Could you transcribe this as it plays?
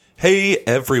Hey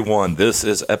everyone, this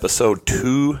is episode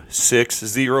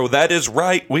 260. That is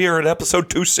right, we are at episode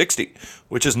 260,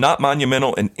 which is not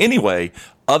monumental in any way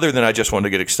other than I just wanted to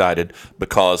get excited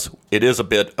because it is a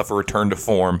bit of a return to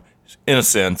form in a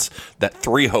sense that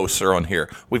three hosts are on here.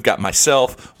 We've got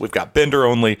myself, we've got Bender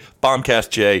Only, Bombcast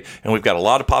Jay, and we've got a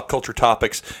lot of pop culture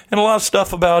topics and a lot of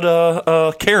stuff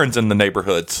about Karens in the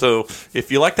neighborhood. So if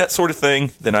you like that sort of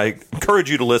thing, then I encourage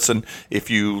you to listen. If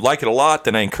you like it a lot,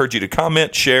 then I encourage you to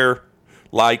comment, share,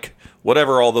 like,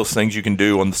 whatever all those things you can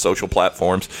do on the social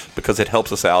platforms because it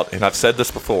helps us out. And I've said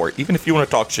this before, even if you want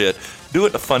to talk shit, do it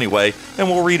in a funny way and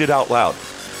we'll read it out loud.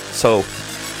 So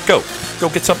go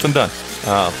get something done.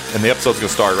 And the episode's going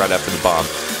to start right after the bomb,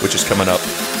 which is coming up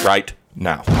right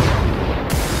now.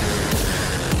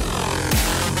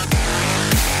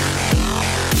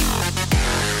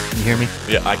 Can you hear me?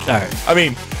 Yeah, I can. Right. I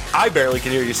mean, I barely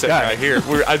can hear you sitting All right right. here.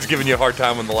 I was giving you a hard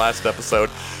time on the last episode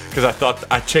because I thought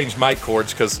I changed mic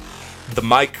cords because the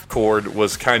mic cord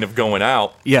was kind of going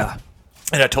out. Yeah.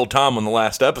 And I told Tom on the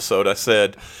last episode, I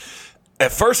said,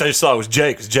 at first I just thought it was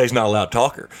Jay because Jay's not a loud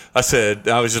talker. I said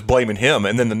I was just blaming him.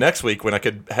 And then the next week when I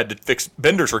had to fix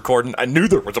Bender's recording, I knew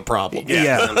there was a problem.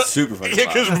 Yeah. I'm super fucking Yeah,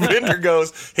 because Bender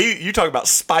goes, you talk about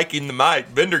spiking the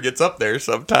mic. Bender gets up there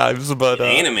sometimes, but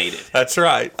animated. That's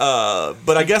right.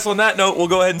 But I guess on that note, we'll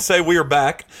go ahead and say we are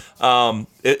back.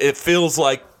 It feels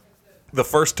like the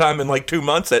first time in like 2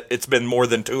 months that it's been more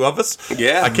than two of us.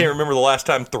 Yeah. I can't remember the last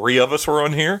time three of us were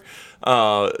on here.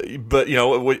 But, you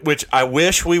know, which I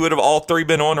wish we would have all three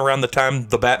been on around the time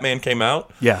the Batman came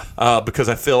out. Yeah. Because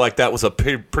I feel like that was a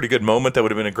pretty good moment. That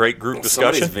would have been a great group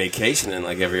discussion. Somebody's vacationing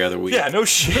like every other week. Yeah, no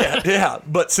shit. Yeah,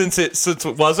 but since it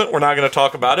wasn't, we're not going to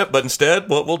talk about it. But instead,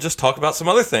 we'll just talk about some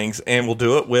other things, and we'll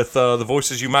do it with the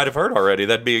voices you might have heard already.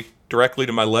 That'd be directly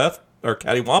to my left, or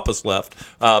Cattywampus left,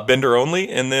 Bender Only,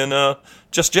 and then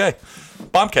just Jay,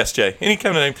 Bombcast Jay, any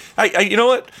kind of name. Hey, you know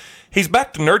what? He's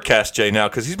back to Nerdcast Jay now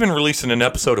because he's been releasing an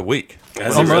episode a week.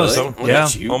 Is it Almost. really? Look Yeah.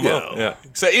 at you Almost, go. yeah.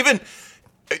 So even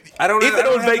I don't Even I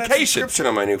don't on have that vacation. subscription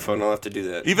on my new phone. I'll have to do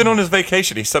that. even on his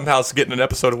vacation, he somehow is getting an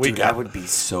episode a week Dude, I out. would be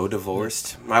so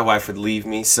divorced. My wife would leave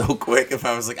me so quick if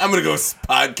I was like, I'm going to go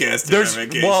podcast There's on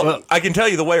vacation. well, I can tell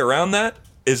you the way around that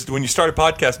is when you start a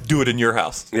podcast, do it in your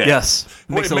house. Yeah. Yes.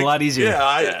 Makes it a lot easier.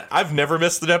 Yeah, I've never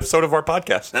missed an episode of our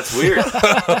podcast. That's weird.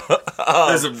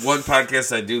 There's one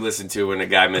podcast I do listen to when a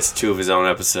guy missed two of his own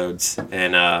episodes,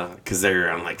 and because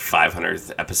they're on like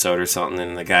 500th episode or something,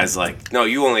 and the guy's like, "No,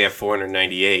 you only have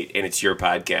 498, and it's your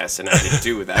podcast, and I did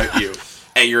two without you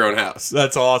at your own house."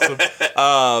 That's awesome.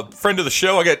 Friend of the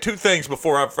show, I got two things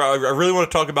before I really want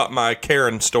to talk about my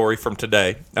Karen story from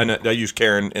today. And I use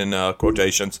Karen in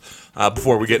quotations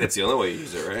before we get That's the only way you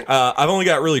use it, right? I've only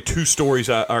got really two stories,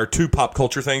 or two pop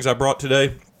culture things I brought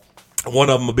today.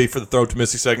 One of them will be for the Throw to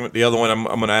Missy segment. The other one, I'm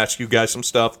going to ask you guys some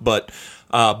stuff. But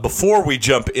before we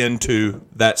jump into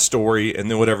that story and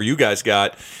then whatever you guys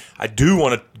got, I do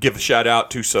want to give a shout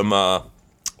out to some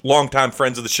longtime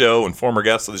friends of the show and former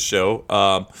guests of the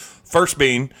show. First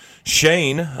being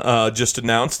Shane just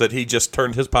announced that he just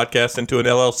turned his podcast into an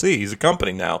LLC. He's a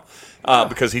company now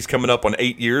because he's coming up on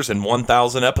 8 years and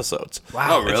 1,000 episodes.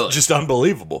 Wow, really? It's just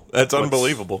unbelievable. That's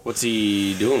unbelievable. What's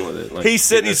he doing with it? Like, He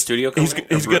said getting a he's- studio he's-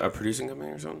 company, he's a, got- a producing company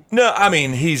or something. No, I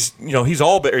mean he's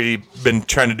already been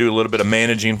trying to do a little bit of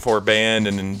managing for a band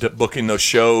and booking those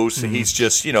shows. Mm-hmm. He's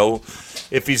just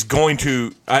if he's going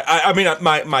to, I mean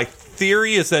my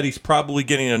theory is that he's probably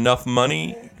getting enough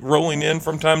money rolling in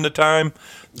from time to time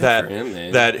that for him,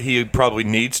 man. that he probably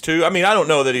needs to. I mean I don't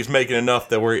know that he's making enough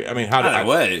that we're. I mean how Either do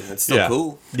way, that's still Yeah.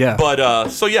 cool. Yeah. But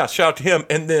so yeah, shout out to him.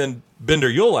 And then Bender,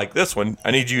 you'll like this one. I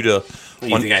need you to.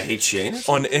 You think I hate Shane?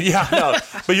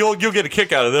 But you'll get a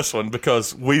kick out of this one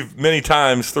because we've many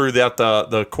times throughout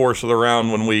the course of the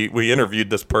round when we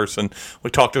interviewed this person, we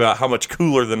talked about how much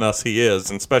cooler than us he is,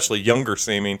 and especially younger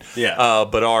seeming. Yeah.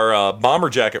 But our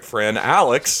bomber jacket friend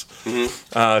Alex,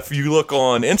 if you look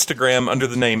on Instagram under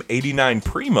the name 89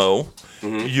 Primo,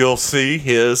 you'll see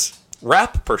his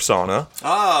rap persona.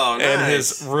 Oh, nice. And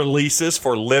his releases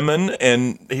for Lemon,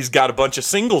 and he's got a bunch of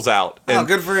singles out. Oh, And,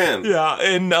 good for him. yeah,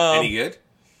 and Any good?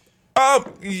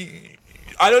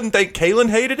 I didn't think Kalen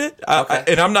hated it,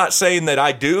 and I'm not saying that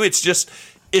I do. It's just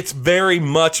it's very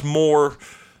much more.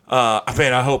 I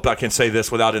mean, I hope I can say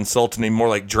this without insulting him. More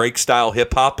like Drake style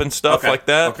hip hop and stuff like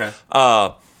that. Okay.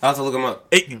 I'll have to look him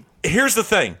up. Here's the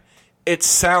thing. It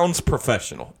sounds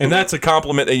professional, and that's a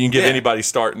compliment that you can give anybody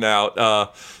starting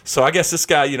out. So I guess this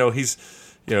guy, he's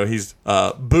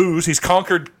booze. He's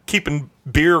conquered keeping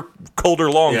beer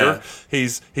colder longer. Yeah.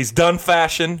 He's done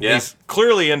fashion. Yeah. He's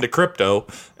clearly into crypto,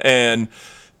 and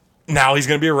now he's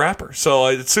going to be a rapper. So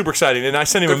it's super exciting. And I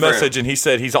sent him a message, and he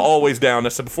said he's always down. I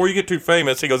said, before you get too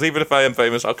famous, he goes, even if I am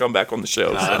famous, I'll come back on the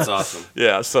show. That's awesome.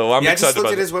 Yeah, so I'm excited about it. I just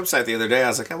looked at his website the other day. I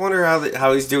was like, I wonder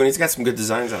how he's doing. He's got some good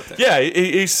designs out there. Yeah,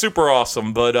 he's super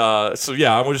awesome. But, so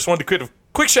yeah, I just wanted to give a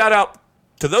quick shout out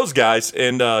to those guys,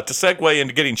 and to segue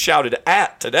into getting shouted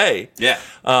at today. Yeah,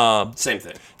 same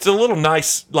thing. It's a little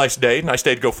nice day. Nice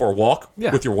day to go for a walk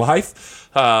with your wife.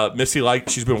 Missy,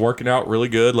 she's been working out really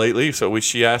good lately, so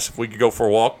she asked if we could go for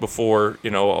a walk before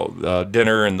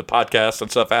dinner and the podcast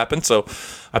and stuff happened. So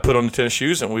I put on the tennis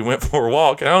shoes and we went for a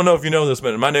walk. And I don't know if you know this,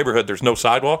 but in my neighborhood there's no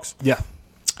sidewalks. Yeah.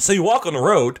 So you walk on the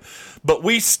road, but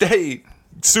we stay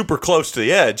super close to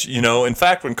the edge. In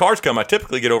fact, when cars come, I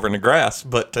typically get over in the grass.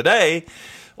 But today,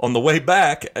 on the way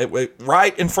back,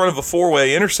 right in front of a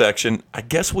four-way intersection, I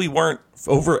guess we weren't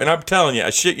over. And I'm telling you, I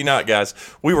shit you not, guys,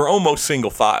 we were almost single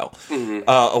file. Mm-hmm.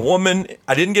 A woman,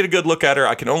 I didn't get a good look at her.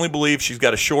 I can only believe she's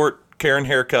got a short Karen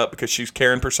haircut because she's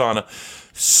Karen persona.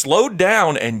 Slowed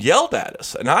down and yelled at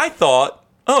us. And I thought,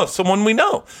 oh, someone we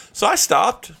know. So I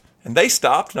stopped, and they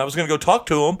stopped, and I was going to go talk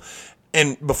to them.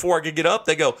 And before I could get up,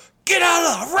 they go, get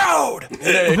out of the road!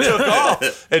 And it took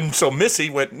off. And so Missy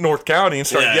went North County and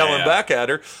started yelling back at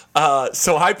her.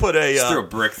 So I put just threw a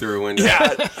brick through a window.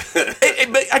 Yeah.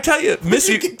 But I tell you,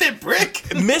 Missy... Get that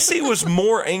brick! Missy was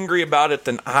more angry about it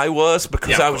than I was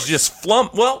because I was just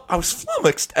I was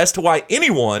flummoxed as to why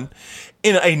anyone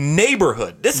in a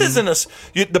neighborhood... This isn't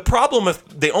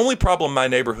the only problem my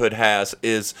neighborhood has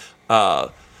is...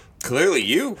 Clearly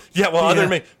you. Yeah, well, other than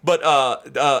me. But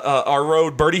our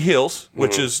road, Birdie Hills,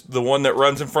 which is the one that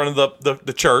runs in front of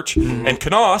the church, and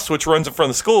Knaus, which runs in front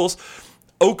of the schools,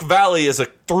 Oak Valley is a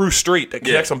through street that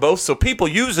connects them both, so people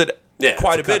use it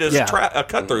quite a bit as a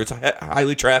cut-through. It's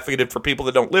highly trafficked for people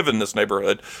that don't live in this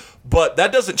neighborhood. But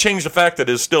that doesn't change the fact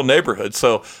that it's still neighborhood.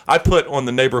 So I put on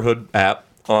the neighborhood app,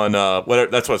 on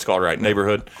that's what it's called, right?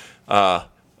 Neighborhood, or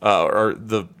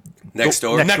the...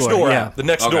 Nextdoor app. The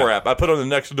Nextdoor app. I put on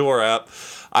the Nextdoor app.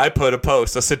 I put a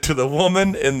post. I said to the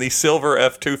woman in the silver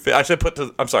F-250. I said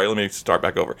I'm sorry. Let me start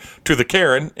back over. To the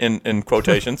Karen in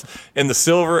quotations in the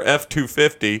silver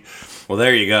F-250. Well,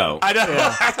 there you go. I know.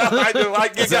 Yeah. I know.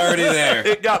 It's already there.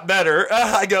 It got better.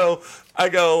 I go.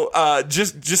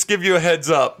 Just give you a heads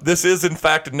up. This is in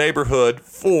fact a neighborhood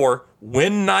for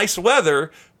when nice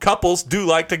weather. Couples do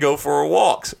like to go for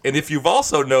walks. And if you've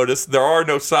also noticed, there are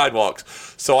no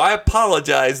sidewalks. So I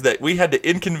apologize that we had to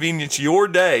inconvenience your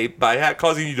day by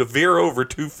causing you to veer over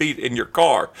 2 feet in your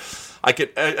car. I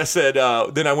said,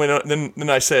 then I went on, then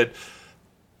I said,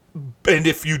 and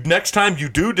if next time you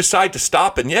do decide to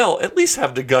stop and yell, at least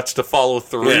have the guts to follow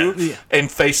through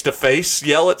and face-to-face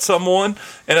yell at someone.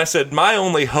 And I said, my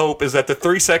only hope is that the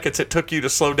 3 seconds it took you to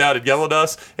slow down and yell at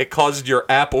us, it caused your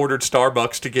app-ordered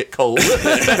Starbucks to get cold.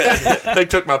 They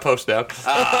took my post down.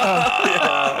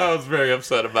 I was very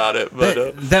upset about it.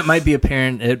 But that might be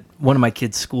apparent at one of my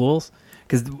kids' schools,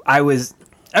 because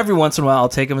every once in a while I'll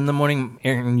take them in the morning.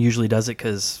 Aaron usually does it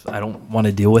because I don't want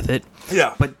to deal with it.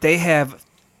 Yeah. But they have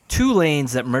 2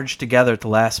 lanes that merged together at the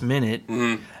last minute.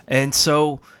 Mm-hmm. And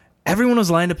so everyone was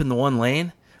lined up in the one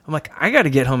lane. I'm like, I got to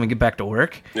get home and get back to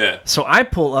work. Yeah. So I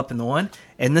pull up in the one,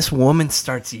 and this woman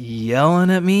starts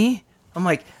yelling at me. I'm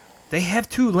like, they have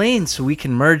 2 lanes so we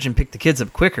can merge and pick the kids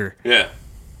up quicker. Yeah.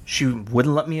 She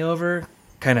wouldn't let me over,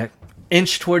 kind of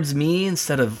inched towards me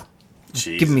instead of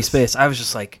giving me space. I was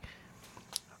just like,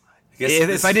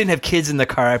 if I didn't have kids in the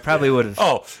car, I probably would have.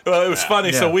 Oh, it was funny.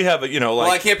 Yeah. So we have well,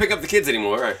 I can't pick up the kids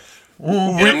anymore. Right?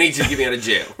 I need you to get me out of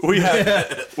jail.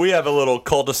 We have a little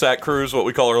cul-de-sac cruise, what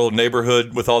we call our little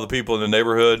neighborhood, with all the people in the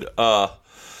neighborhood.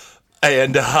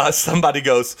 And somebody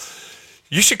goes,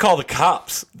 you should call the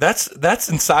cops. That's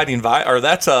inciting or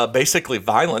that's basically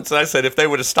violence. And I said, if they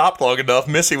would have stopped long enough,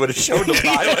 Missy would have shown them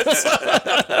violence.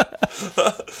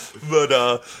 But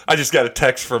I just got a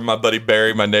text from my buddy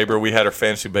Barry, my neighbor. We had our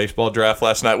fantasy baseball draft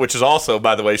last night, which is also,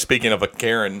 by the way, speaking of a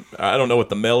Karen, I don't know what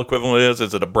the male equivalent is.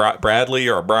 Is it a Bradley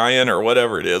or a Brian or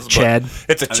whatever it is? Chad.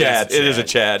 It's a Chad. It is a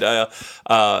Chad.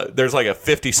 There's like a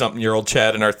 50-something-year-old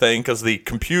Chad in our thing because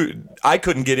I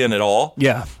couldn't get in at all.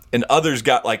 Yeah. And others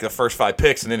got like the first 5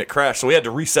 picks, and then it crashed. So we had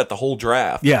to reset the whole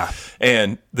draft. Yeah.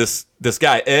 And this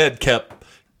guy, Ed, kept,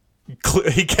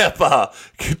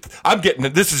 I'm getting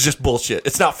it. This is just bullshit.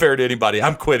 It's not fair to anybody.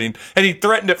 I'm quitting. And he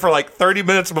threatened it for like 30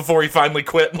 minutes before he finally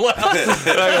quit and left.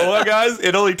 And I go, well, guys,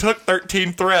 it only took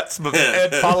 13 threats, but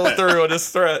Ed followed through on his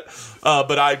threat.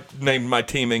 But I named my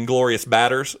team Inglorious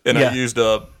Batters, and I used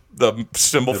a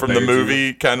symbol from the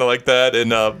movie, kind of like that. And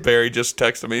Barry just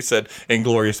texted me, said,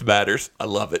 "Inglorious Batters." I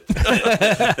love it.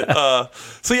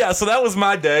 So that was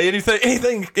my day.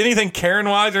 Anything Karen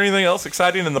wise or anything else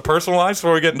exciting in the personal life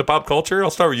before we get into pop culture? I'll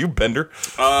start with you, Bender.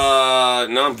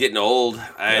 No, I'm getting old.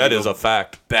 That is a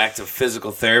fact. Back to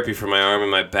physical therapy for my arm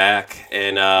and my back,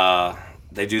 and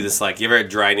they do this you ever had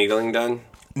dry needling done?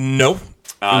 Nope.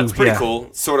 It's pretty cool.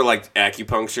 Sort of like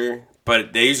acupuncture,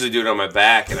 but they usually do it on my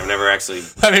back, and I've never actually.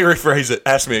 Let me rephrase it.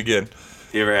 Ask me again.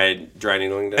 You ever had dry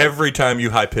needling done? Every time you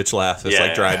high pitch laugh, it's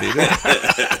like dry needling.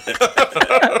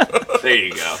 There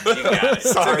you go. You got it.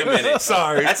 Sorry. Took a minute.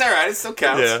 Sorry. That's all right. It still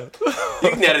counts. Yeah. You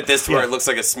can edit this to where it looks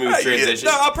like a smooth transition.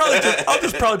 No, I'll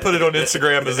just probably put it on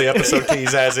Instagram as the episode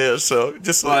tease as is. So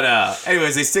just. But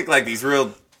anyways, they stick these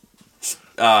real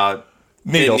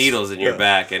needles in your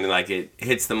back, and it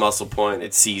hits the muscle point,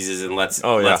 it seizes and lets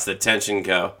the tension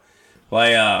go.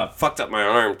 Well, I fucked up my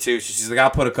arm too. She's like, I'll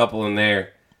put a couple in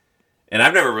there, and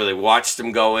I've never really watched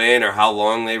them go in or how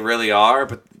long they really are.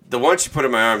 But the one she put in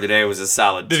my arm today was a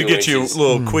solid. Did 2 it get inches. you a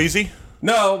little queasy?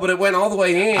 No, but it went all the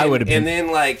way in. I would have been.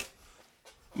 And then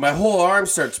my whole arm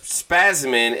starts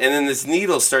spasming, and then this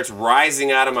needle starts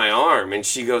rising out of my arm, and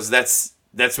she goes, That's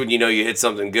when you know you hit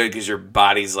something good, because your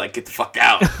body's like, get the fuck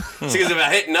out. She goes, if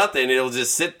I hit nothing, it'll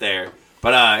just sit there.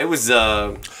 But it was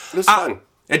fun.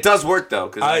 It does work, though.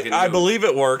 Cause I believe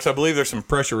it works. I believe there's some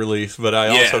pressure release, but I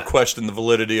also question the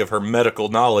validity of her medical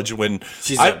knowledge when...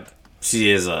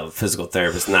 She is a physical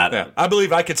therapist, not... Yeah. I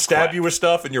believe I could stab you with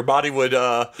stuff, and your body would...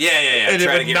 And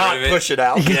it would not push it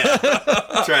out. Yeah.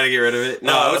 Try to get rid of it.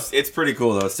 No, it's pretty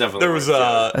cool, though. It's definitely... There was...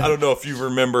 I don't know if you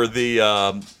remember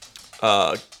the...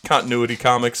 continuity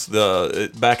comics.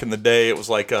 Back in the day, it was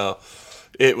like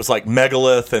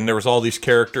Megalith, and there was all these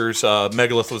characters.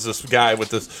 Megalith was this guy with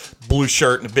this blue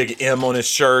shirt and a big M on his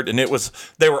shirt, and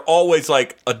they were always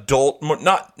like adult,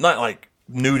 not like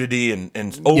nudity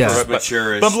and over, but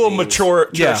a little mature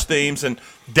themes. And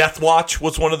Death Watch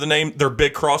was one of their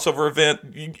big crossover event.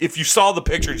 If you saw the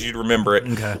pictures, you'd remember it.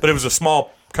 Okay. But it was a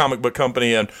small comic book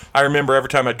company, and I remember every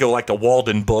time I'd go to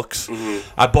Walden Books,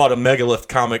 I bought a Megalith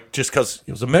comic just because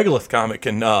it was a Megalith comic,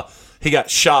 and he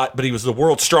got shot, but he was the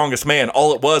world's strongest man.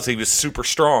 All it was, he was super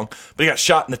strong, but he got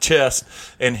shot in the chest,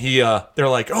 and they're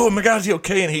like, "Oh my God, is he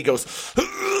okay?" And he goes,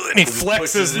 and he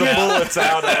flexes the bullets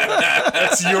out.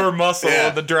 That's your muscle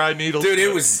on the dry needle. Dude,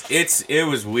 it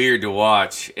was weird to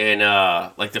watch, and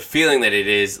the feeling that it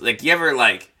is, you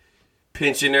ever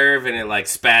pinch a nerve and it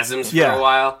spasms for a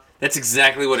while. That's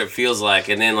exactly what it feels like.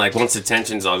 And then, once the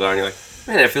tension's all gone, you're like,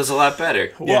 man, it feels a lot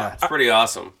better. Yeah. It's pretty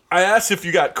awesome. I asked if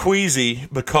you got queasy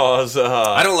because...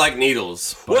 I don't like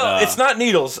needles. But, it's not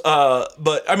needles,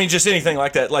 but, I mean, just anything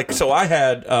like that. So I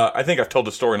had... I think I've told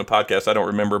the story in the podcast. I don't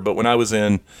remember. But when I was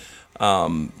in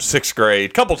 6th grade,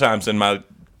 a couple times in my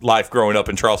life growing up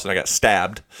in Charleston, I got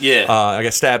stabbed. Yeah. I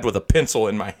got stabbed with a pencil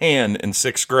in my hand in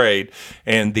 6th grade.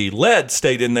 And the lead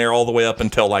stayed in there all the way up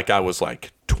until, I was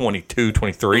 22,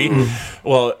 23. Mm-hmm.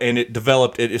 Well, and it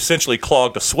essentially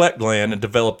clogged a sweat gland and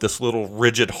developed this little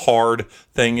rigid, hard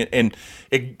thing. And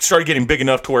it started getting big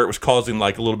enough to where it was causing a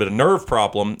little bit of nerve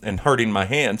problem and hurting my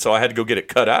hand. So I had to go get it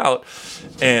cut out.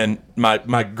 And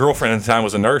my girlfriend at the time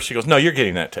was a nurse. She goes, "No, you're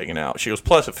getting that taken out." She goes,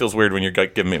 "Plus, it feels weird when you're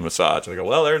giving me a massage." And I go,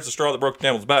 "Well, there's the straw that broke the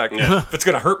camel's back. Yeah. If it's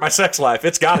going to hurt my sex life,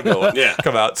 it's got to go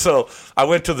come out." So we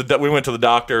went to the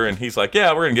doctor, and he's like,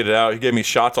 "Yeah, we're going to get it out." He gave me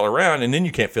shots all around, and then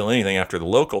you can't feel anything after the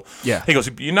local. Yeah. He goes,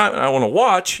 I want to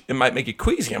watch. It might make you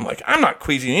queasy. I'm like, I'm not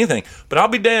queasy anything. But I'll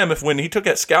be damned if when he took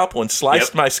that scalpel and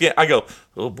sliced my skin, I go,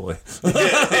 oh boy.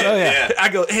 I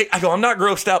go, I'm not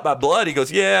grossed out by blood. He goes,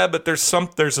 yeah, but there's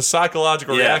a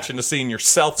psychological reaction to seeing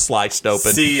yourself sliced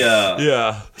open.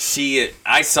 I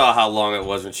saw how long it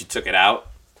was when she took it out.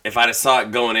 If I'd have saw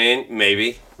it going in,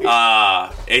 maybe.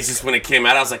 It's just when it came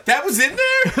out, I was like, that was in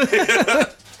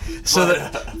there? So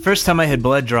the first time I had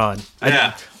blood drawn,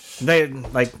 they do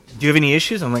you have any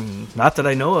issues? I'm like, not that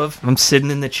I know of. I'm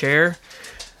sitting in the chair.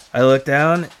 I look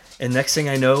down, and next thing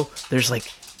I know, there's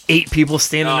 8 people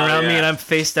standing around me, and I'm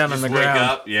face down on the ground.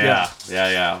 Up.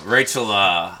 Yeah. Rachel,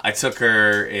 I took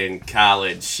her in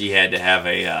college. She had to have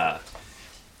a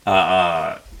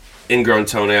ingrown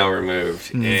toenail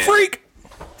removed. And freak.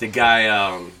 The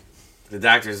guy, the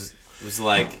doctor was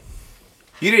like,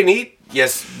 "You didn't eat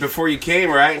before you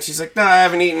came, right?" And she's like, "No, I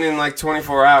haven't eaten in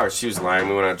 24 hours." She was lying.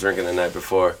 We went out drinking the night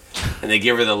before. And they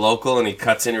give her the local, and he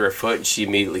cuts into her foot, and she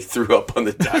immediately threw up on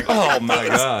the doctor. Oh, my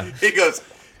God. He goes,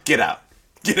 "Get out.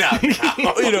 Get out now."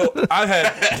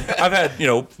 I've had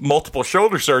multiple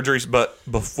shoulder surgeries, but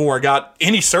before I got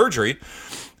any surgery,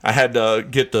 I had to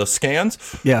get the scans.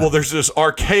 Yeah. Well, there's this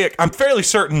archaic. I'm fairly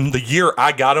certain the year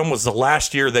I got them was the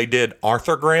last year they did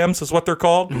arthrograms, is what they're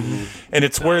called, and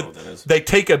it's where they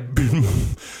take a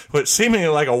what seemingly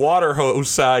like a water hose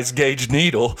size gauge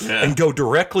needle and go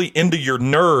directly into your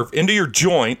nerve, into your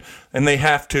joint, and they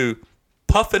have to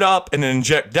puff it up and then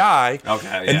inject dye,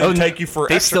 and then take you for.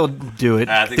 They extra. still do it.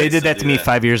 They did that to me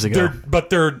 5 years ago. But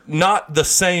they're not the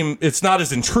same. It's not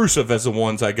as intrusive as the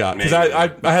ones I got, because I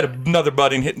had another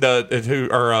buddy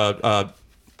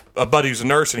a buddy who's a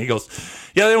nurse, and he goes,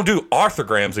 "Yeah, they don't do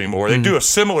arthrograms anymore. They do a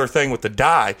similar thing with the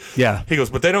dye." Yeah. He goes,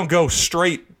 "But they don't go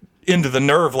straight into the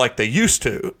nerve like they used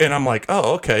to." And I'm like,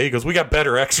 "Oh, okay." He goes, "We got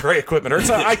better X-ray equipment." Or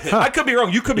I could be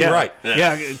wrong. You could be right.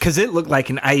 Yeah, because it looked like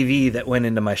an IV that went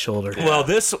into my shoulder. Well,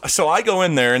 so I go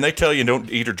in there and they tell you don't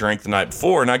eat or drink the night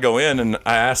before, and I go in and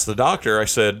I asked the doctor, I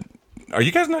said, "Are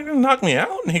you guys not going to knock me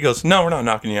out?" And he goes, "No, we're not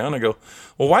knocking you out." And I go,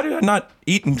 "Well, why did I not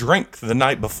eat and drink the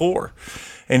night before?"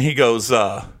 And he goes,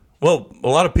 "Well, a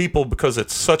lot of people, because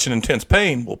it's such an intense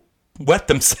pain, will wet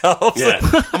themselves." Yeah.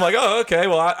 I'm like, "Oh, okay.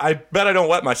 Well, I bet I don't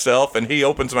wet myself." And he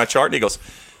opens my chart and he goes,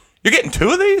 "You're getting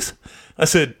 2 of these?" I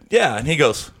said, "Yeah." And he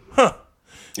goes, "Huh."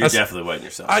 You're definitely wetting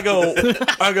yourself. I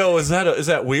go, is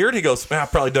that weird? He goes, "Man,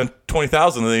 I've probably done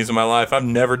 20,000 of these in my life. I've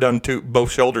never done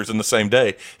both shoulders in the same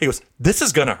day." He goes, "This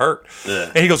is gonna hurt."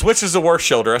 And he goes, "Which is the worst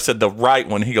shoulder?" I said, "The right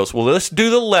one." He goes, "Well, let's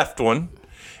do the left one,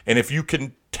 and if you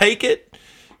can take it,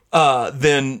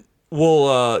 then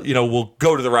we'll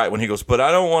go to the right one." He goes, "But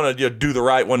I don't want to do the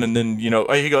right one, and then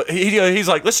he's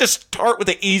like, let's just start with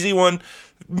the easy one,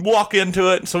 walk into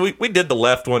it." So we did the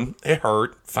left one. It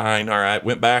hurt. Fine. All right.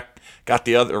 Went back, got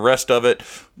the rest of it,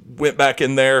 went back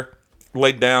in there,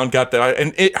 laid down, got that,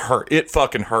 and it hurt. It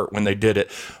fucking hurt when they did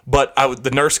it. But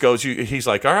the nurse goes, he's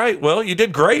like, "All right, well, you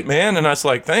did great, man." And I was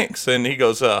like, "Thanks." And he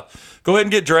goes, "Go ahead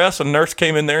and get dressed." And the nurse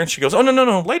came in there and she goes, "Oh,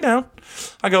 no, lay down."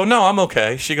 I go, "No, I'm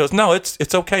okay." She goes, "No,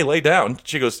 it's okay, lay down."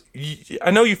 She goes,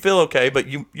 "I know you feel okay, but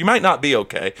you might not be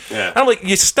okay." Yeah. I'm like,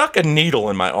 "You stuck a needle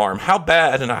in my arm. How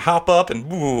bad?" And I hop up and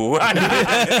went down.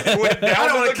 I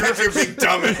don't want to catch your big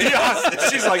dummy. Yeah.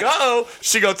 She's like, "Uh-oh."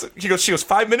 She goes,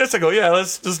 5 minutes? I go, "Yeah,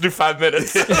 let's just do 5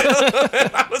 minutes."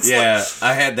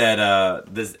 I had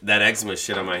that eczema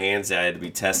shit on my hands that I had to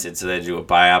be tested, so they had to do a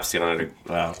biopsy on it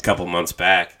a couple months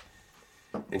back.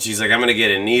 And she's like, "I'm going to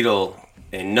get a needle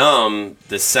and numb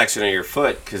this section of your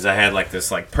foot," because I had like this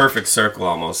like perfect circle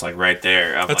almost like right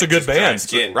there. That's like, a good band.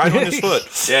 Skin. Right on his foot.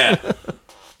 Yeah.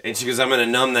 And she goes, "I'm going to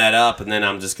numb that up, and then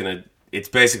I'm just going to," it's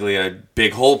basically a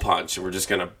big hole punch, and we're just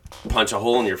going to punch a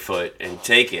hole in your foot and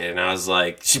take it. And I was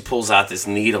like, she pulls out this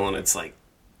needle, and it's like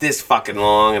this fucking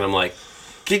long, and I'm like,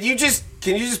 Can you just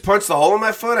punch the hole in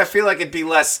my foot? I feel like it'd be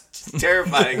less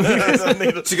terrifying."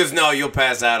 She goes, "No, you'll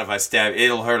pass out if I stab.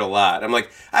 It'll hurt a lot." I'm like,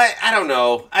 I don't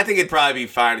know. I think it'd probably be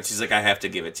fine. And she's like, "I have to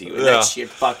give it to you." And that shit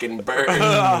fucking burned.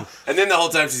 And then the whole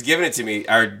time she's giving it to me,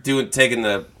 or taking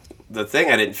the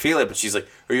thing, I didn't feel it. But she's like,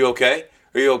 "Are you okay?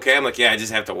 Are you okay?" I'm like, "Yeah, I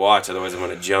just have to watch. Otherwise I'm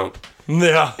going to jump."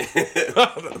 Yeah.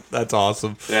 That's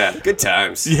awesome. Yeah, good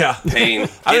times. Yeah. Pain.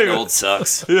 Getting old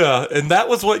sucks. Yeah, and that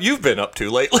was what you've been up to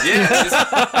lately. Yeah,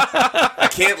 I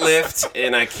can't lift,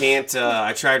 and I can't,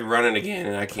 I tried running again,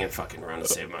 and I can't fucking run to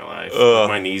save my life.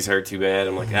 My knees hurt too bad.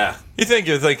 I'm like, You think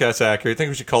that's accurate? You think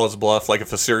we should call his bluff, like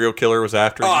if a serial killer was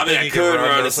after him? Oh, I mean, I could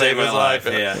run to save my life.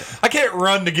 Yeah. I can't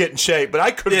run to get in shape, but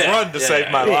I could run to save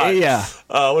my life. Yeah.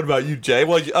 What about you, Jay?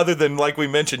 Well, other than, like we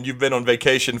mentioned, you've been on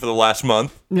vacation for the last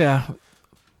month. Yeah.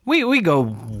 We go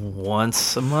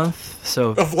once a month,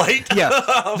 so Of late?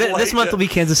 yeah. This month will be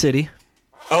Kansas City.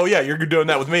 Oh, yeah, you're doing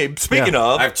that with me. Speaking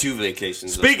of... I have 2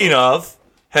 vacations. Speaking of,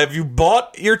 have you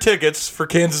bought your tickets for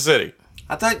Kansas City?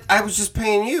 I thought I was just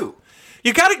paying you.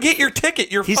 You got to get your ticket.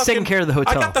 He's taking care of the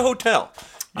hotel. I got the hotel.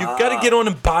 You got to get on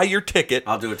and buy your ticket.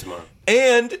 I'll do it tomorrow.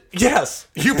 And, yes,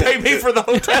 you pay me for the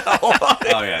hotel.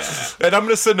 Oh, yeah. And I'm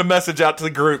going to send a message out to the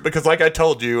group because, like I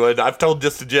told you, and I've told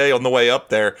this to Jay on the way up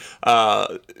there,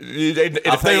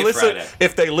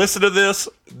 if they listen to this,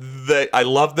 I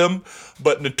love them.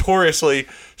 But notoriously,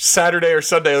 Saturday or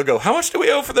Sunday, they'll go, "How much do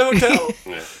we owe for the hotel?"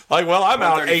 Like, well, I'm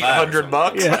out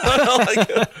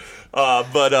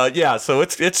 $800. Yeah. So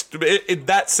it's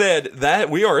that said, that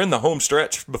we are in the home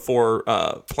stretch before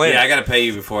planning. Yeah, I got to pay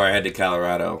you before I head to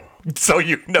Colorado. So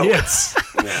it's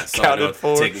so counted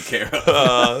for. Taken care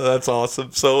of. That's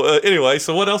awesome. So anyway,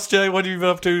 so what else, Jay? What have you been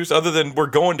up to other than we're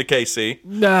going to KC?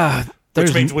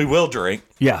 Which means we will drink.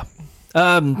 Yeah.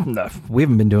 No, we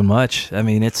haven't been doing much. I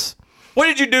mean, it's... What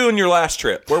did you do in your last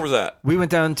trip? Where was that? We went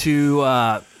down to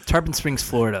Tarpon Springs,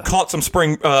 Florida. Caught some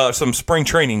spring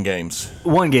training games.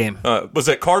 One game. Was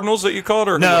it Cardinals that you caught,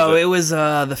 or no? It was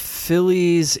the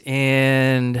Phillies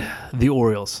and the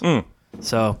Orioles.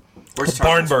 So, Where's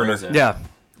Barn Tarpon burner. Springs at?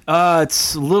 yeah,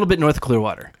 it's a little bit north of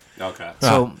Clearwater. Okay.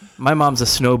 So my mom's a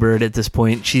snowbird at this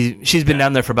point. She's been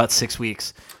down there for about 6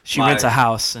 weeks. She rents a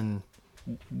house, and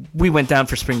we went down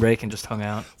for spring break and just hung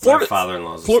out. My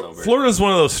father-in-law's a snowbird. Florida is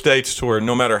one of those states to where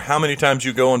no matter how many times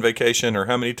you go on vacation or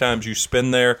how many times you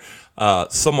spend there,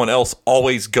 someone else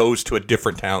always goes to a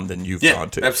different town than you've gone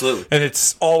to. Absolutely. And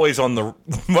it's always on the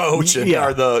ocean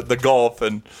or the Gulf.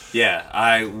 And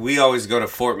Yeah, we always go to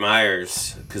Fort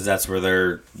Myers because that's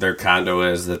where their condo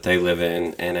is that they live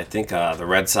in, and I think the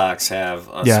Red Sox have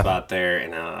a spot there,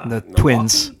 and the Milwaukee?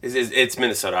 Twins. It's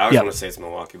Minnesota. I always want to say it's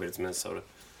Milwaukee, but it's Minnesota.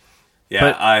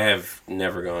 Yeah, I have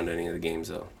never gone to any of the games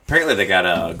though. Apparently, they got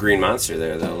a Green Monster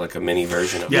there though, like a mini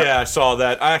version of it. yeah, I saw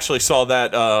that. I actually saw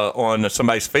that on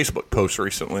somebody's Facebook post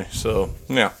recently. So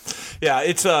yeah,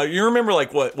 it's you remember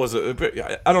like what was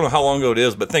it? I don't know how long ago it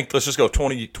is, but let's just go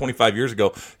 20, 25 years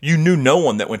ago. You knew no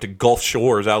one that went to Gulf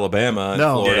Shores, Alabama, and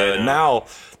Florida. Yeah, And now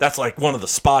that's like one of the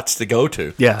spots to go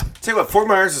to. Yeah. Tell you what, Fort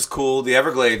Myers is cool. The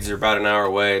Everglades are about an hour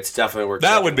away. It's definitely worth.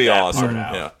 That would be checking that awesome. part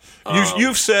out. Yeah.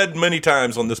 You've said many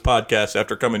times on this podcast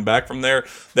after coming back from there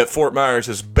that Fort Myers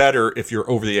is better if you're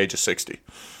over the age of 60.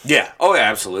 Yeah. Oh yeah,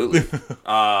 absolutely.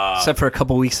 Except for a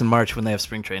couple weeks in March when they have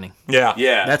spring training. Yeah.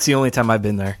 Yeah. That's the only time I've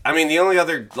been there. I mean, the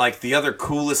other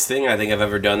coolest thing I think I've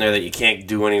ever done there that you can't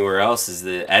do anywhere else is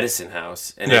the Edison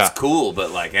House, and it's cool.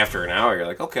 But like after an hour, you're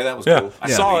like, okay, that was cool.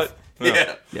 I saw it.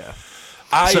 Yeah. Yeah.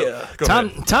 Go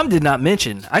ahead. Tom did not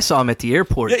mention. I saw him at the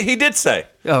airport. Yeah, he did say.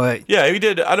 Oh, wait. Yeah, he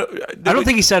did. I don't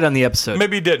think he said it on the episode.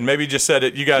 Maybe he didn't. Maybe he just said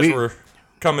it. You guys were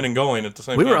coming and going at the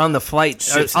same time. We were on the flight.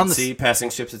 Ships on at the sea, passing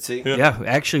ships at sea. Yeah,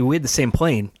 actually, we had the same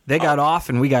plane. They got off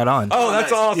and we got on. Oh,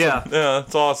 that's nice. awesome. Yeah.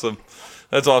 That's awesome.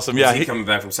 That's awesome. Yeah, Is he coming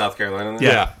back from South Carolina? Then?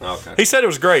 yeah. Oh, okay. He said it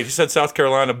was great. He said South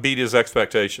Carolina beat his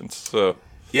expectations. So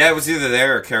Yeah, it was either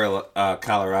there or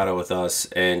Colorado with us,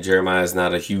 and Jeremiah's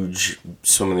not a huge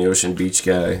swim in the ocean beach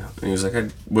guy. And he was like, I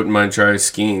wouldn't mind trying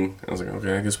skiing. I was like,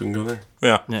 okay, I guess we can go there.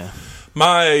 yeah. Yeah.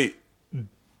 My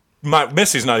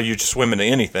Missy's not a huge swim into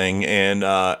anything, and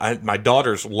my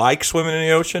daughters like swimming in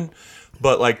the ocean,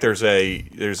 but like there's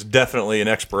definitely an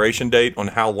expiration date on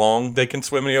how long they can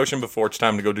swim in the ocean before it's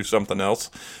time to go do something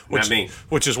else. Not me.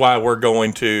 Which is why we're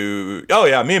going to. Oh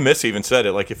yeah, me and Missy even said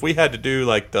it. Like if we had to do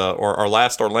like our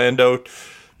last Orlando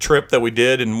trip that we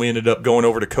did, and we ended up going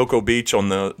over to Cocoa Beach on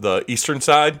the eastern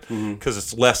side because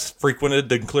it's less frequented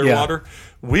than Clearwater.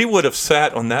 We would have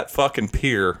sat on that fucking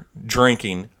pier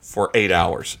drinking for 8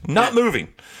 hours, not moving,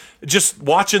 just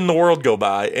watching the world go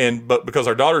by. But because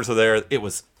our daughters are there, it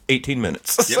was 18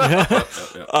 minutes. So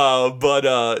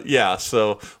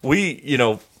we,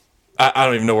 I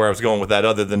don't even know where I was going with that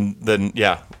other than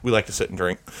we like to sit and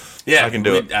drink. Yeah, I can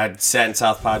do it. I sat in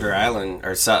South Padre Island,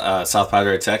 or South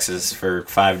Padre, Texas, for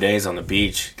 5 days on the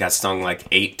beach. Got stung like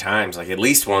 8 times, like at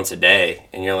least once a day.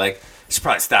 And you're like, I should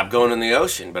probably stop going in the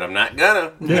ocean, but I'm not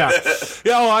gonna. Yeah.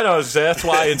 I know. That's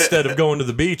why instead of going to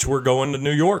the beach, we're going to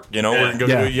New York. We're going to go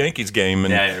to a Yankees game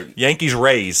and Yankees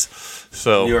Rays.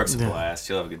 So New York's a blast.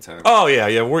 You'll have a good time. Oh yeah.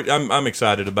 I'm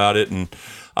excited about it, and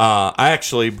I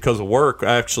actually, because of work,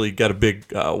 I actually got a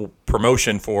big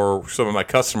promotion for some of my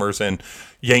customers and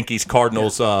Yankees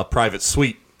Cardinals private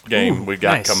suite game we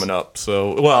got coming up.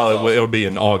 So, it'll be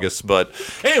in August, but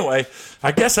anyway,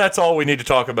 I guess that's all we need to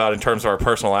talk about in terms of our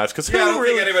personal lives. Because I don't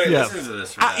think anybody listens to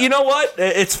this. You know what?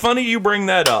 It's funny you bring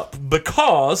that up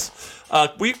because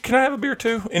can I have a beer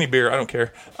too? Any beer, I don't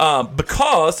care.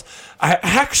 Because I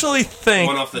actually think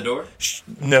one off the door.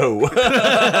 No,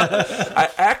 I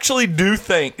actually do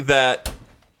think that.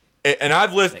 And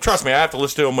I've listened. Trust me, I have to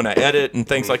listen to them when I edit and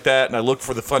things like that, and I look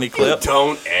for the funny clip.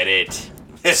 Don't edit.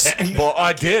 Well,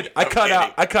 I did. I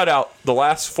cut out the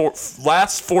last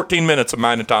 14 minutes of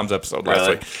mine and Tom's episode last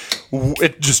week.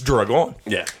 It just drug on.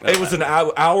 Yeah, it was an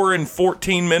hour and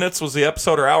 14 minutes was the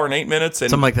episode, or hour and 8 minutes,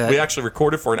 and something like that. We actually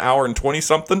recorded for an hour and 20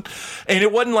 something, and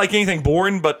it wasn't like anything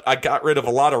boring. But I got rid of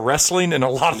a lot of wrestling and a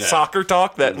lot of soccer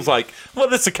talk that was like, well,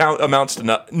 this amounts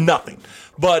to nothing.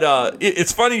 But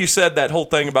it's funny you said that whole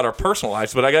thing about our personal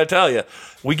lives, but I got to tell you,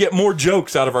 we get more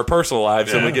jokes out of our personal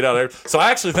lives than we get out of there. So I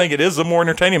actually think it is a more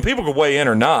entertaining. People can weigh in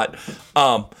or not.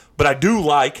 But I do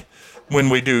like when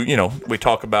we do, we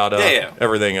talk about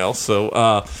everything else.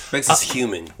 So makes us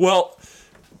human. Well,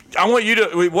 I want you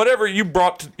to, whatever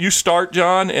you start,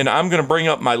 John, and I'm going to bring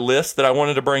up my list that I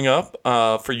wanted to bring up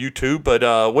for you too. But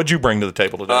what'd you bring to the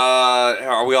table today?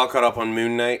 Are we all caught up on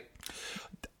Moon Knight?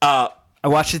 I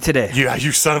watched it today. Yeah,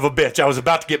 you son of a bitch. I was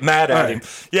about to get mad at him.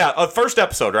 Yeah, first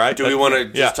episode, right? Do we want to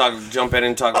just jump in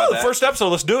and talk about that? First episode,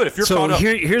 let's do it. If you're caught up.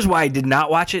 Here's why I did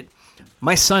not watch it.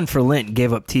 My son for Lent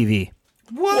gave up TV.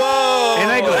 Whoa! And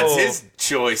I go, that's his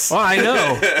choice. Well, I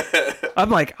know. I'm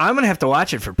like, I'm gonna have to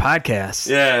watch it for podcasts.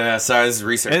 Yeah, sorry, this is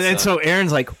research. And so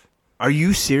Aaron's like, "Are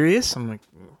you serious?" I'm like,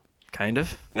 "Kind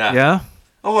of." Yeah. Yeah.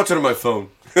 I'll watch it on my phone.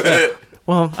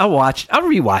 Well, I'll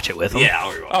rewatch it with him. Yeah,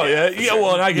 I'll rewatch Oh yeah, it.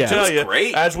 Well, and I can Yeah. tell It's you,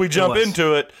 great. as we jump was.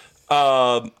 into it,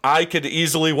 I could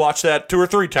easily watch that 2 or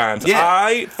 3 times.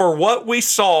 Yeah. For what we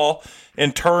saw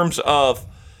in terms of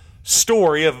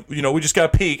story of, we just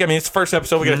got a peek. I mean, it's the first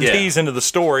episode. We got to Yeah. tease into the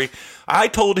story. I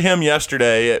told him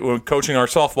yesterday when coaching our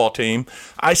softball team,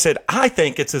 I said, I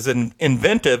think it's as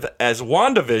inventive as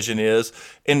WandaVision is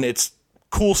in its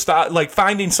cool style, like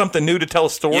finding something new to tell a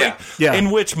story, Yeah.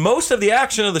 in which most of the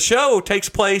action of the show takes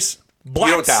place blacked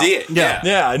You don't out. see it. Yeah.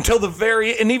 Yeah, until the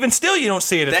very, and even still, you don't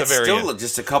see it at That's the very still end.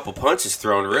 just a couple punches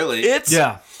thrown, really. It's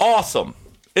Yeah. awesome.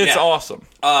 It's Yeah. awesome.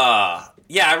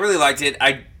 Yeah, I really liked it.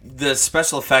 The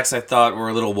special effects I thought were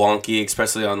a little wonky,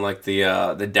 especially on like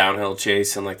the downhill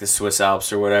chase and like the Swiss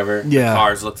Alps or whatever. Yeah. The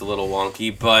cars looked a little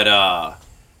wonky, but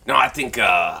no, I think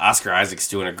Oscar Isaac's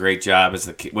doing a great job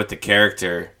with the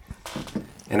character.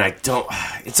 And I don't.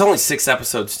 It's only 6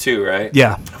 episodes too, right?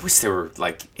 Yeah. I wish there were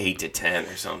like 8 to 10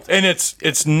 or something. And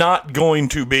it's not going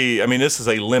to be, I mean, this is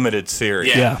a limited series.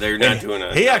 Yeah, Yeah. they're not doing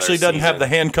it. He actually doesn't have the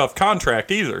handcuff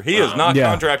contract either. He is not Yeah.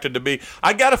 contracted to be.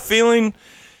 I got a feeling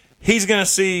he's going to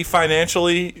see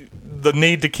financially the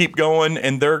need to keep going,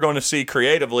 and they're going to see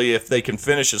creatively if they can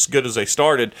finish as good as they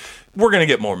started. We're going to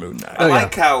get more Moon Knight. I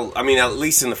like how, I mean, at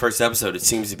least in the first episode, it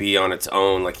seems to be on its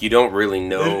own. Like, you don't really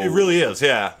know. It really is,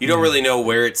 yeah. You don't really know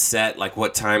where it's set, like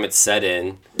what time it's set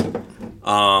in.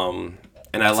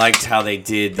 And I liked how they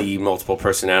did the multiple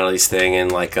personalities thing,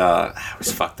 and like, I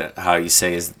always fuck that, how you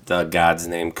say is the god's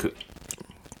name,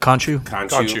 Conchu.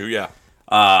 Conchu, yeah.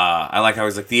 I like how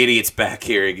he's like, the idiot's back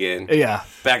here again. Yeah.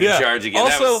 Back Yeah. in charge again.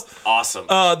 That Also, was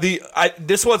awesome.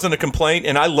 This wasn't a complaint,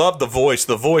 and I love the voice.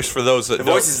 The voice for those that the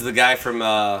voice is the guy from,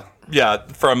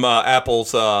 from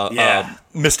Apple's Yeah.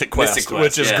 Mystic Quest, Mystic Quest,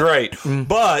 which is yeah. great.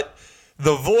 But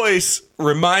the voice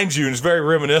reminds you, and it's very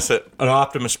reminiscent of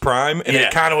Optimus Prime, and Yeah.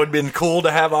 it kind of would have been cool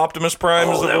to have Optimus Prime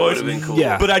as the that voice. would have been cool.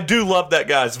 Yeah. But I do love that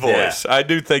guy's voice. Yeah. I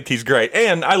do think he's great,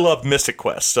 and I love Mystic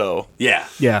Quest. So Yeah.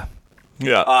 Yeah.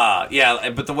 yeah, Yeah,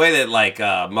 but the way that like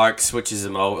Mark switches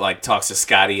him over, like talks to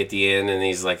Scotty at the end, and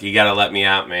he's like, "You gotta let me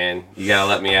out, man. You gotta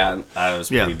let me out." That was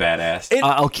pretty badass.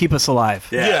 I'll keep us alive.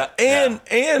 yeah, and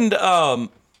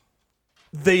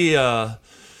the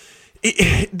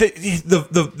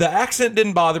accent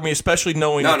didn't bother me, especially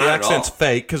knowing No, that the not at accent's all.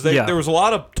 fake, because Yeah. there was a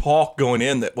lot of talk going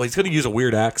in that, well, he's going to use a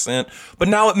weird accent, but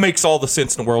now it makes all the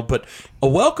sense in the world. But a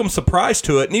welcome surprise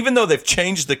to it, and even though they've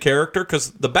changed the character, because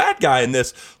the bad guy in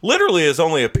this literally has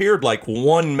only appeared like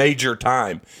one major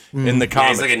time in the Yeah,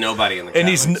 comics, he's like a nobody in the and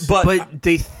comics. But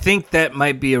they think that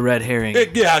might be a red herring.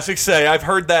 yeah, I was gonna say I've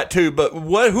heard that too. But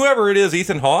whoever it is,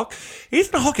 Ethan Hawke is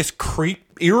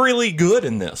eerily good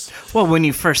in this. Well, when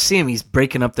you first see him, he's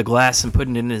breaking up the glass and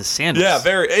putting it in his sandals. Yeah,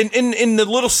 very. In the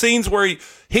little scenes where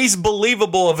he's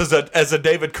believable as a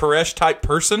David Koresh type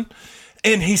person,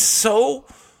 and he's so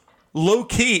low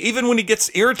key. Even when he gets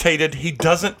irritated, he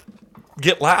doesn't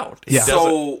get loud. He Yeah. doesn't-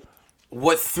 So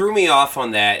what threw me off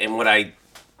on that,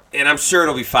 and I'm sure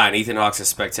it'll be fine. Ethan Hawke's a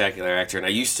spectacular actor, and I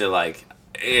used to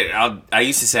I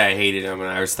used to say I hated him, and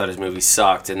I always thought his movies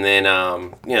sucked. And then,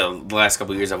 the last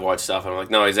couple of years I've watched stuff, and I'm like,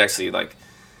 no, he's actually like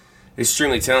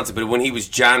extremely talented. But when he was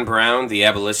John Brown, the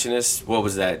abolitionist, what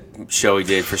was that show he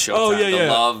did for Showtime? Oh, yeah, the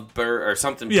yeah. Love Bird or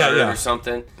something, Yeah, Bird yeah. or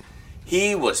something.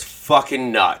 He was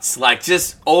fucking nuts, like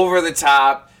just over the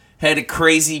top, had a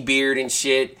crazy beard and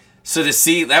shit. So to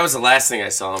see, that was the last thing I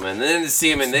saw him in. And then to see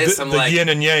him in this, I'm the like, yin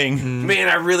and yang. man,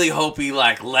 I really hope he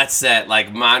like lets that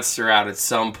like monster out at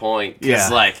some point. Because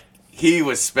Yeah. like he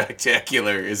was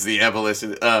spectacular as the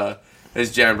abolition,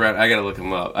 as John Brown. I gotta look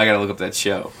him up. I gotta look up that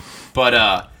show. But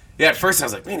yeah, at first I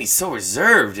was like, man, he's so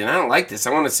reserved, and I don't like this.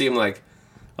 I want to see him like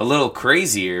a little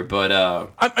crazier. But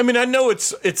I mean, I know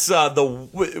it's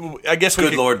I guess we Good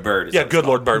could- Lord Bird. Is Yeah, what it's Good called.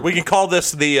 Lord Bird. We can call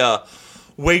this the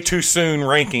way too soon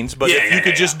rankings, but Yeah, if you yeah, could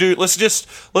yeah, just do, let's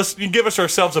give us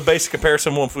ourselves a basic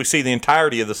comparison if we see the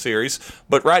entirety of the series.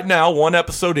 But right now, one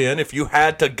episode in, if you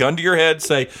had to gun to your head,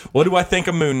 say, what do I think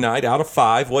of Moon Knight out of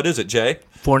 5? What is it, Jay?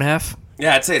 4.5.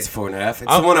 Yeah, I'd say it's 4.5.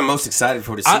 It's the one I'm most excited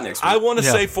for to see next week. I want to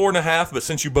Yeah. say 4.5, but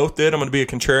since you both did, I'm going to be a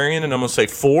contrarian and I'm going to say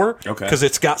 4. Okay. Because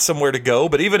it's got somewhere to go.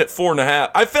 But even at 4.5,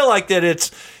 I feel like that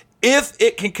if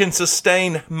it can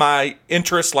sustain my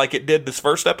interest like it did this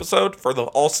first episode for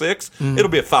all 6, it'll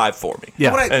be a 5 for me.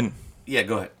 Yeah. What I- And Yeah,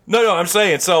 go ahead. No, I'm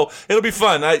saying, so it'll be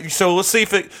fun. So let's see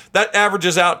if that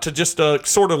averages out to just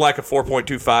sort of like a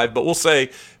 4.25, but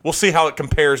we'll see how it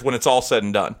compares when it's all said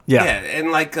and done. Yeah.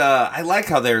 And like I like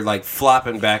how they're like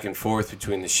flopping back and forth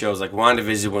between the shows. Like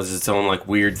WandaVision was its own like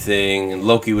weird thing, and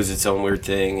Loki was its own weird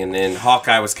thing, and then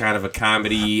Hawkeye was kind of a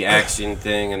comedy action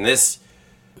thing, and this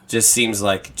just seems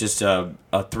like just a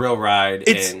thrill ride.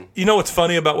 And You know what's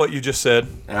funny about what you just said?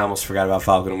 I almost forgot about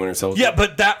Falcon and Winter Soldier. Yeah,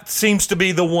 but that seems to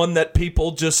be the one that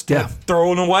people just have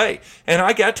thrown away. And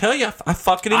I gotta tell you, I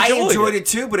fucking enjoyed it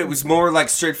too, but it was more like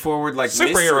straightforward, like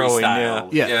Superhero-ing, mystery style.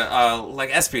 Yeah.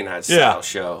 Like espionage style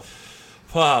show.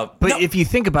 But if you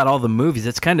think about all the movies,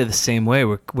 it's kind of the same way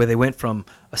where they went from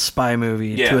a spy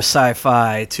movie to a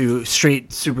sci-fi to straight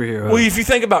superhero. Well, if you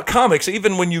think about comics,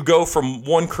 even when you go from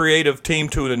one creative team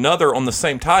to another on the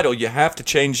same title, you have to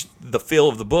change the feel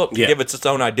of the book to give it its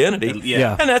own identity.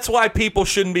 Yeah. And that's why people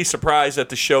shouldn't be surprised that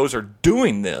the shows are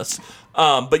doing this.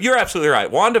 But you're absolutely right.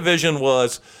 WandaVision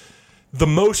was the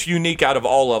most unique out of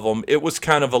all of them. It was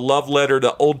kind of a love letter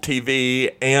to old TV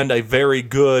and a very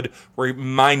good,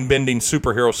 mind-bending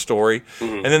superhero story.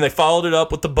 Mm-hmm. And then they followed it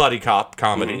up with the buddy cop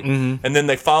comedy. Mm-hmm. And then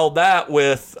they followed that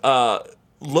with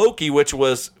Loki, which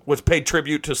was paid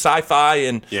tribute to sci-fi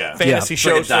and fantasy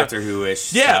shows. Like a Doctor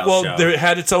Who-ish. Yeah, well, show. it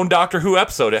had its own Doctor Who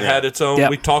episode. It had its own.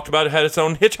 We talked about it. Had its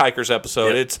own Hitchhikers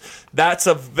episode.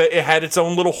 It had its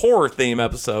own little horror theme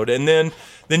episode. And then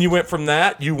you went from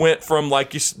that. You went from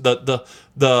like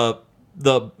the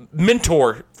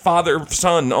mentor father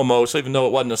son almost, even though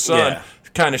it wasn't a son. Yeah.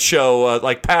 Kind of show,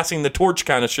 like passing the torch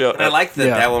kind of show. And I like that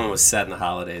that one was set in the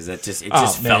holidays. It just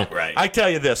felt right. I tell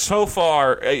you this, so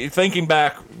far, thinking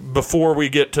back before we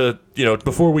get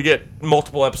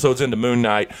multiple episodes into Moon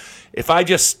Knight, if I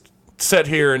just sit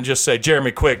here and just say,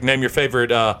 Jeremy, quick, name your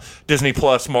favorite Disney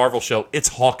Plus Marvel show, it's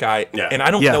Hawkeye. Yeah. And I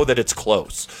don't know that it's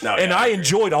close. No, and I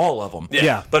enjoyed all of them.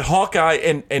 Yeah. But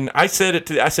Hawkeye, and I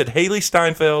said I said Haley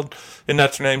Steinfeld, and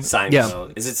that's her name? Steinfeld.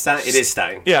 Yeah. Is it Stein? It is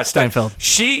Stein. Yeah, Steinfeld.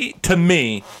 She, to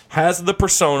me, has the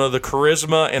persona, the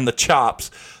charisma, and the chops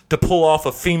to pull off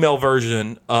a female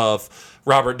version of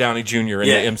Robert Downey Jr. in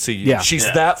the MCU. Yeah. She's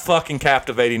that fucking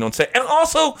captivating on set. And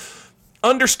also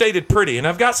understated pretty, and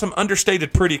I've got some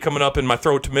understated pretty coming up in my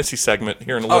Throw It to Missy segment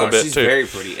here in a little bit she's too. Very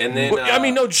pretty, and then I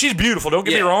mean, no, she's beautiful. Don't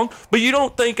get me wrong, but you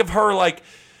don't think of her like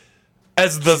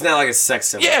as the. She's not like a sex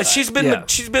symbol. Yeah, she's been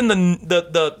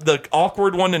the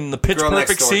awkward one in the Pitch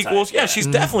Perfect sequels. Type, she's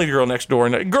definitely the Girl Next Door,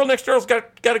 and Girl Next Door's got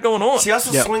it going on. She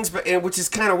also swings, which is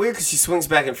kind of weird because she swings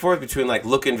back and forth between like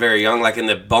looking very young, like in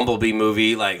the Bumblebee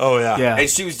movie, like and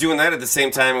she was doing that at the same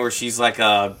time where she's like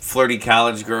a flirty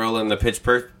college girl in the Pitch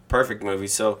Perfect movie,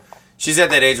 so. She's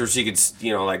at that age where she could,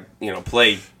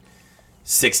 play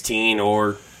 16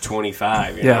 or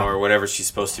 25, you know, or whatever she's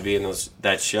supposed to be in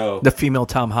that show. The female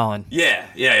Tom Holland.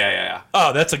 Yeah.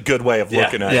 Oh, that's a good way of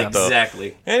looking at it, though.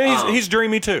 Exactly. And he's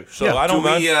dreamy, too, so I don't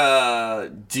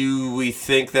mind. Do we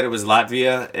think that it was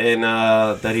Latvia and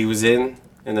that he was in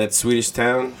that Swedish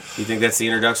town? Do you think that's the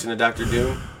introduction to Dr.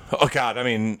 Doom? Oh, God, I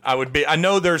mean, I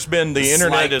know there's been, the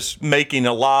internet is making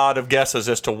a lot of guesses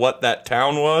as to what that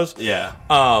town was. Yeah.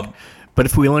 But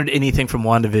if we learned anything from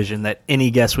WandaVision, that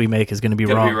any guess we make is going to be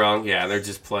wrong. Going to be wrong, yeah. They're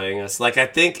just playing us. Like, I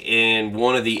think in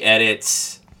one of the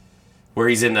edits where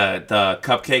he's in the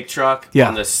cupcake truck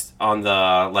on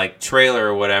the like, trailer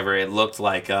or whatever, it looked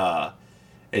like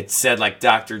it said, like,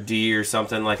 Dr. D or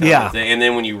something like that. Yeah. And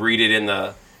then when you read it in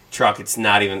the truck, it's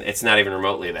not even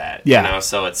remotely that. Yeah. You know,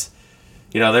 so it's,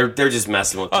 they're just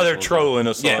messing with they're trolling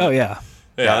us. Yeah. Oh, yeah.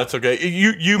 Yeah, that's okay.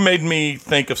 You made me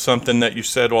think of something that you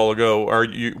said a while ago.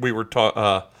 We were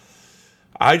talking.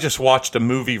 I just watched a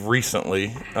movie recently.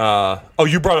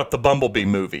 You brought up the Bumblebee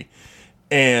movie,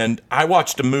 and I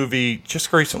watched a movie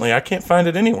just recently. I can't find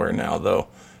it anywhere now, though.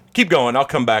 Keep going. I'll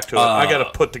come back to it. I got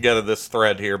to put together this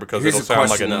thread here because it'll sound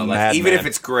like a madman. Even if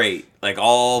it's great, like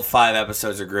all 5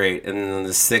 episodes are great, and then the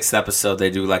 6th episode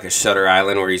they do like a Shutter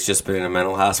Island where he's just been in a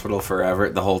mental hospital forever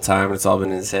the whole time, and it's all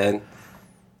been in his head.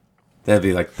 That'd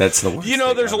be like, that's the worst.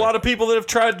 There's a lot of people that have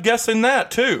tried guessing that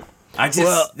too.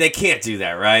 They can't do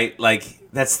that, right? Like,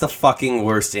 that's the fucking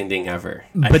worst ending ever.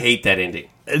 I hate that ending.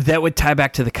 That would tie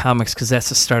back to the comics because that's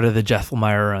the start of the Jeff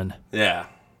Lemire run. Yeah.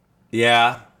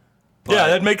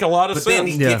 That'd make a lot of sense. But then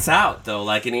he gets out, though,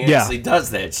 like, and he actually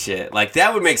does that shit. Like,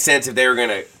 that would make sense if they were going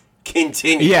to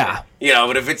continue. Yeah.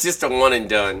 But if it's just a one and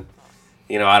done,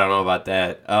 I don't know about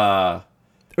that.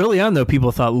 Early on, though,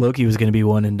 people thought Loki was going to be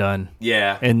one and done.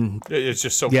 Yeah. And it's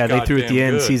just so they threw at the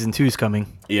end, good. season 2's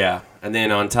coming. Yeah. And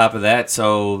then on top of that,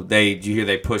 did you hear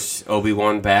they pushed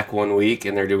Obi-Wan back 1 week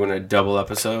and they're doing a double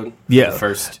episode? Yeah. The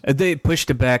first. They pushed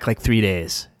it back like 3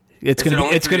 days. It's Is it gonna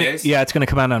only it's 3 gonna days? yeah, it's gonna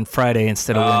come out on Friday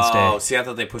instead of Oh, Wednesday. see, I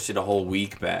thought they pushed it a whole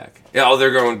week back. Yeah, oh,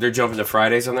 they're jumping to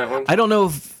Fridays on that one. I don't know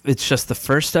if it's just the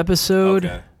first episode.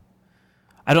 Okay.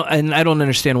 I don't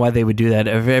understand why they would do that.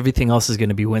 Everything else is going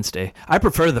to be Wednesday. I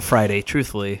prefer the Friday,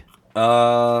 truthfully.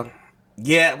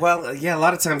 Yeah, well, yeah, a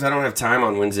lot of times I don't have time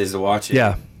on Wednesdays to watch it.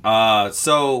 Yeah. And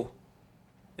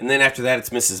then after that, it's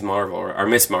Mrs. Marvel, or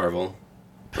Miss Marvel.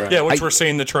 Right. Yeah, which we're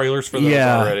seeing the trailers for those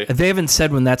Yeah, already. they haven't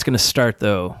said when that's going to start,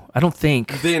 though. I don't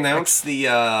think. They announced the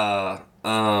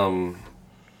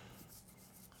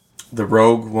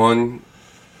Rogue One.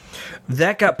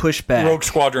 That got pushed back. Rogue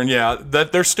Squadron, yeah,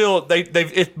 that they're still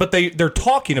they're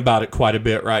talking about it quite a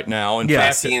bit right now. In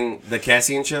fact, The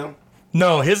Cassian show?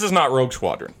 no, his is not Rogue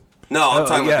Squadron. No, I'm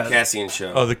talking yeah. about the Cassian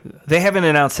show. Oh, They haven't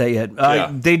announced that yet.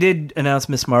 Yeah. They did announce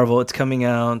Miss Marvel. It's coming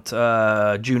out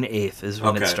June 8th is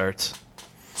when it Okay. starts.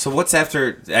 So what's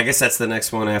after? I guess that's the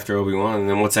next one after Obi-Wan, and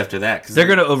then what's after that? 'Cause They're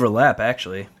going to overlap,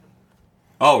 actually.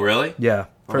 Oh, really? Yeah,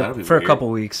 that'll be for a weird. couple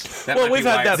weeks. That Well, might we've be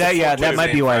had why that it's- before, That too.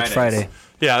 might be why it's Friday.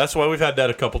 yeah, that's why we've had that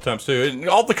a couple times too. And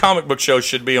all the comic book shows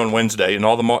should be on Wednesday, and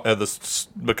all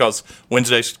because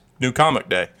Wednesday's new comic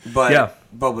day. But Yeah.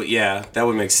 yeah, that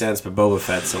would make sense. But Boba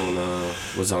Fett's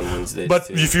was on Wednesday. But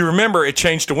too. if you remember, it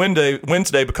changed to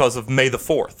Wednesday because of May the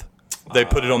 4th. They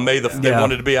put it on May the. They Yeah.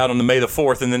 wanted to be out on the May the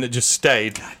 4th, and then it just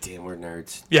stayed. God damn, we're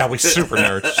nerds. Yeah, we super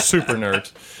nerds, super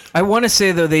nerds. I want to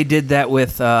say, though, they did that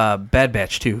with Bad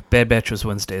Batch, too. Bad Batch was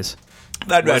Wednesdays.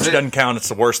 That Was it? doesn't count. It's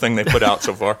the worst thing they put out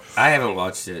so far. I haven't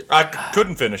watched it. I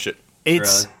couldn't finish it.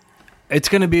 It's Really? it's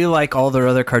going to be like all their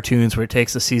other cartoons where it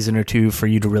takes a season or two for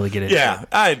you to really get into it. Yeah,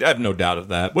 I have no doubt of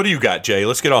that. What do you got, Jay?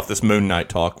 Let's get off this Moon Knight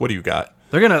talk. What do you got?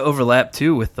 They're going to overlap,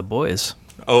 too, with The Boys.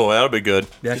 Oh, that'll be good.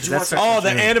 Yeah, Did you watch that? Oh,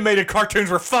 the animated cartoons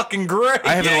were fucking great.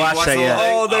 I haven't Yeah, you watched watched that the yet.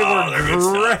 whole Oh, they they're good were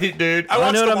stuff. great, dude. I I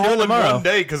watched know what them I'm all doing in tomorrow. one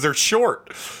day because they're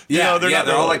short. Yeah, they're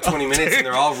they're all like 20 minutes, and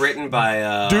they're all written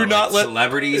by Do not let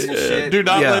celebrities and shit. Do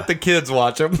not Yeah. let the kids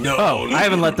watch them. No, Oh, I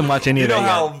haven't let them watch any You of know that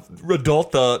how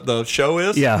adult the show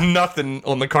is? Yeah. Nothing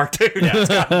on the cartoon. It's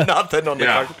got nothing on the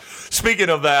Yeah. cartoon. Speaking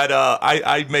of that,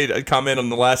 I made a comment on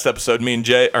the last episode. Me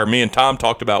and Tom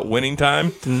talked about Winning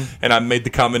Time, and I made the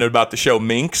comment about the show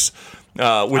Minx. Which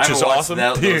haven't is watched awesome,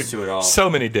 those dude. two at all. So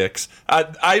many dicks.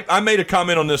 I made a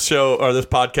comment on this show or this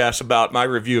podcast about my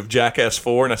review of Jackass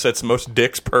 4, and I said it's the most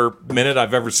dicks per minute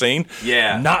I've ever seen.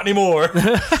 Yeah. not anymore.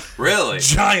 Really?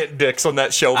 Giant dicks on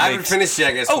that show. I haven't Minx. finished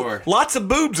Jackass Oh, 4. lots of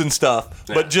boobs and stuff,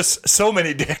 but just so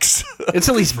many dicks. yet. It's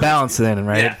at least balanced then,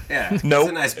 right? Yeah, yeah. Nope,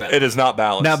 It's a nice balance. it is not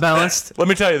balanced. Not balanced? Let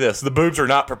me tell you this: the boobs are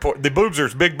not the boobs are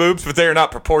big boobs, but they are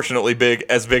not proportionately big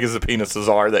as the penises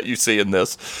are that you see in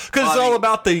this. Because it's all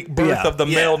about the birth Yeah. of the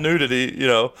male nudity. You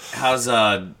know, How's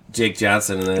Jake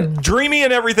Johnson in that? dreamy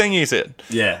in everything he's in.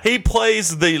 Yeah. he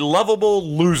plays the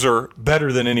lovable loser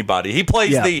better than anybody. He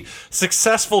plays Yeah. the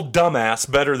successful dumbass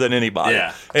better than anybody.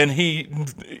 Yeah. and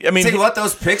I mean, Tell you what,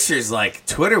 those pictures, like,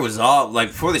 Twitter was all, like,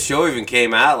 before the show even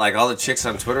came out, like, all the chicks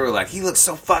on Twitter were like, he looks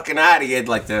so fucking hot. He had,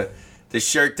 like, the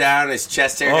shirt down, his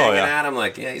chest hair hanging yeah. out. I'm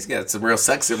like, yeah, he's got some real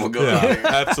sex symbol going on yeah, here.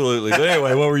 absolutely. But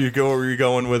anyway, where were you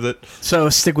going with it? So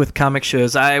stick with comic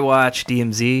shows. I watch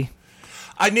DMZ.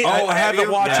 I have haven't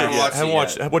you? watched Yeah, I it haven't yet. watched I haven't it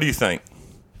watched yet. it. What do you think?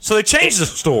 So they changed the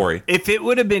story. If it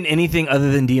would have been anything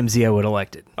other than DMZ, I would have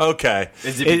liked it. Okay.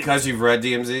 Is it because you've read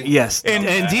DMZ? Yes. And-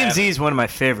 And DMZ is one of my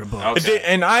favorite books. Okay.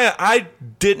 And I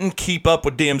didn't keep up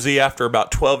with DMZ after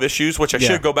about 12 issues, which I Yeah.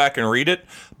 should go back and read it.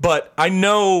 But I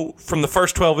know from the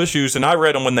first 12 issues, and I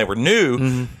read them when they were new,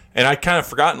 and I kind of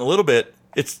forgotten a little bit.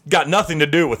 It's got nothing to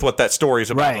do with what that story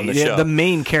is about on Right. the Yeah, show. the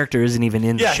main character isn't even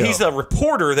in the Yeah, show. he's a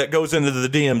reporter that goes into the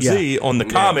DMZ on the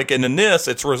comic, and in this,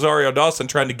 it's Rosario Dawson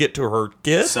trying to get to her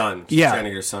kid. Son. She's Yeah. trying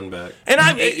to get her son back. And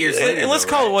I'm 8 years later. and let's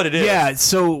though, call it right? what it is. Yeah,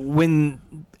 so when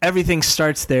everything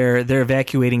starts there, they're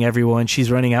evacuating everyone.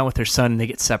 She's running out with her son, and they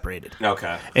get separated.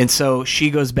 Okay. And so she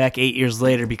goes back 8 years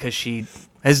later because she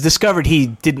has discovered he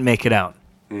didn't make it out.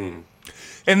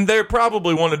 And they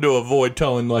probably wanted to avoid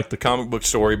telling like the comic book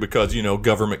story because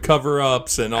government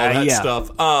cover-ups and all that yeah.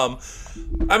 stuff.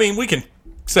 I mean, we can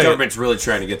say Government's really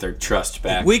trying to get their trust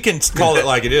back. we can call it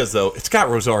like it is, though. It's got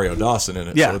Rosario Dawson in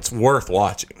it, Yeah. so it's worth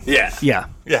watching. yeah. Yeah.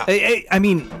 Yeah. I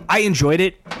mean, I enjoyed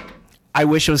it. I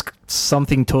wish it was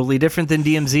something totally different than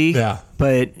DMZ. Yeah.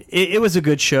 But it was a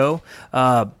good show.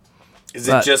 Is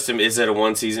it a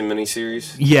one season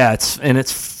miniseries? Yeah,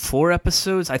 it's 4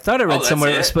 episodes. I thought I read that's somewhere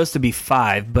it was it? supposed to be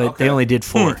 5, but Okay. they only did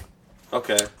 4.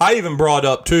 Okay. I even brought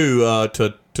up too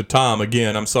to Tom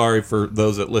again. I'm sorry for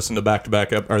those that listen to back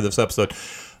or this episode.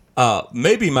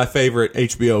 maybe my favorite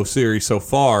HBO series so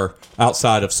far,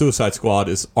 outside of Suicide Squad,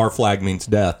 is Our Flag Means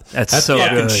Death. That's that so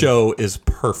fucking good. show is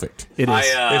perfect. It is.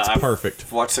 It's I've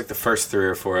perfect. watched like the first 3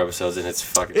 or 4 episodes, and it's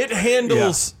fucking. It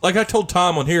handles, like I told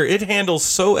Tom on here, it handles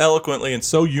so eloquently and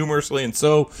so humorously and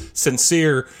so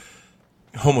sincere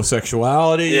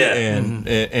homosexuality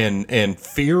and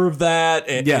fear of that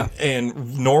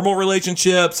and normal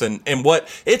relationships and what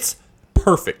it's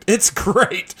perfect. It's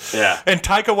great. Yeah. And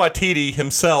Taika Waititi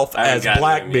himself as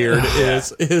Blackbeard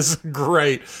is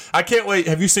great. I can't wait.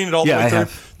 Have you seen it all the way through?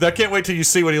 I can't wait till you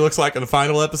see what he looks like in the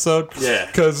final episode. Yeah.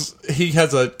 Because he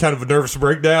has a kind of a nervous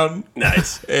breakdown.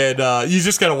 Nice. And you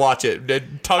just got to watch it.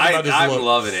 Talk about his I'm look.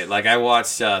 loving it. Like, I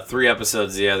watched 3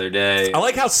 episodes the other day. I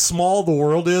like how small the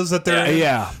world is that they're in.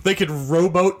 Yeah. They could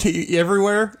rowboat to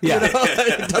everywhere. Yeah. You know?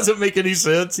 It doesn't make any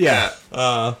sense. Yeah.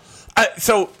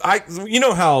 You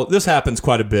know how this happens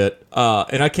quite a bit,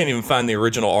 and I can't even find the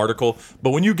original article,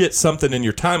 but when you get something in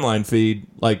your timeline feed,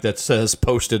 like that says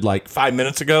posted like 5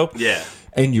 minutes ago,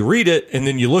 and you read it, and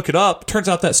then you look it up, turns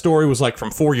out that story was like from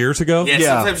 4 years ago. Yeah,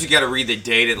 sometimes you got to read the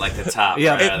date at like the top.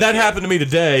 That happened to me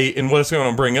today, and what it's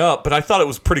going to bring up, but I thought it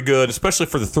was pretty good, especially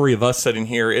for the 3 of us sitting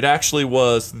here. It actually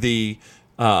was the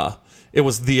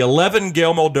 11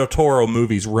 Guillermo del Toro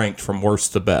movies ranked from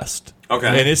worst to best. Okay.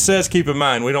 And it says, keep in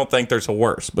mind, we don't think there's a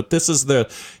worse, but this is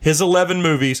his 11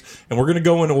 movies, and we're going to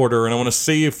go in order, and I want to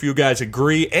see if you guys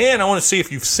agree, and I want to see if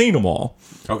you've seen them all.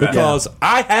 Okay. Because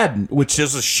I hadn't, which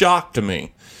is a shock to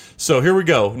me. So here we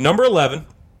go. Number 11.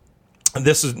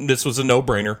 This was a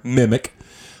no-brainer. Mimic.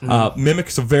 Mimic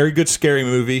is a very good scary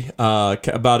movie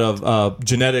about a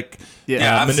genetic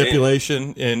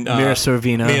manipulation in Mira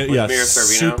Sorvino. Mira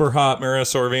Sorvino. Super hot Mira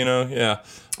Sorvino. Yeah.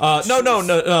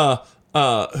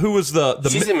 Who was the?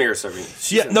 She's in Mira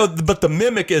Sorvino. But the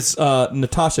Mimic is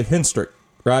Natasha Henstridge,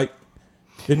 right?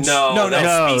 No,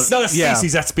 that's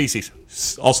Species. That's Species.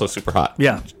 Also super hot.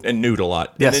 Yeah. And nude a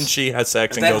lot. Yes. And then she has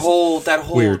sex and that goes. That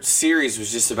whole weird. series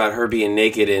was just about her being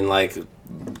naked and like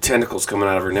tentacles coming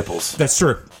out of her nipples. That's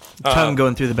true. Tongue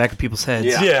going through the back of people's heads.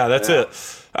 Yeah. That's it.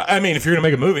 I mean, if you're gonna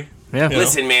make a movie. Yeah.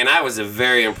 Listen, man, I was a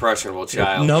very impressionable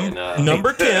child.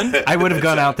 Number 10. I would have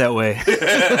gone out that way.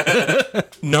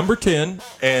 Number 10,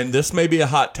 and this may be a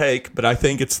hot take, but I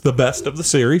think it's the best of the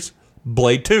series,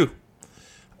 Blade 2.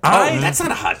 That's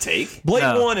not a hot take. Blade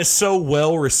No. 1 is so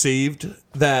well received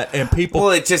and people...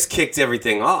 Well, it just kicked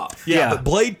everything off. Yeah, but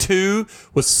Blade 2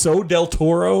 was so Del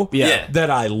Toro that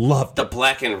I loved The it.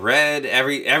 black and red,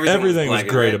 everything was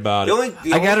great about it.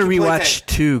 I got to rewatch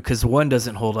 2 because 1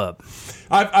 doesn't hold up.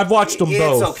 I've watched them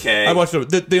both. It's okay. I watched them.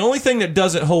 The only thing that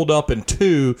doesn't hold up in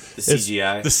 2 is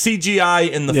CGI. the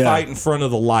CGI in the fight in front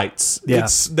of the lights. Yeah.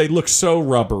 They look so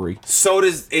rubbery. So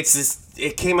does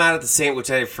it came out at the same,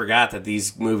 which I forgot that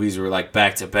these movies were like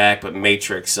back to back, but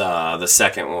Matrix, the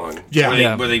second one,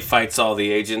 where he fights all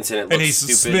the agents and it looks And he's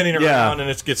stupid. spinning around and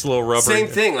it gets a little rubbery. Same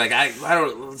thing. Like I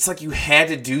don't. It's like you had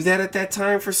to do that at that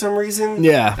time for some reason.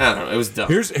 Yeah. I don't know. It was dumb.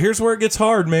 Here's where it gets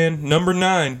hard, man. Number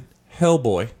 9,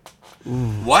 Hellboy.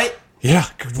 What? Yeah,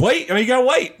 wait. I mean, you gotta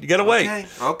wait. You gotta wait.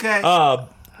 Okay.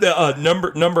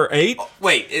 Number 8.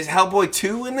 Wait, is Hellboy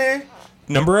 2 in there?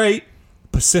 Number 8,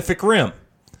 Pacific Rim.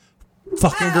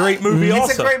 Fucking great movie. It's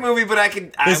also, a great movie, but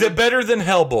is it better than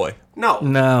Hellboy?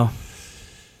 No.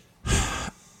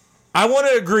 I want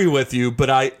to agree with you,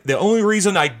 but the only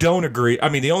reason I don't agree,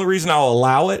 the only reason I'll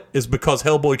allow it is because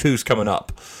Hellboy 2 is coming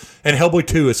up, and Hellboy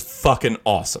 2 is fucking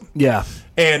awesome. Yeah.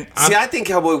 And I think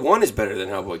Hellboy 1 is better than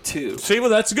Hellboy 2. See, well,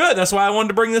 that's good. That's why I wanted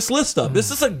to bring this list up. This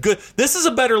is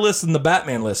a better list than the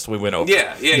Batman list we went over.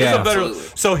 Yeah, absolutely.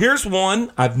 So here's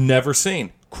one I've never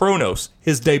seen. Kronos,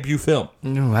 his debut film.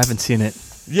 No, I haven't seen it.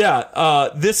 Yeah,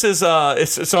 this is so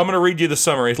I'm going to read you the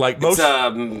summary. It's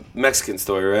a Mexican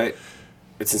story, right?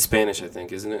 It's in Spanish, I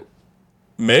think, isn't it?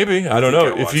 Maybe. I don't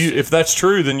know. watched it. If that's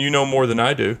true, then you know more than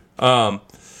I do.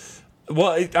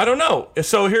 Well, I don't know.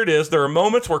 So here it is. There are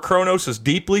moments where Kronos is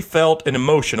deeply felt and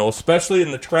emotional, especially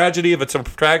in the tragedy of its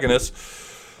protagonist,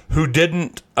 who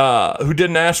didn't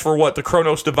ask for what the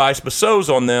Kronos device bestows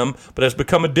on them, but has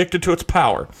become addicted to its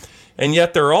power. And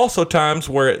yet there are also times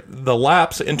where the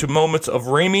lapse into moments of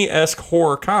Raimi-esque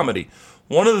horror comedy.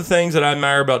 One of the things that I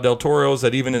admire about Del Toro is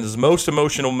that even in his most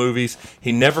emotional movies,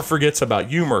 he never forgets about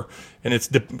humor, and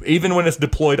even when it's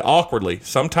deployed awkwardly,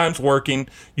 sometimes working,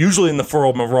 usually in the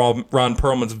form of Ron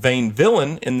Perlman's vain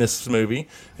villain in this movie,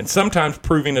 and sometimes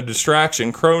proving a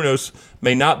distraction. Kronos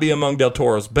may not be among Del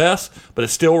Toro's best, but it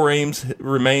still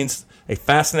remains a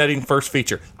fascinating first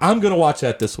feature. I'm going to watch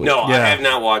that this week. No, I have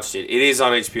not watched it. It is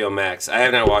on HBO Max. I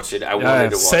have not watched it. I wanted to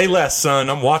watch it. Say less, son.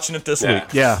 I'm watching it this week.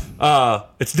 Yeah.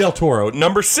 It's Del Toro.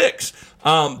 Number 6,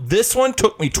 This one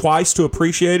took me twice to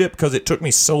appreciate it because it took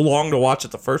me so long to watch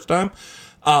it the first time.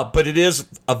 But it is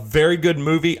a very good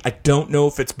movie. I don't know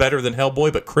if it's better than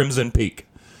Hellboy, but Crimson Peak.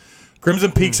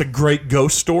 Crimson Peak's a great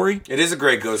ghost story. It is a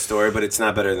great ghost story, but it's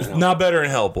not better than Hellboy. Not better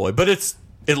than Hellboy, but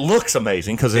it looks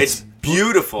amazing because It's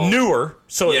beautiful. newer,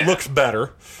 so it looks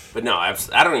better. But no, I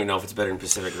don't even know if it's better than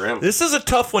Pacific Rim. This is a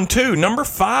tough one, too. Number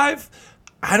 5,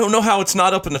 I don't know how it's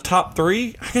not up in the top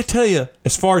 3. I gotta tell you,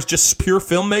 as far as just pure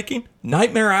filmmaking,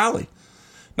 Nightmare Alley.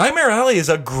 Nightmare Alley is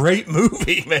a great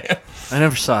movie, man. I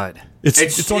never saw it.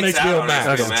 It's on HBO out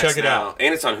Max. HBO Max Check it now. out.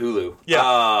 And it's on Hulu.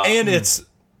 Yeah, and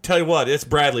tell you what, it's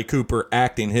Bradley Cooper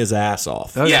acting his ass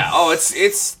off. Okay. Yeah. Oh,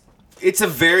 it's a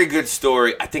very good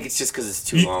story. I think it's just because it's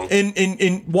too long.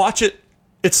 And watch it.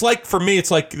 It's like, for me, it's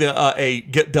like a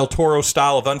Del Toro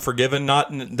style of Unforgiven.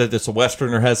 Not that it's a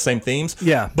Western or has the same themes.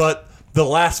 Yeah. But the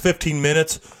last 15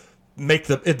 minutes make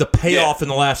the payoff in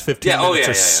the last 15 minutes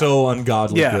are so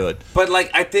ungodly good. But like,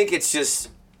 I think it's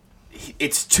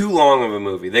too long of a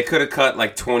movie. They could have cut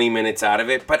like 20 minutes out of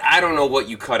it, but I don't know what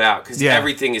you cut out because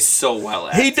everything is so well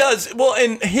acted. He does well,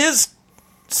 and his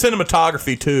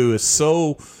cinematography too is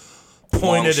so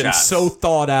pointed and so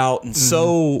thought out and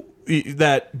so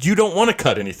that you don't want to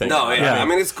cut anything. No, I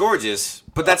mean it's gorgeous,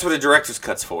 but that's what a director's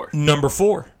cut's for. Number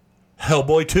 4,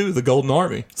 Hellboy 2: The Golden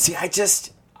Army. See, I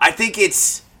think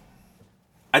it's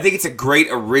a great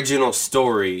original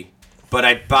story, but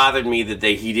it bothered me that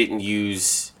he didn't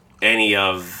use any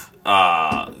of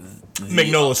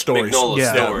Magnolia stories.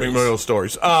 Magnolia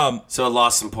stories. So it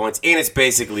lost some points, and it's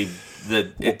basically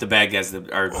the bad guys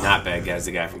are not bad guys.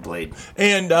 The guy from Blade.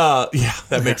 And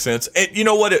that makes sense. And you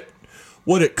know what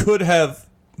it could have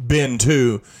been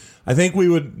too. I think we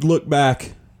would look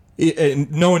back,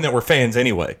 knowing that we're fans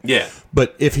anyway. Yeah.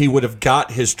 But if he would have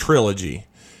got his trilogy.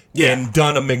 And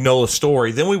done a Magnolia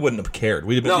story, then we wouldn't have cared.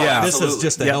 We'd have been, this is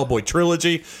just the Hellboy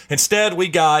trilogy. Instead, we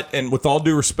got, and with all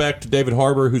due respect to David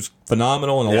Harbour, who's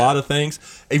phenomenal in a lot of things,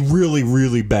 a really,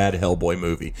 really bad Hellboy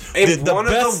movie. And one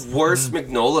of the worst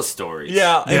Magnolia stories.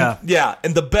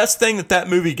 And the best thing that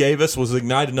movie gave us was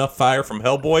ignite enough fire from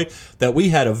Hellboy that we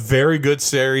had a very good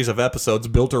series of episodes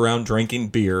built around drinking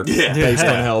beer based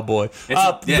on Hellboy.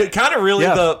 But kind of really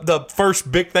the first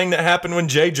big thing that happened when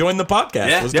Jay joined the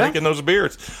podcast was drinking those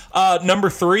beers. Number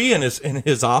 3 in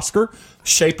his Oscar,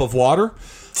 Shape of Water.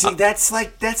 See,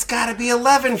 that's got to be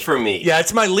 11 for me. Yeah,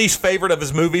 it's my least favorite of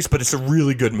his movies, but it's a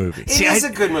really good movie. It is a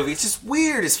good movie. It's just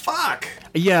weird as fuck.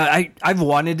 Yeah, I've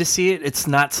wanted to see it. It's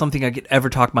not something I could ever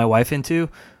talk my wife into,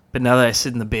 but now that I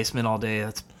sit in the basement all day,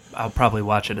 I'll probably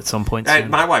watch it at some point soon.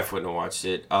 My wife wouldn't have watched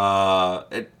it.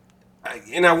 And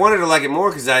I wanted to like it more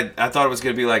because I thought it was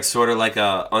going to be like sort of like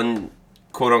a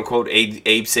quote-unquote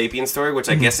Abe Sapien story, which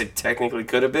I guess it technically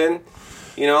could have been.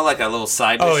 You know, like a little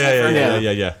side mission.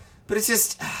 Yeah. But it's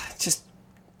just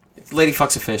lady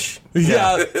fucks a fish.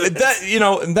 Yeah,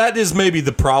 that is maybe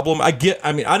the problem. I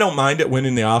don't mind it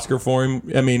winning the Oscar for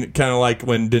him. I mean, kind of like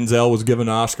when Denzel was given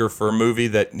an Oscar for a movie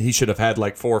that he should have had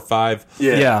like 4 or 5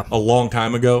 a long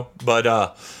time ago.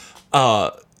 But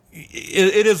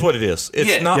it is what it is.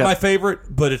 It's not my favorite,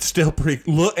 but it's still pretty.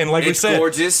 And like we said,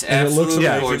 gorgeous. Absolutely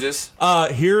gorgeous.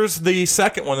 Here's the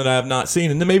second one that I have not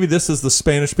seen, and then maybe this is the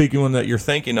Spanish-speaking one that you're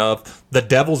thinking of, The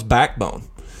Devil's Backbone.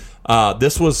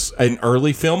 This was an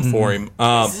early film for him.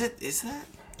 Is that?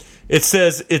 It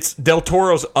says it's Del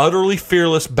Toro's utterly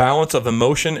fearless balance of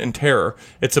emotion and terror.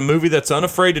 It's a movie that's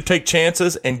unafraid to take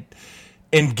chances and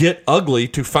get ugly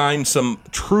to find some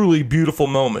truly beautiful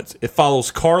moments. It follows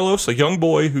Carlos, a young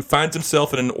boy who finds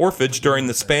himself in an orphanage during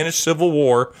the Spanish Civil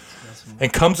War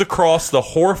and comes across the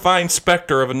horrifying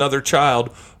specter of another child,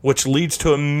 which leads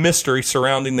to a mystery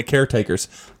surrounding the caretakers.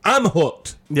 I'm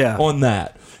hooked on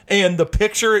that. And the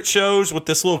picture it shows with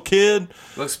this little kid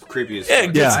looks creepy as fuck.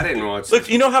 I didn't watch it. Look,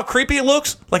 you know how creepy it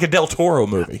looks? Like a Del Toro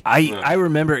movie. I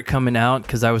remember it coming out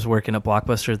because I was working at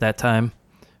Blockbuster at that time,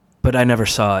 but I never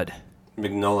saw it.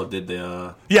 Magnolia did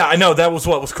the. Yeah, I know. That was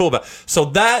what was cool about it. So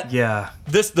that. Yeah.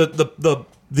 This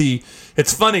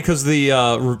it's funny because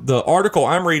the article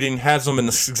I'm reading has them in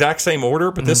the exact same order,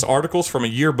 but this article's from a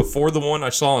year before the one I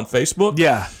saw on Facebook.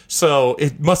 Yeah. So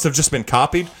it must have just been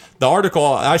copied. The article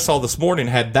I saw this morning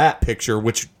had that picture,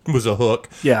 which was a hook.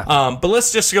 Yeah. But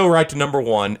let's just go right to number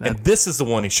 1, and this is the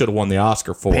one he should have won the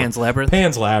Oscar for. Pan's Labyrinth.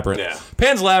 Pan's Labyrinth. Yeah.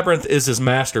 Pan's Labyrinth is his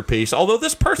masterpiece. Although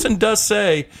this person does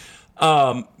say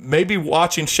maybe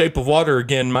watching Shape of Water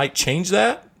again might change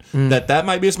that. That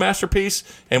might be his masterpiece.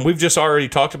 And we've just already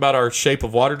talked about our Shape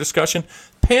of Water discussion.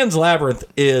 Pan's Labyrinth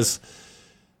is...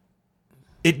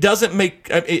 It doesn't make...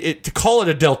 to call it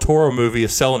a Del Toro movie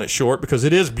is selling it short because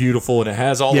it is beautiful and it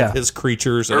has all of his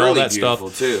creatures and all that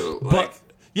stuff. Too. But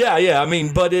Yeah. I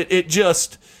mean, but it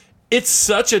just, it's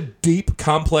such a deep,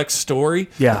 complex story.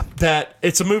 Yeah. That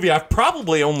it's a movie I've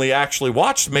probably only actually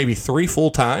watched maybe 3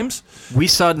 full times. We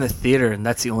saw it in the theater, and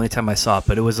that's the only time I saw it,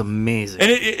 but it was amazing.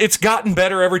 And it's gotten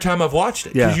better every time I've watched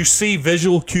it. Because Yeah. you see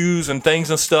visual cues and things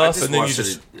and I stuff, just and then you watched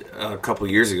just, it a couple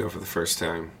years ago for the first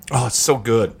time. oh, it's so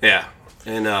good. Yeah,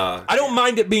 and I don't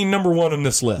mind it being number 1 on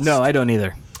this list. No, I don't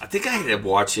either. I think I had to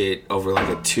watch it over like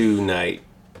a 2-night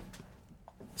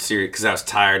series because I was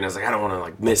tired and I was like, I don't want to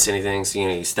like miss anything. So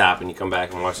you stop and you come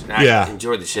back and watch it. And I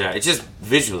enjoyed the shit out. It's just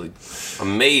visually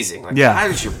amazing. Like, Yeah. how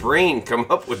does your brain come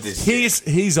up with this? Shit?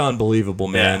 He's unbelievable,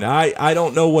 man. Yeah. I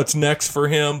don't know what's next for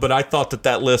him, but I thought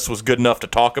that list was good enough to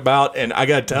talk about. And I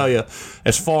got to tell you,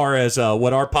 as far as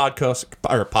what our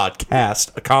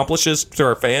podcast accomplishes to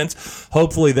our fans,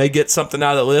 hopefully they get something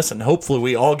out of the list, and hopefully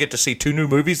we all get to see 2 new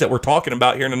movies that we're talking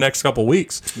about here in the next couple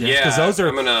weeks. Yeah, because those are.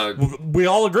 I'm gonna. We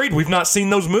all agreed we've not seen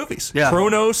those movies. Yeah.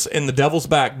 Kronos and The Devil's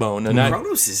Backbone, and that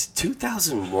Kronos is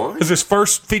 2001. is his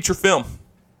first feature film.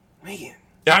 Man,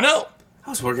 Yeah, I know. I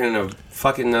was working in a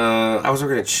fucking. I was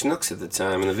working at Schnucks at the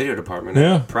time in the video department.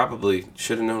 Yeah. I probably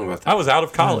should have known about that. I was out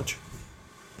of college.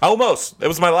 Almost. It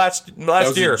was my last That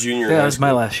was year. your junior. Yeah, in that high was my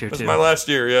school. last year, It was too. my last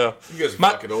year, yeah. You guys are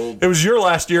My- fucking old. It was your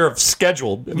last year of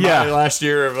scheduled. Yeah. My last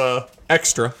year of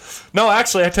extra. No,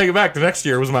 actually, I take it back. The next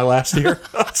year was my last year.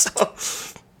 So,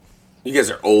 You guys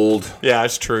are old. yeah,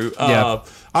 it's true. Yeah.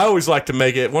 I always like to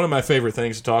make it, one of my favorite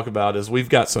things to talk about is we've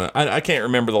got some, I can't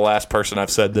remember the last person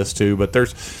I've said this to, but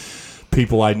there's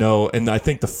people I know, and I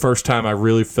think the first time I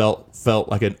really felt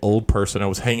like an old person, I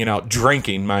was hanging out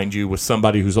drinking, mind you, with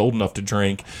somebody who's old enough to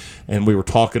drink, and we were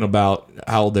talking about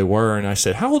how old they were, and I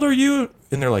said, how old are you?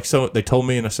 And they're like, so they told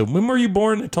me, and I said, when were you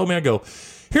born? They told me. I go,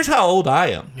 here's how old I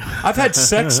am. I've had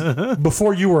sex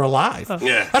before you were alive.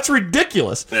 Yeah. That's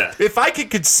ridiculous. Yeah. If I could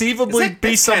conceivably be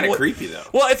That's kind someone, of creepy though.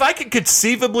 well, if I could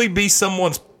conceivably be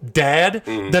someone's dad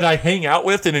that I hang out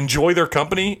with and enjoy their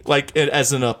company, like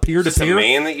as in a peer to Just a peer,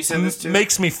 man that you said this to.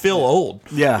 makes me feel old.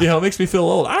 Yeah. You know, it makes me feel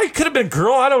old. I could have been a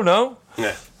girl. I don't know.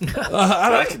 Yeah.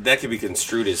 That could be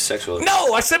construed as sexual.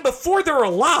 No, I said before they're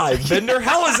alive, Bender.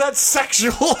 How is that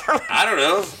sexual? I don't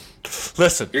know.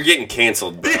 Listen. You're getting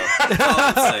canceled, bro. That's all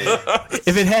I'm saying.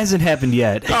 If it hasn't happened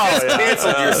yet. Just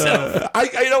canceled yourself.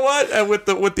 You know what?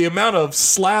 With the amount of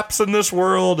slaps in this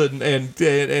world and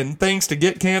things to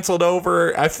get canceled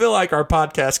over, I feel like our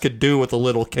podcast could do with a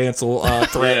little cancel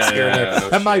threats here and there. no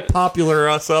That might popular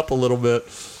us up a little bit.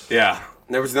 Yeah.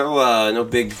 There was no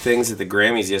big things at the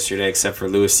Grammys yesterday except for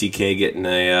Louis C.K. getting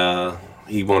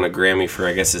he won a Grammy for,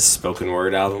 I guess, his spoken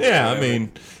word album. Yeah, I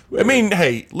mean,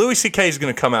 hey, Louis C.K. is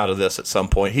going to come out of this at some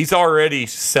point. He's already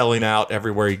selling out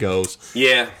everywhere he goes.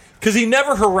 Yeah. Because he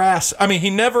never harassed, he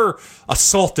never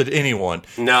assaulted anyone.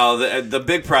 No, the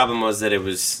big problem was that it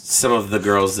was some of the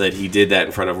girls that he did that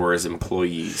in front of were his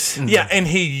employees. Yeah, and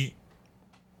he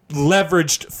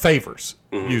leveraged favors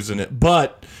using it.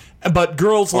 But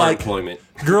girls Or like employment.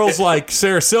 girls like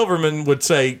Sarah Silverman would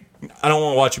say, I don't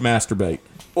want to watch you masturbate.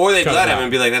 Or they'd Cut let it him out.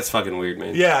 and be like, that's fucking weird,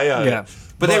 man. Yeah.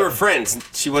 But they were friends.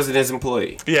 She wasn't his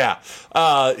employee. Yeah.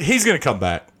 He's going to come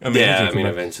back. He's gonna come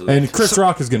back. eventually. And Chris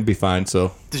Rock is going to be fine,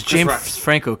 so. Does James Rock.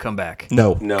 Franco come back?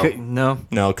 No. No.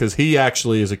 No. because he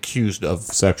actually is accused of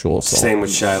sexual assault. Same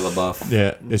with Shia LaBeouf.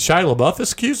 Yeah. Is Shia LaBeouf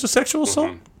is accused of sexual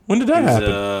assault? When did that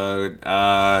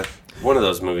happen? One of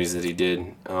those movies that he did.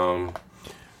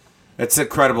 It's a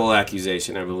credible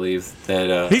accusation, I believe.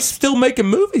 That He's still making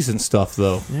movies and stuff,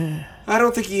 though. I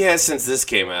don't think he has since this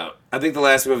came out. I think the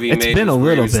last movie he It's made been was a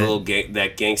where he little was a bit. little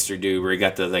that gangster dude where he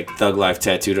got the thug life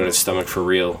tattooed on his stomach for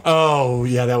real. Oh,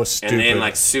 yeah, that was stupid. And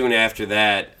then soon after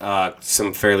that,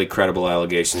 some fairly credible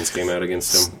allegations came out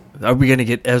against him. Are we going to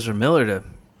get Ezra Miller to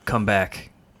come back?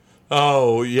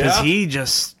 Oh, yeah.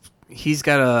 Because he's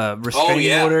got a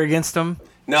restraining order against him.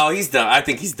 No, he's done. I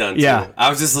think he's done too. Yeah. I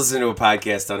was just listening to a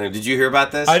podcast on him. Did you hear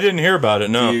about this? I didn't hear about it,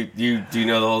 no. Do you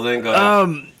know the whole thing? Go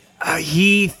ahead.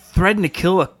 He threatened to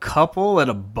kill a couple at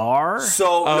a bar.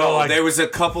 So there was a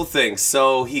couple things.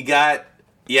 So he got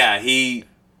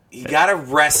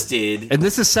arrested. And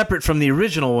this is separate from the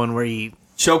original one where he...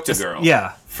 Choked a girl.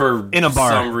 Yeah. For In a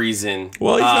bar. some reason.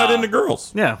 Well, he's not into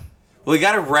girls. Yeah. Well, he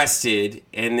got arrested,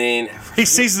 and then He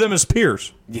sees them as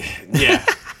peers. yeah.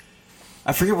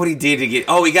 I forget what he did to get.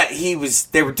 Oh,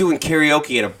 they were doing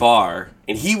karaoke at a bar,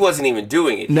 and he wasn't even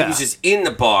doing it. No. He was just in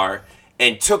the bar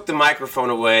and took the microphone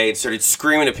away and started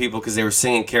screaming at people because they were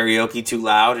singing karaoke too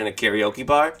loud in a karaoke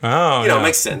bar. Oh, it yeah.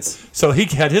 makes sense. So he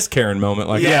had his Karen moment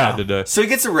like I had today. So he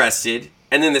gets arrested,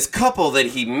 and then this couple that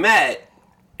he met,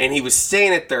 and he was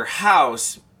staying at their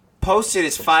house, posted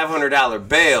his $500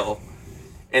 bail,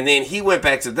 and then he went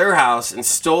back to their house and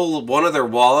stole one of their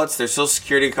wallets, their social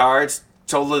security cards,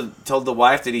 told the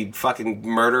wife that he'd fucking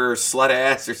murder her slut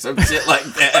ass or some shit like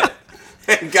that,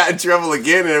 and got in trouble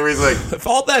again, and everybody's like... If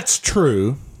all that's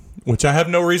true, which I have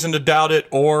no reason to doubt it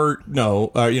or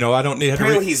no, I don't need...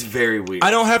 Apparently he's very weird. I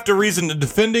don't have to reason to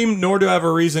defend him, nor do I have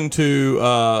a reason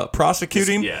to prosecute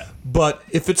him. Yeah. But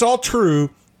if it's all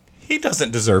true, he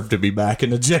doesn't deserve to be back in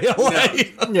the jail.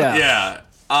 Yeah. Yeah.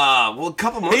 Well, a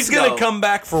couple months He's ago... going to come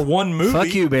back for one movie.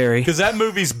 Fuck you, Barry. Because that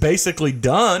movie's basically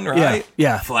done, right?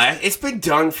 Yeah. Flash. It's been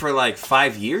done for like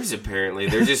 5 years. Apparently,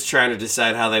 they're just trying to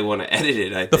decide how they want to edit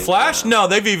it. I think The Flash? No,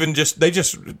 they've even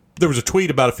there was a tweet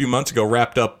about a few months ago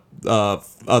wrapped up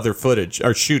other footage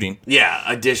or shooting. Yeah,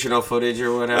 additional footage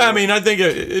or whatever. I mean, I think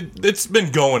it's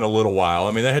been going a little while.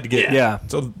 I mean, they had to get Yeah.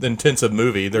 it's an intensive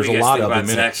movie. There's What do a you guys lot think of about them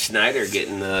in Zack it. Snyder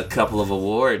getting a couple of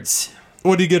awards.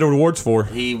 What did he get awards for?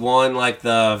 He won like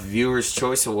the Viewers'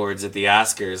 Choice Awards at the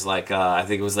Oscars. Like I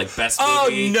think it was like best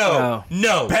movie. No,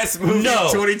 Best movie no.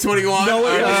 2021.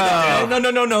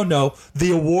 No.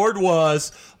 The award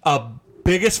was a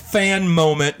biggest fan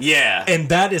moment. Yeah. And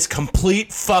that is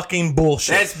complete fucking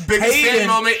bullshit. That's biggest fan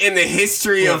moment in the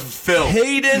history of film.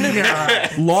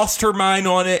 Hayden lost her mind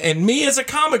on it, and me as a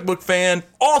comic book fan,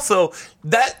 also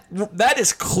that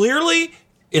is clearly,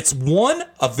 it's one,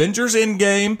 Avengers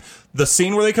Endgame, the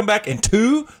scene where they come back, and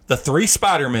two, the 3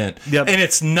 Spider-Men. Yep. And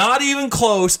it's not even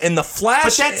close. And the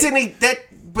Flash, But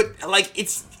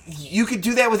it's you could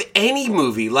do that with any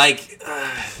movie. Like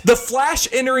the Flash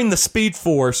entering the Speed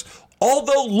Force,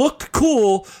 although looked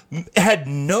cool, had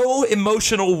no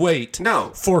emotional weight.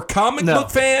 No. For comic book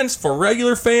fans, for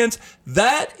regular fans,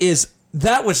 that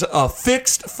was a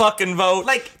fixed fucking vote.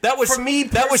 Like, that was for me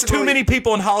that was too personally- many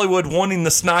people in Hollywood wanting the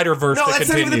Snyderverse no, to that's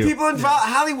continue. not even the people in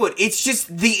Hollywood. It's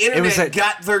just the internet like-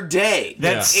 got their day.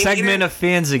 That Yeah. segment of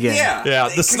fans again. Yeah, Yeah,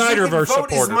 the 'Cause you can Snyderverse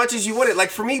vote as supporter. much as you want it.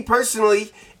 Like for me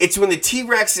personally, it's when the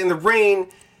T-Rex in the rain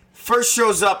first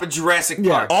shows up in Jurassic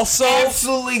Park. Also-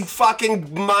 absolutely fucking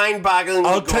mind-boggling.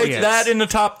 I'll take that in the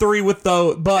top 3 with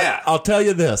those, but Yeah. I'll tell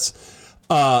you this.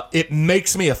 It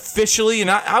makes me officially,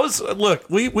 and I was look.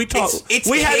 We talked. It's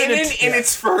we had canon and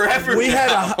it's forever. we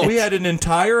now. had an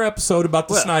entire episode about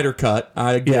the Snyder Cut.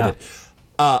 I get Yeah. it.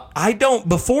 I don't.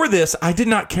 Before this, I did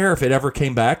not care if it ever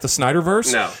came back, the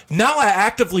Snyderverse. No. Now I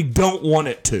actively don't want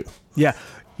it to. Yeah.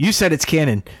 You said it's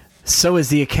canon. So is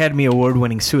the Academy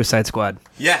Award-winning Suicide Squad.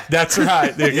 Yeah, That's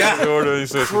right.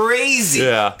 crazy.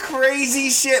 Yeah. Crazy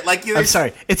shit. Like I'm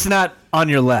sorry. It's not on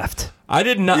your left. I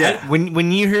did not. Yeah.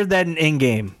 When you heard that in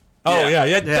Endgame,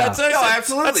 That's No,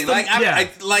 absolutely.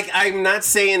 I'm not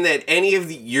saying that any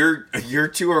of your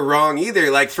two are wrong either.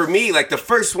 Like for me, like the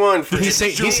first one for he's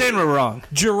saying we're wrong.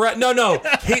 No.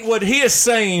 What he is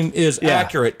saying is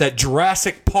accurate. That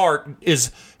Jurassic Park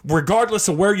is, regardless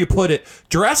of where you put it,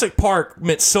 Jurassic Park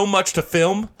meant so much to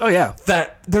film. Oh, yeah.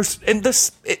 That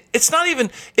it's not even,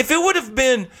 if it would have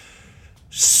been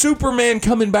Superman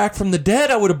coming back from the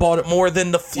dead, I would have bought it more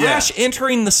than the Flash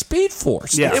entering the Speed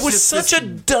Force. Yeah. It was It's such just a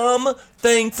dumb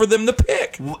thing for them to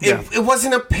pick. It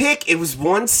wasn't a pick. It was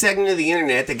one segment of the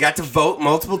internet that got to vote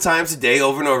multiple times a day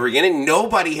over and over again, and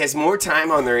nobody has more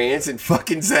time on their hands than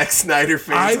fucking Zack Snyder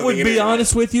fans. I on would the be internet.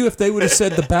 honest with you, if they would have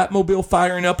said the Batmobile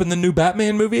firing up in the new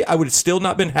Batman movie, I would have still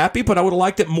not been happy, but I would have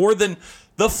liked it more than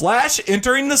the Flash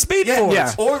entering the Speed Force.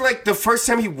 Yeah. Or like the first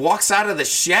time he walks out of the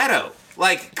shadow.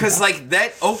 Like, because like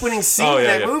that opening scene Oh, in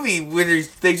yeah, that yeah. movie where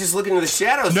they just look into the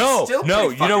shadows. No, is still no.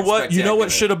 pretty You know fucking what? You know what spectacular.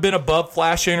 should have been above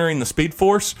Flash entering the Speed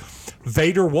Force?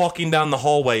 Vader walking down the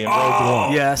hallway in Rogue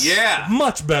One. Yes. Yeah.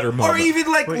 Much better moment. Or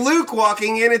even like Luke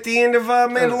walking in at the end of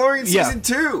Mandalorian yeah. season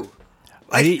 2.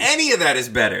 Like any of that is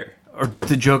better. Or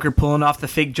the Joker pulling off the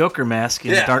fake Joker mask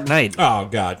in Yeah. Dark Knight. Oh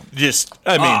God!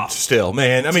 Still,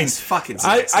 man. I mean, Just fucking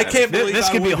I Zack can't Snyder. believe This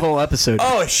could be a whole episode.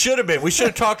 Oh, it should have been. We should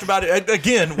have talked about it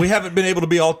again. We haven't been able to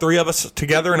be all 3 of us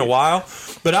together in a while,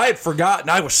 but I had forgotten.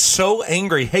 I was so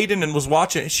angry. Hayden was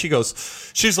watching.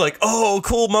 She's like, "Oh,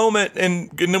 cool moment," and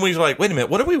then we was like, "Wait a minute,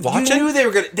 what are we watching?" You knew they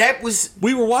were gonna. That was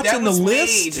We were watching that was the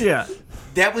list? made- Yeah.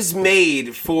 That was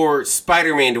made for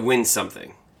Spider-Man to win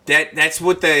something. That's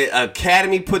what the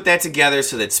Academy put that together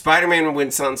so that Spider-Man would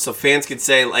win something, so fans could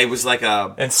say it was like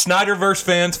a And Snyderverse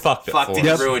fans fucked it. fucked for it,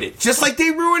 us. ruined it, just like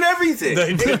they ruin everything.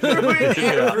 They They do. ruin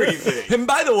everything. And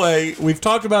by the way, we've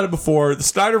talked about it before. The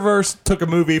Snyderverse took a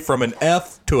movie from an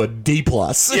F to a D+.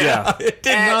 Yeah. It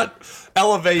did At not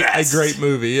elevate best. a great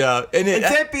movie. Yeah. And And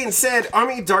that being said,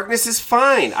 Army of Darkness is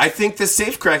fine. I think the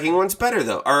safe-cracking one's better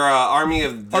though, or Army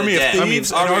of the Army of Dead.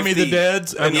 Thieves and Army of the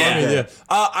Deads and Yeah. Army of the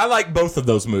I like both of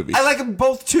those movies. I like them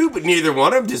both too, but neither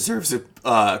one of them deserves a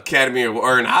Academy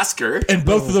or an Oscar. And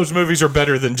both of those movies are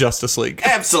better than Justice League.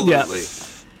 Absolutely.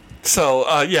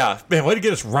 So yeah, man, way to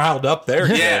get us riled up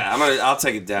there. Yeah, I'll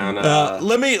take it down.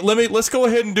 Let's go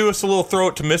ahead and do us a little throw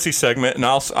it to Missy segment, and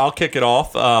I'll kick it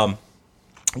off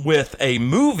with a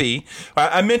movie.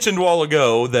 I mentioned a while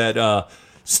ago that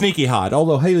sneaky hot,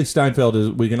 although Haley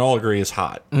Steinfeld we can all agree is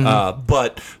hot.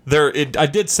 But I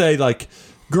did say like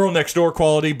Girl Next Door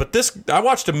quality, but I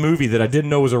watched a movie that I didn't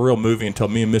know was a real movie until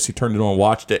me and Missy turned it on and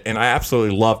watched it, and I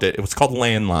absolutely loved it. It was called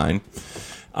Landline.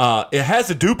 It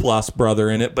has a Duplass brother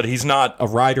in it, but he's not a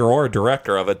writer or a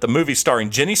director of it. The movie's starring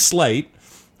Jenny Slate.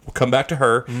 We'll come back to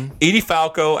her. Edie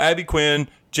Falco, Abby Quinn,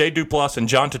 Jay Duplass, and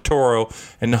John Turturro.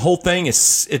 And the whole thing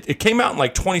it came out in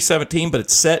like 2017, but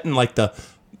it's set in like the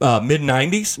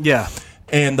mid-90s. Yeah.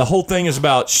 And the whole thing is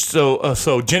about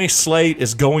so Jenny Slate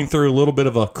is going through a little bit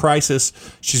of a crisis.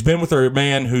 She's been with her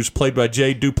man who's played by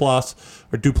Jay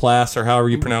Duplass or however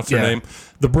you pronounce their name.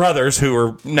 The brothers who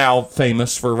are now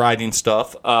famous for writing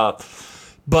stuff.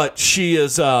 But she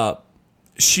is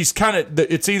she's kind of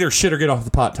it's either shit or get off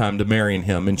the pot time to marrying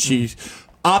him, and she's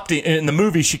opting in the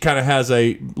movie. She kind of has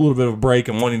a little bit of a break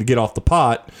and wanting to get off the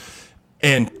pot.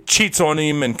 And cheats on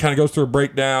him and kind of goes through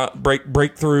a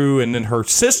breakthrough, and then her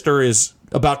sister is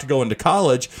about to go into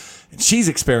college, and she's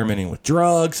experimenting with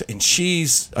drugs, and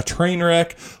she's a train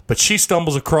wreck, but she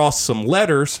stumbles across some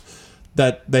letters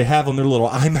that they have on their little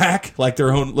iMac, like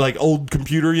their own like old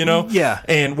computer, you know? Yeah.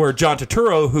 And where John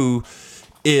Turturro, who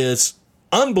is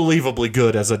unbelievably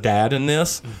good as a dad in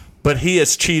this, but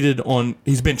he's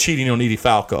been cheating on Edie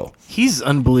Falco. He's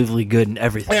unbelievably good in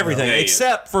everything. Everything, Yeah,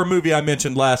 except for a movie I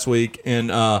mentioned last week in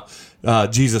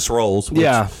Jesus Rolls. Which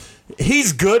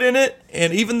he's good in it,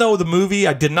 and even though the movie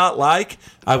I did not like,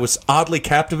 I was oddly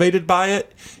captivated by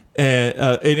it. And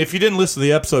if you didn't listen to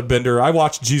the episode, Bender, I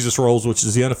watched Jesus Rolls, which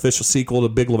is the unofficial sequel to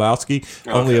Big Lebowski,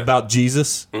 only about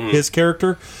Jesus, his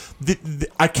character.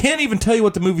 I can't even tell you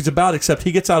what the movie's about, except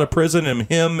he gets out of prison, and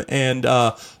him and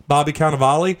Bobby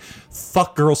Cannavale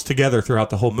fuck girls together throughout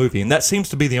the whole movie, and that seems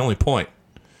to be the only point.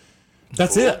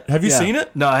 That's it. Have you seen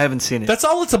it? No, I haven't seen it. That's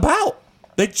all it's about.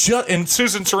 And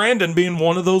Susan Sarandon being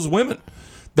one of those women.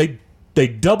 They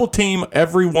double team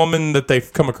every woman that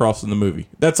they've come across in the movie.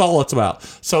 That's all it's about.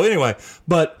 So anyway,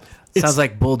 but sounds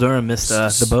like Bull Durham missed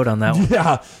the boat on that one.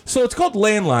 Yeah. So it's called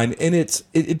Landline, and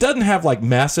it doesn't have like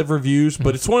massive reviews,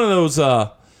 but it's one of those.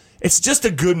 It's just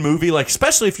a good movie, like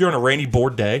especially if you're on a rainy,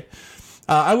 bored day.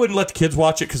 I wouldn't let the kids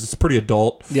watch it because it's pretty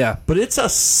adult. Yeah. But it's a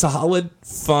solid,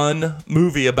 fun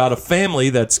movie about a family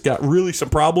that's got really some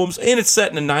problems, and it's set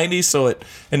in the 90s,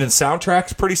 and the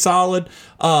soundtrack's pretty solid.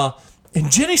 And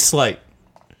Jenny Slate,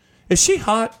 is she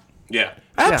hot? Yeah.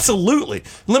 Absolutely.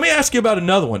 Let me ask you about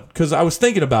another one, because I was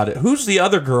thinking about it. Who's the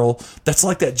other girl that's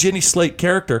like that Jenny Slate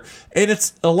character? And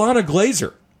it's Alana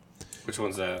Glazer. Which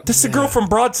one's that? That's the girl from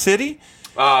Broad City.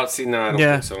 See, no, I don't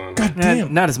think so. God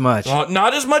damn. Not as much.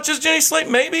 Not as much as Jenny Slate,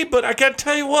 maybe, but I gotta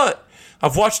tell you what.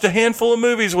 I've watched a handful of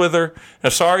movies with her.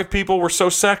 I'm sorry if people were so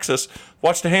sexist.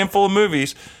 Watched a handful of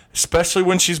movies, especially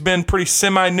when she's been pretty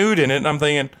semi-nude in it, and I'm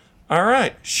thinking, all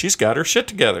right, she's got her shit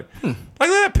together. Look at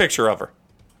that picture of her.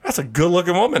 That's a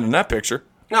good-looking woman in that picture.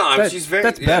 No, she's very...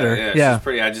 That's better. Yeah.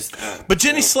 She's pretty. But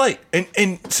Jenny Slate,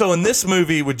 and so in this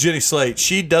movie with Jenny Slate,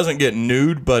 she doesn't get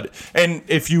nude, and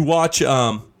if you watch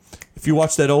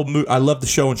that old movie, I love the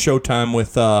show on Showtime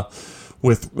with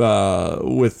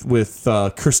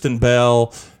Kristen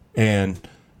Bell and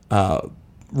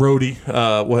Rhodey.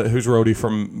 Who's Rhodey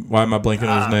from? Why am I blanking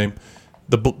on his name?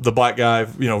 The black guy,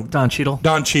 Don Cheadle.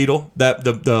 Don Cheadle. That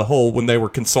the whole when they were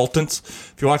consultants.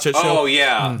 If you watch that show, oh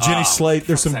yeah, Jenny Slate.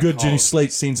 There's some good called? Jenny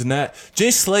Slate scenes in that.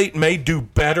 Jenny Slate may do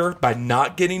better by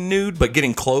not getting nude, but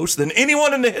getting close than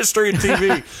anyone in the history of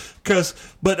TV.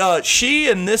 But she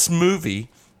in this movie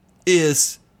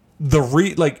is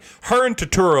like her and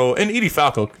Turturro and Edie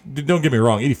Falco. Don't get me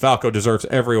wrong, Edie Falco deserves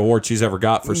every award she's ever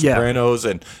got for Sopranos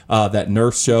and that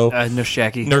Nurse show.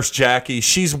 Nurse Jackie.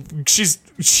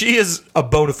 She is a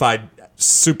bona fide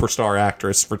superstar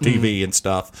actress for TV and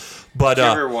stuff. But did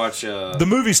you ever watch the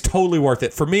movie's totally worth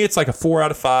it. For me, it's like a 4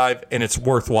 out of 5, and it's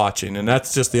worth watching. And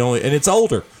that's just the only. And it's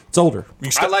older. It's older.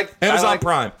 Amazon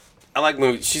Prime. I like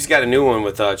movies. She's got a new one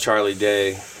with Charlie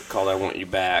Day called "I Want You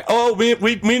Back." Oh, we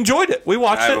enjoyed it. We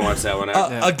watched it. I haven't watched that one.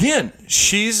 Again,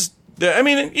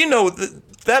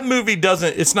 that movie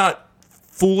doesn't. It's not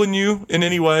fooling you in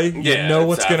any way. Yeah, you know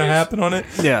what's going to happen on it.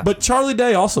 Yeah. But Charlie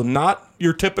Day also not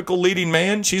your typical leading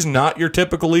man. She's not your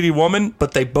typical leading woman.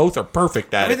 But they both are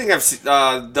perfect at it. Everything I've seen,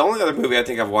 the only other movie I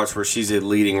think I've watched where she's a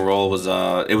leading role was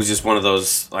it was just one of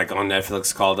those like on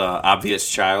Netflix called Obvious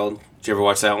Child. Did you ever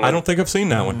watch that one? I don't think I've seen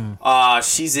that one.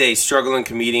 She's a struggling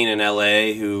comedian in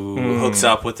L.A. who hooks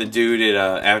up with a dude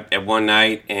at one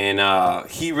night, and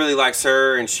he really likes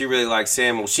her, and she really likes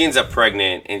him. Well, she ends up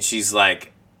pregnant, and she's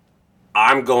like,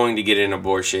 "I'm going to get an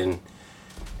abortion,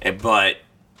 but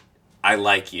I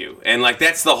like you," and like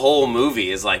that's the whole movie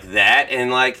is like that,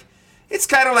 and like it's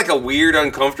kind of like a weird,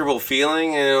 uncomfortable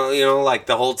feeling, like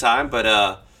the whole time,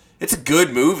 but it's a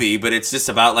good movie, but it's just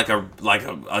about like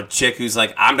a chick who's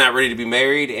like, I'm not ready to be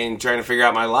married and trying to figure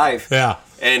out my life. Yeah.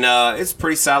 And it's a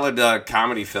pretty solid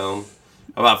comedy film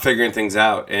about figuring things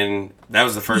out. And that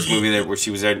was the first movie where she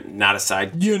was not a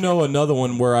side. You know another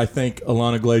one where I think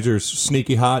Alana Glazer's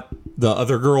sneaky hot, the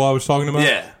other girl I was talking about?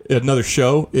 Yeah. Another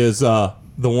show is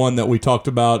the one that we talked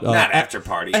about. Not After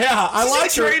Party. Yeah, I like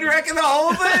She's train wrecking the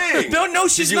whole thing. No,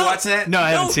 she's Did you not. watch that? No,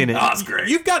 I haven't seen it. Oh, it's great.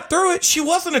 You've got through it. She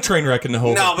wasn't a train wreck in the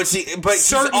whole No, thing. but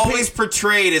she's always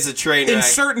portrayed as a train In wreck.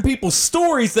 certain people's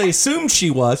stories, they assumed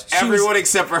she was. Everyone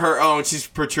except for her own, she's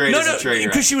portrayed as a train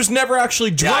wreck. because she was never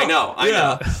actually drunk. I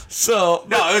know. So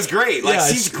No, it was great. Like Yeah,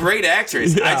 she's a great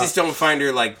actress. Yeah. I just don't find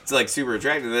her like super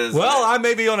attractive. well, I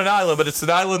may be on an island, but it's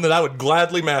an island that I would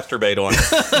gladly masturbate on.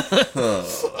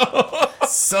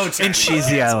 so attractive. And she's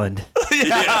the island.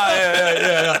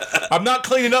 yeah. I'm not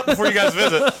cleaning up before you guys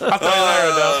visit. I'll tell you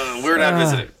there, though. We're not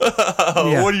visiting.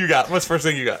 Yeah. What do you got? What's the first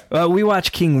thing you got? We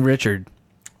watched King Richard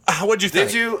What'd you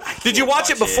think? Did you? Did you watch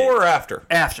it before or after?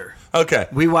 after. Okay.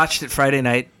 We watched it Friday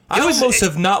night. I almost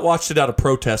have not watched it out of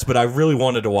protest, but I really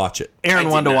wanted to watch it. Aaron I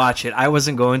wanted did to not. watch it. I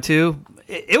wasn't going to.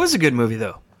 It was a good movie,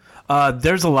 though.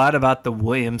 There's a lot about the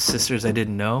Williams sisters I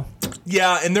didn't know.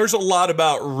 Yeah, and there's a lot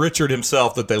about Richard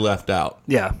himself that they left out.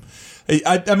 Yeah.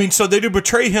 I mean, so they do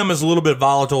portray him as a little bit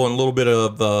volatile and a little bit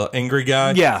of angry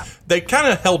guy. Yeah. They kind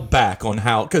of held back on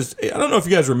how, because I don't know if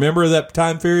you guys remember that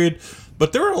time period,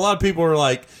 but there were a lot of people who were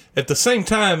like, at the same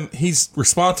time, he's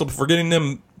responsible for getting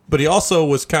them, but he also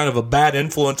was kind of a bad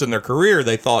influence in their career,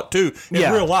 they thought, too, in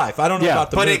Yeah. real life. I don't know Yeah.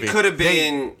 about the But movie. it could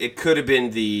have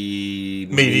been the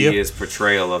Media. media's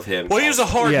portrayal of him. Well, he was a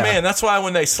hard Yeah. man. That's why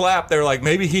when they slapped, they were like,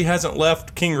 maybe he hasn't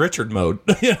left King Richard mode.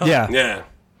 You know? Yeah.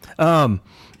 Yeah.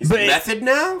 He's But method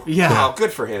now? Yeah. Oh,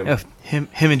 good for him. him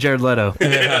and Jared Leto.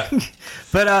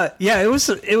 But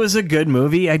it was a good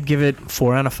movie. I'd give it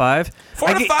 4 out of 5. 4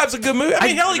 out of 5's a good movie. I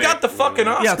mean, hell, he got the fucking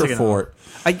I'll Oscar take it. for it.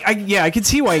 I could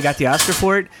see why he got the Oscar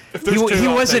for it. If there's two,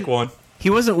 I'll take one. He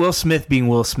wasn't Will Smith being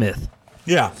Will Smith,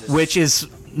 Yeah. which is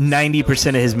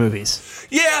 90% of his movies.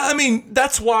 Yeah, I mean,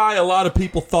 that's why a lot of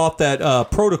people thought that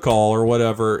Protocol or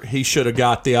whatever, he should have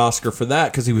got the Oscar for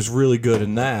that because he was really good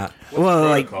in that. Well,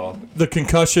 like The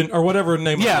Concussion, or whatever the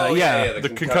name Yeah, of it. yeah. The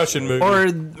Concussion movie.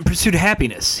 or Pursuit of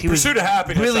Happiness. He Pursuit of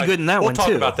Happiness. was really good in that we'll one talk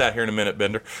too. about that here in a minute,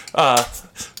 Bender.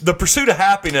 The Pursuit of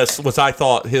Happiness was, I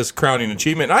thought, his crowning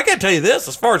achievement. And I got to tell you this,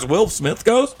 as far as Will Smith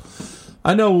goes,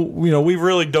 I know, we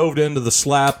really dove into the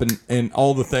slap and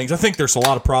all the things. I think there's a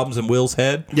lot of problems in Will's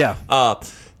head. Yeah.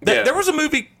 Yeah. There was a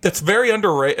movie that's very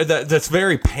underrated, that's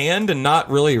very panned and not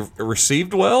really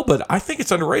received well, but I think it's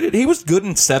underrated. He was good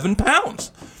in 7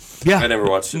 Pounds. Yeah. I never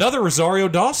watched it. Another Rosario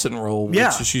Dawson role.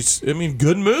 Yeah.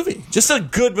 Good movie. Just a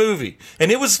good movie.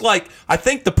 And it was like, I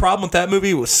think the problem with that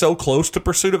movie was so close to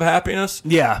Pursuit of Happiness.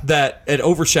 Yeah. That it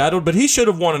overshadowed, but he should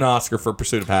have won an Oscar for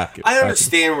Pursuit of Happiness. I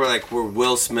understand where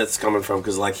Will Smith's coming from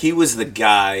because like he was the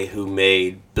guy who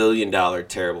made billion-dollar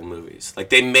terrible movies.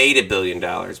 Like they made $1 billion,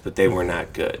 but they were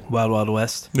not good. Wild Wild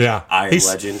West. Yeah. I Am He's-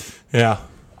 Legend, Yeah.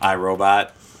 I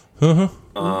Robot.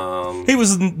 He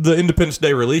was the Independence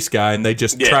Day release guy, and they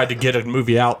just Yeah. tried to get a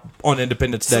movie out on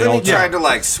Independence Day Then all he the time. tried to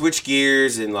like switch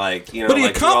gears and like But he like, do all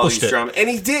accomplished these it. drama, and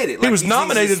he did it. Like, was he's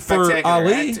nominated a for spectacular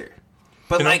Ali. actor.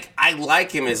 But You know? like I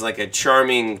like him as like a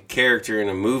charming character in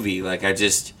a movie. Like I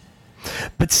just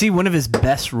But see, one of his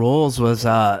best roles was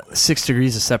 6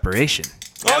 Degrees of Separation.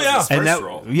 Oh, yeah. his And first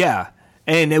role. Yeah.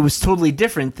 And it was totally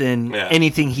different than Yeah.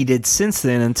 anything he did since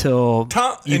then until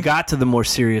you and- got to the more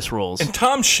serious roles. And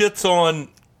Tom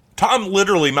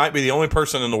literally might be the only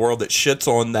person in the world that shits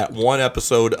on that one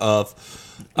episode of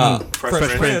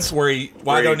Fresh Prince where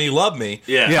Why Don't You Love Me?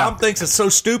 Yeah. Tom thinks it's so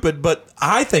stupid, but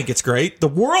I think it's great. The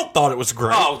world thought it was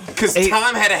great. Oh, because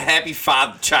Tom had a happy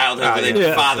childhood with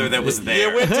a father that was there.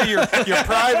 You went to your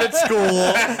private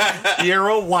school. You're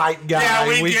a white guy. Yeah,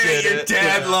 we get get it. Your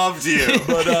dad loved you.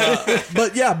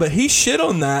 But he shit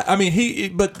on that. I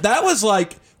mean, but that was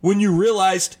like when you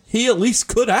realized he at least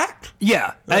could act.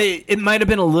 Yeah. It might have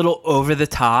been a little over the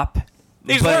top.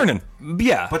 He's learning.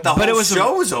 Yeah. But the whole it was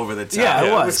show was over the top. Yeah,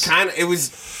 it was was. kind of. It was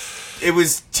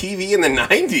TV in the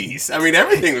 90s. I mean,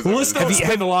 everything was. Well, let's over the not top.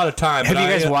 spend a lot of time. Have but you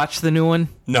guys watched the new one?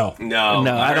 No. No,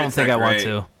 No, I heard don't it's think not I want great.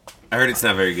 to. I heard it's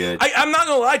not very good. I'm not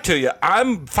gonna lie to you.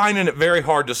 I'm finding it very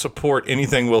hard to support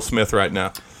anything Will Smith right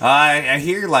now. I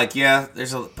hear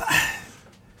there's a.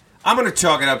 I'm gonna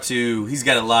chalk it up to he's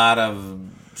got a lot of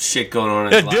shit going on.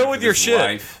 In his life deal with your shit.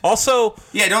 Wife. Also,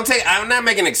 I'm not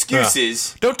making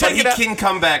excuses. Don't take it. He can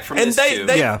come back from this too.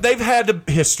 They've had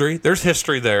a history. There's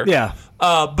history there. Yeah.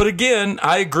 But again,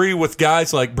 I agree with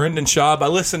guys like Brendan Schaub. I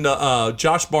listened to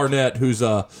Josh Barnett, who's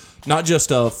not just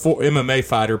a MMA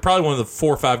fighter, probably one of the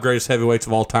 4 or 5 greatest heavyweights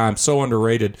of all time. So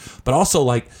underrated, but also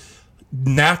like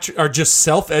natural or just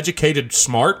self-educated,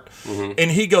 smart. Mm-hmm.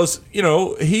 And he goes,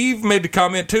 he made the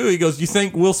comment too. He goes, "You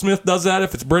think Will Smith does that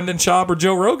if it's Brendan Schaub or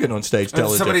Joe Rogan on stage?"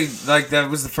 Somebody that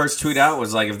was the first tweet out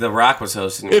was like, if The Rock was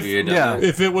hosting,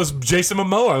 if it was Jason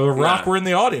Momoa or The Rock were in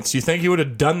the audience, you think he would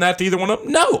have done that to either one of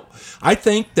them? No, I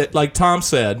think that, like Tom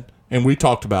said, and we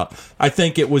talked about, I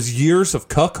think it was years of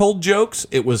cuckold jokes.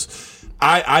 It was,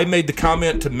 I made the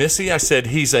comment to Missy. I said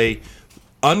he's a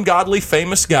ungodly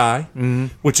famous guy,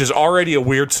 which is already a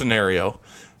weird scenario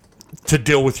to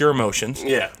deal with your emotions.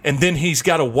 Yeah. And then he's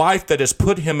got a wife that has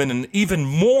put him in an even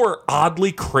more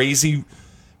oddly crazy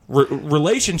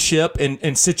relationship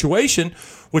and situation,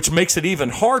 which makes it even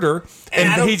harder.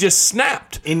 And he just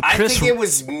snapped. I think it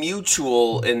was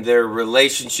mutual in their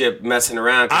relationship messing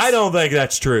around. I don't think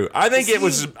that's true. I think it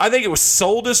was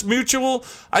sold as mutual.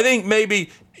 I think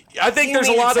there's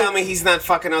a lot of. Tell me he's not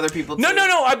fucking other people. No.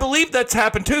 I believe that's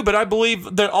happened too, but I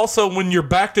believe that also when you're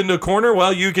backed into a corner,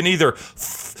 well, you can either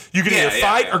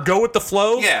fight or go with the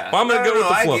flow. Yeah, well, I'm going to go with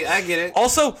the flow. I get it.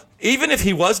 Also, even if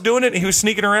he was doing it and he was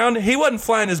sneaking around, he wasn't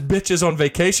flying his bitches on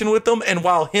vacation with them. And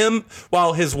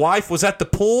while his wife was at the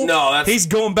pool, he's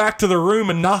going back to the room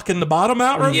and knocking the bottom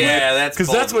out. Real quick, that's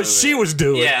what moving. She was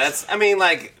doing. Yeah, that's. I mean,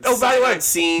 like. Oh, by the way,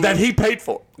 unseen, that he paid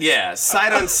for. Yeah,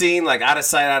 sight unseen, like out of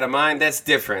sight, out of mind. That's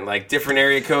different. Like different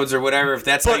area codes or whatever. If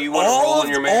that's how you want to roll in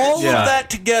your marriage, all of that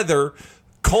together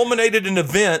culminated in an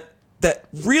event that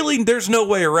really there's no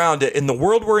way around it in the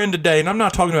world we're in today. And I'm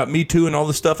not talking about Me Too and all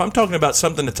this stuff. I'm talking about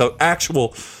something that's an actual,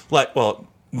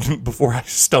 before I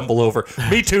stumble over,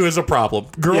 Me Too is a problem.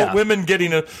 Women getting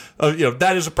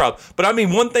that is a problem. But I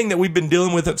mean, one thing that we've been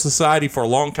dealing with in society for a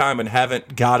long time and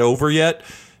haven't got over yet,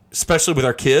 especially with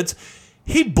our kids,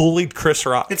 he bullied Chris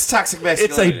Rock. It's toxic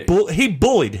masculinity. He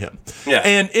bullied him. Yeah.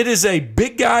 And it is a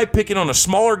big guy picking on a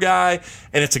smaller guy,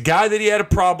 and it's a guy that he had a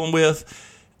problem with.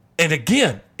 And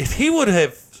again, if he would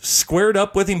have squared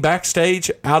up with him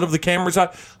backstage out of the camera's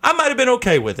eye, I might have been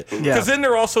okay with it. Because then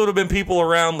there also would have been people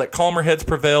around that calmer heads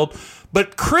prevailed.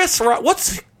 But Chris Rock,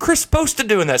 what's Chris supposed to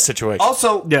do in that situation?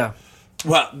 Also,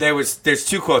 well, there's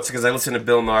 2 quotes because I listened to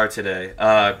Bill Maher today.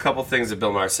 A couple things that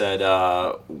Bill Maher said.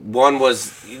 One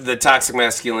was the toxic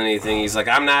masculinity thing. He's like,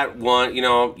 I'm not one, you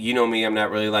know me, I'm not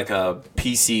really like a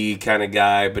PC kind of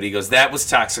guy. But he goes, that was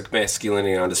toxic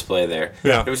masculinity on display there.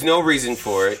 Yeah. There was no reason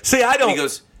for it. See, I don't. And he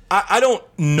goes, I don't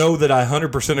know that I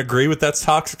 100% agree with that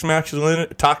toxic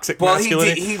masculinity. Well,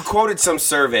 he quoted some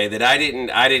survey that I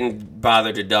didn't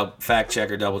bother to fact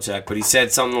check or double check, but he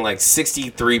said something like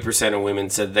 63% of women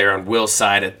said they're on Will's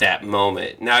side at that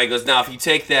moment. Now he goes, if you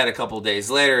take that a couple days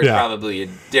later, it's probably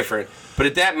different. But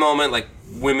at that moment, like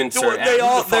women,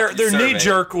 their knee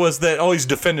jerk was that he's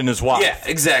defending his wife. Yeah,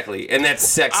 exactly, and that's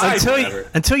sexist.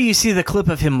 Until you see the clip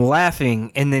of him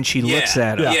laughing, and then she looks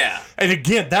at him. Yeah. And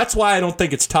again, that's why I don't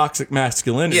think it's toxic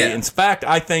masculinity. Yeah. In fact,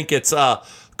 I think it's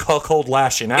cuckold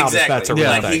lashing out. Exactly. If that's a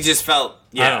real thing. He just felt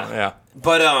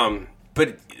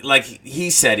But like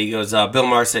he said, he goes. Bill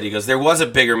Maher said, he goes, there was a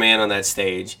bigger man on that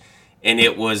stage, and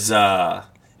it was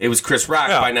Chris Rock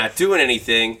by not doing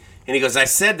anything. And he goes, I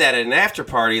said that at an after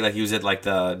party, like he was at like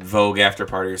the Vogue after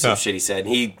party or some shit he said. And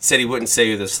he said he wouldn't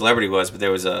say who the celebrity was, but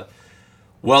there was a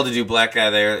well-to-do black guy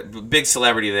there, big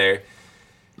celebrity there.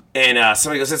 And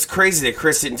somebody goes, that's crazy that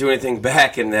Chris didn't do anything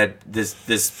back, and that this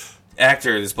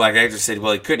black actor said,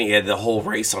 well, he couldn't. He had the whole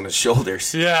race on his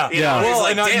shoulders. Yeah. Well,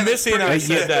 like, and Missy and I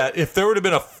said that if there would have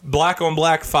been a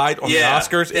black-on-black fight on the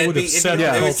Oscars, it would have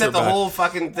set the whole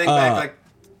fucking thing back like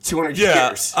 200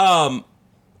 years.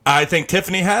 I think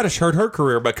Tiffany Haddish hurt her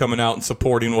career by coming out and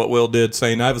supporting what Will did,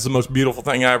 saying that was the most beautiful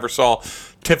thing I ever saw.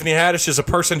 Tiffany Haddish is a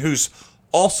person who's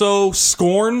also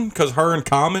scorned because her and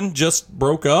Common just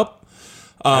broke up.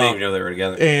 I didn't even know they were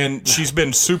together. And she's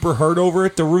been super hurt over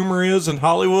it, the rumor is, in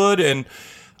Hollywood. And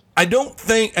I don't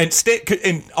think...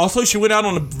 And also she went out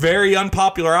on a very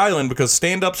unpopular island because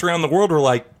stand-ups around the world were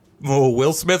like,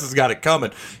 Will Smith has got it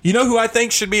coming. You know who I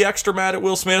think should be extra mad at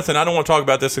Will Smith? And I don't want to talk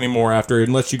about this anymore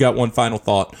unless you got one final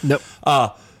thought. Nope.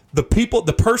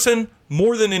 The person,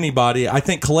 more than anybody, I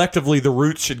think collectively the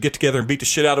Roots should get together and beat the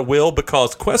shit out of Will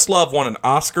because Questlove won an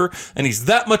Oscar and he's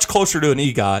that much closer to an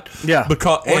EGOT. Yeah.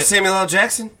 Or Samuel L.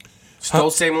 Jackson.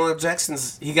 Stole Samuel L.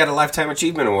 Jackson's. He got a Lifetime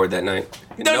Achievement Award that night.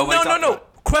 No.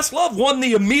 Questlove won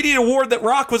the immediate award that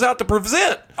Rock was out to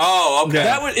present. Oh, okay.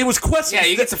 It was Questlove. Yeah,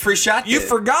 he gets a free shot. You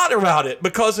forgot about it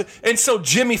and so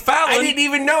Jimmy Fallon. I didn't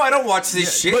even know. I don't watch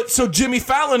this shit. But so Jimmy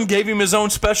Fallon gave him his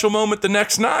own special moment the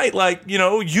next night. Like,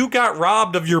 you got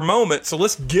robbed of your moment, so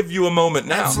let's give you a moment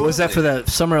now. Absolutely. Was that for the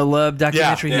Summer of Love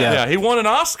documentary? Yeah. He won an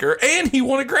Oscar and he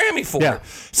won a Grammy for it.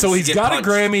 So he's got a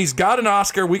Grammy, he's got an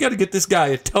Oscar. We got to get this guy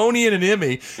a Tony and an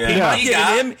Emmy. Yeah. He might get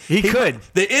an Emmy. He could.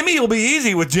 The Emmy will be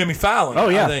easy with Jimmy Fallon. Oh,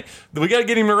 yeah. I think. We got to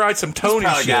get him to write some Tony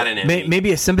probably shit. got an Emmy.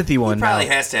 Maybe a sympathy one. He probably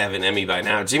has to have an Emmy by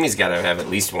now. Jimmy's got to have at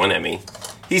least one Emmy.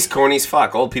 He's corny as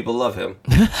fuck. Old people love him.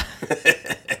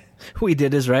 We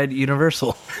did his ride at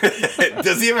Universal.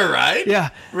 Does he have a ride? Yeah.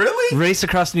 Really? Race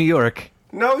across New York.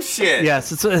 No shit.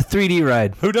 Yes, it's a 3D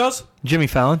ride. Who does? Jimmy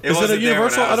Fallon. It Is it a wasn't there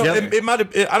when Universal? I was there. It might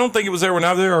have. I don't think it was there when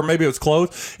I was there, or maybe it was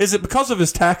closed. Is it because of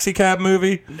his Taxi Cab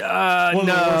movie? One of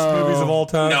the worst movies of all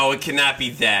time. No, it cannot be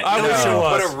that. I wish it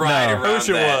was. Put a ride around I wish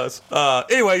it that. was.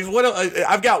 Anyways,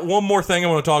 I've got one more thing I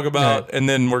want to talk about, and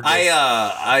then we're.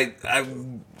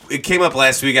 It came up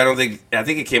last week. I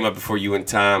think it came up before you and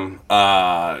Tom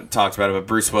talked about it. But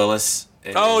Bruce Willis.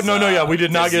 and his, yeah, we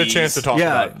did not get a disease. chance to talk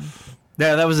about it.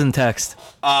 Yeah, that was in text.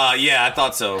 Yeah, I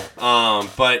thought so.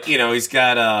 But he's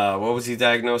got what was he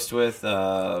diagnosed with?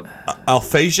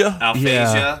 Aphasia.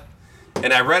 Aphasia.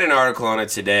 And I read an article on it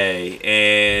today,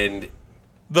 and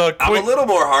I'm a little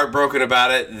more heartbroken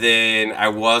about it than I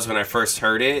was when I first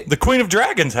heard it. The Queen of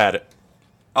Dragons had it.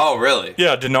 Oh, really?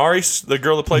 Yeah, Daenerys, the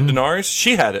girl that played Daenerys,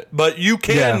 she had it. But you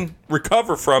can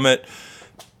recover from it,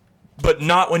 but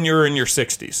not when you're in your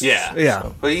 60s. Yeah.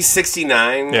 Yeah. But he's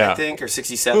 69, I think, or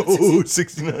 67. Ooh,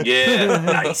 69. Yeah,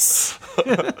 nice.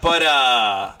 But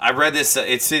I read this.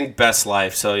 It's in Best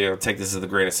Life, so take this with a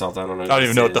grain of salt. I don't know. I don't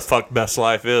even know what the fuck Best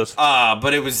Life is.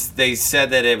 But it was. They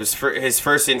said that it was his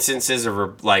first instances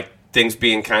of like things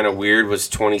being kind of weird was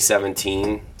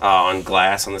 2017 on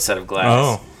Glass, on the set of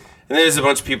Glass. Oh. And there's a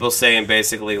bunch of people saying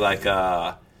basically like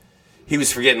he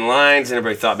was forgetting lines, and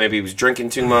everybody thought maybe he was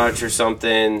drinking too much or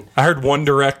something. I heard one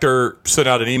director sent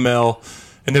out an email,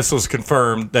 and this was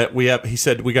confirmed, that he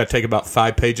said we got to take about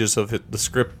 5 pages of the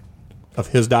script of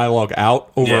his dialogue out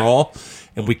overall,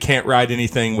 and we can't write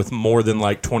anything with more than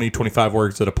like 20, 25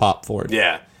 words at a pop for it.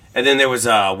 Yeah. And then there was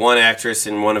one actress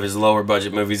in one of his lower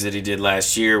budget movies that he did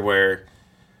last year where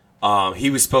he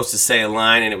was supposed to say a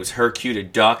line, and it was her cue to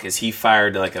duck as he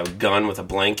fired like a gun with a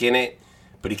blank in it.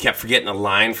 But he kept forgetting a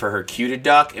line for her cue to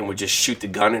duck and would just shoot the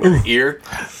gun in her ear.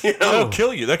 That'll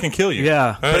kill you. That can kill you.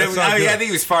 Yeah. But it was, I think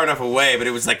he was far enough away, but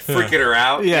it was like freaking her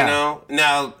out, Yeah.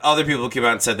 Now, other people came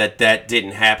out and said that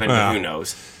didn't happen, but who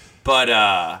knows. But,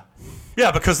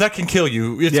 yeah, because that can kill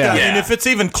you. And if it's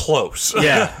even close.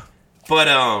 Yeah. But,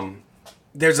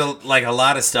 there's a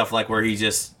lot of stuff like where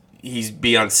he's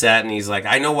be on set and he's like,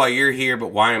 I know why you're here, but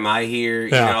why am I here?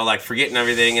 Like forgetting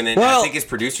everything. And then I think his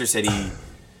producer said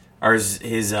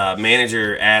his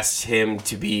manager asked him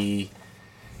to be,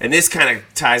 and this kind of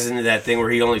ties into that thing where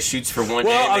he only shoots for one day.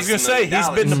 Well, I was going to say, he's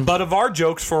been the butt of our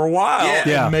jokes for a while.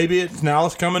 Yeah. And maybe now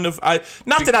it's coming to...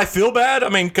 not that I feel bad. I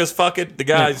mean, because fuck it, the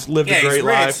guy's lived a great he's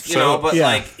rich, life. but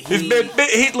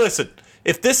like... Listen,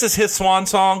 if this is his swan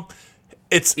song...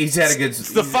 He's had a good.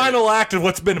 It's the final act of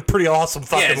what's been a pretty awesome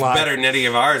fucking it's life. better than any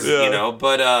of ours, But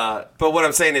what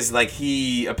I'm saying is, like,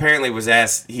 he apparently was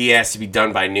asked. He asked to be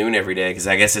done by noon every day because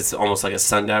I guess it's almost like a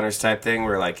sundowners type thing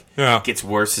where like it gets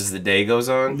worse as the day goes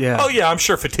on. Yeah. Oh yeah, I'm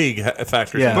sure fatigue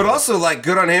factors. Yeah. in. But also, like,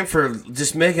 good on him for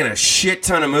just making a shit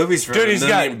ton of movies for $1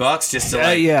 million just to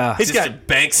like, He's to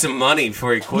bank some money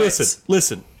before he quits.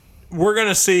 Listen. We're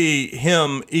gonna see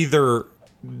him either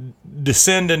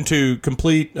descend into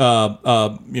complete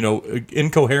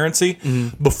incoherency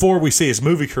before we see his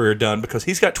movie career done, because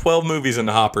he's got 12 movies in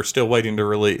the hopper still waiting to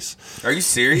release. Are you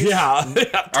serious? Yeah. 12.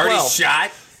 Already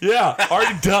shot? Yeah,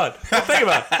 already done. Well, think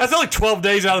about it. That's only 12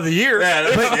 days out of the year. Yeah,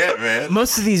 that's it, man.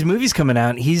 Most of these movies coming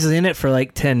out, he's in it for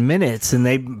like 10 minutes, and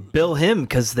they bill him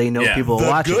because they know people will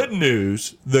watch it.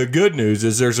 The good news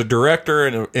is there's a director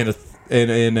in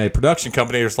a production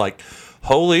company that's like,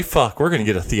 holy fuck, we're going to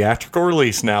get a theatrical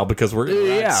release now because we're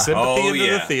going to sympathy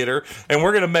into the theater, and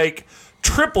we're going to make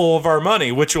triple of our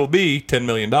money, which will be $10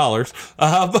 million,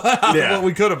 what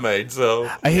we could have made. So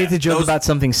I hate to joke about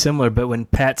something similar, but when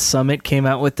Pat Summitt came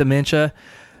out with dementia,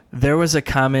 there was a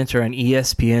commenter on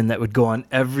ESPN that would go on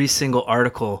every single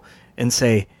article and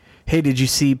say, hey, did you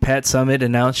see Pat Summitt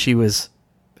announce she was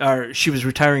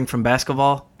retiring from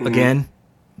basketball again?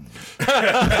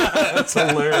 that's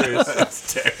hilarious.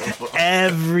 That's terrible.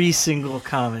 Every single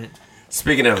comment.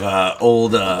 Speaking of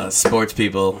old sports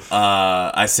people,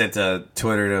 I sent a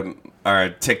Twitter to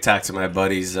TikTok to my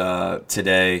buddies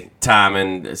today, Tom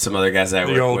and some other guys that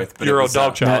I work with. But your old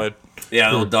dog chow.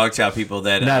 Yeah, little dog chow people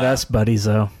that. Not us buddies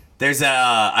though. There's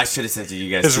I should have sent it to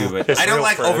you guys too, but I don't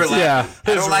like friends. overlapping. Yeah.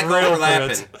 I don't like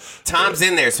overlapping. Friends. Tom's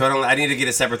in there, so I need to get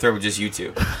a separate thread with just you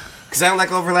two. Because I don't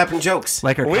like overlapping jokes.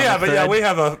 Like our We have, thread. we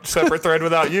have a separate thread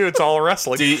without you. It's all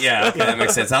wrestling. Yeah, that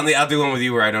makes sense. I'll do one with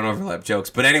you where I don't overlap jokes.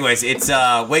 But anyways, it's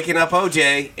Waking Up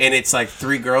OJ, and it's like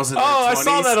 3 girls in their 20s. I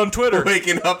saw that on Twitter.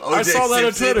 Waking Up OJ I saw that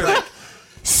on Simpson, Twitter. like,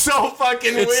 so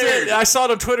fucking It weird. said, I saw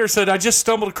it on Twitter. Said I just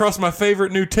stumbled across my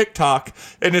favorite new TikTok,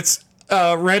 and it's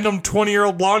random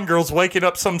 20-year-old blonde girls waking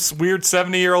up some weird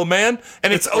 70-year-old man,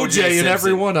 and it's OJ in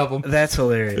every Simpson. one of them. That's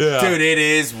hilarious. Yeah. Dude, it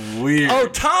is weird. Oh,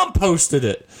 Tom posted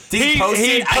it. Did he post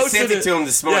it? I sent it to him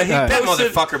this morning. Yeah, he that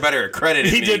posted- motherfucker better accredit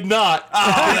He me. did not. Oh,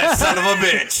 that son of a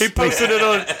bitch. He posted it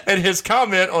on, and his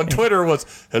comment on Twitter was,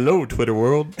 "Hello, Twitter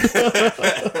world."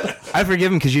 I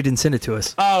forgive him because you didn't send it to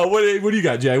us. What do you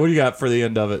got, Jay? What do you got for the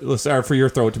end of it? For your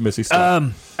throw it to Missy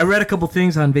stuff. I read a couple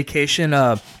things on vacation.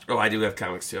 Oh, I do have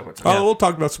comics too. I'm gonna talk. We'll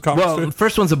talk about some comics Well, too.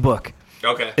 first one's a book.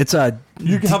 Okay. It's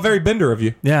How very bender of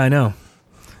you. yeah, I know.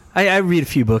 I read a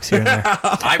few books here and there.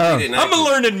 I read it. And I'm a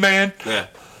learned man. Yeah.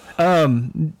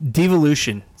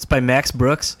 Devolution. It's by Max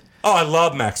Brooks. Oh, I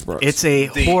love Max Brooks. It's a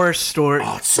horror story.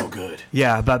 Oh, it's so good.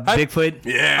 Yeah, about Bigfoot. I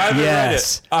Yeah. haven't read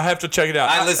Yes. it. I have to check it out.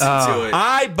 I listened to it.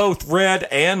 I both read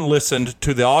and listened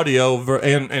to the audio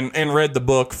and read the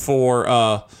book for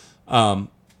World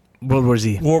War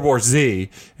Z. World War Z,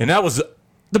 and that was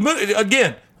the movie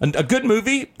again. A good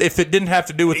movie if it didn't have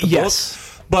to do with the Yes.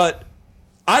 book. But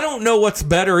I don't know what's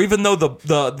better, even though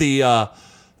the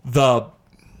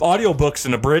audiobooks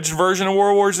and abridged version of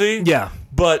World War Z. Yeah.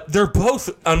 But they're both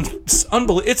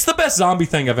unbelievable. It's the best zombie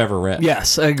thing I've ever read.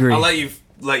 Yes, I agree. I'll let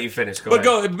you finish. Go But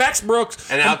ahead. go, Max Brooks.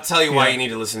 And I'll tell you why you need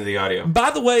to listen to the audio.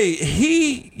 By the way,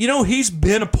 he's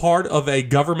been a part of a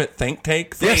government think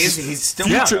tank. For Yeah, he's still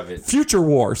part of it. Future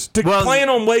Wars. Plan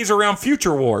on ways around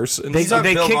future wars. And He's on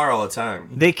They Bill kick- Maher all the time.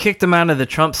 They kicked him out of the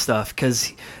Trump stuff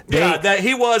because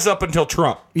he was up until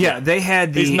Trump. they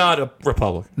had He's not a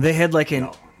Republican. they had like an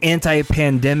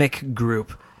anti-pandemic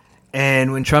group,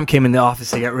 and when Trump came in the office,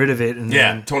 they got rid of it. And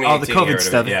Yeah, then 2018. all the got rid COVID of it.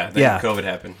 stuff. Yeah, then COVID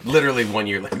happened. Literally 1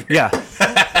 year later. Yeah.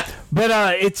 But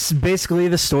it's basically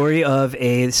the story of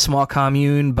a small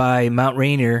commune by Mount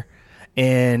Rainier,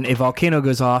 and a volcano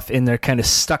goes off, and they're kind of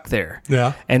stuck there.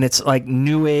 Yeah. And it's like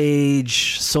new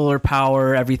age, solar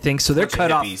power, everything. So they're Bunch of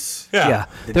cut off. hippies Yeah. that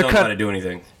They're don't know how cut. to do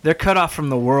anything. They're cut off from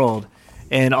the world,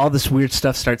 and all this weird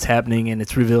stuff starts happening, and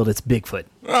it's revealed it's Bigfoot.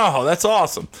 Oh, that's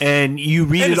awesome. And you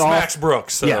read And it it's all. Max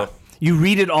Brooks. So. Yeah. You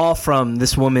read it all from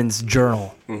this woman's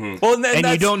journal, Well, and and you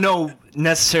that's- don't know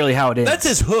necessarily how it ends. That's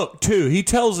his hook too. He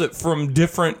tells it from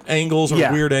different angles or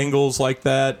Yeah. weird angles like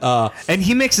that. And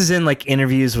he mixes in like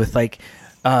interviews with like.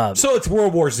 So it's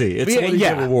World War Z. It's what he yeah.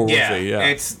 did with World Yeah, War Z. Yeah.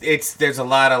 it's there's a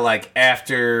lot of like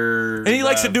after, And he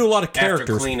likes to do a lot of after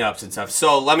characters. cleanups and stuff.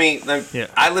 So let me Yeah.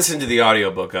 I listened to the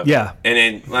audiobook of Yeah. it, and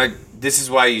then like this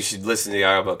is why you should listen to the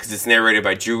audiobook because it's narrated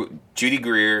by Judy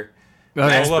Greer,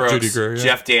 Max I love Brooks, Judy Greer, yeah.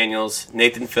 Jeff Daniels,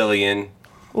 Nathan Fillion,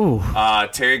 Ooh.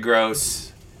 Terry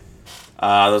Gross.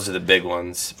 Those are the big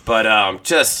ones, but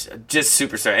just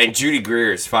superstar, and Judy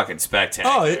Greer is fucking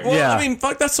spectacular. Oh, well, Yeah. I mean,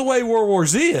 fuck, that's the way World War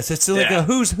Z is. It's like Yeah. a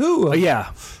who's who. Yeah.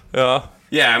 Yeah.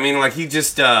 Yeah, I mean, like he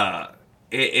just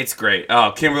it's great.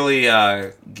 Oh, Kimberly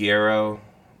Guerrero,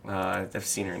 I've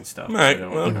seen her and stuff. All right. I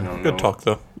don't Well, know. good talk,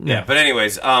 though. Yeah, but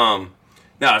anyways, no,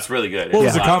 it's really good. What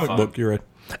It's was the a lot of comic fun. book you read?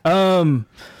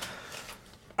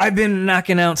 I've been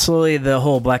knocking out slowly the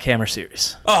whole Black Hammer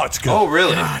series. Oh, it's good. Oh,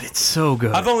 really? God, it's so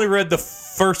good. I've only read the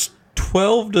first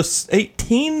 12 to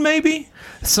 18, maybe.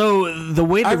 So the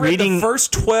way the I read reading. the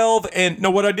first 12, and no,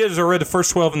 what I did is I read the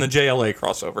first 12 in the JLA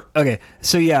crossover. Okay,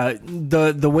 so yeah,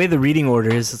 the way the reading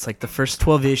order is, it's like the first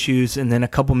 12 issues, and then a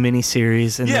couple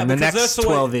miniseries, and Yeah, then the because that's next the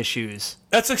way- 12 issues.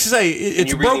 That's like to say, And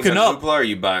it's you reading these broken on up. Hoopla, or are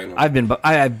you buying them?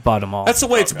 I bought them all. That's the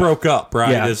way it's broke up,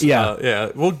 right? Yeah, yeah. Yeah.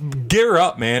 Well, gear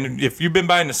up, man. If you've been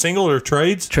buying a single or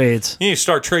trades, trades. you need to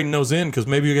start trading those in because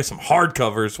maybe you get some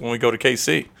hardcovers when we go to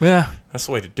KC. Yeah, That's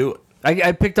the way to do it.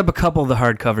 I picked up a couple of the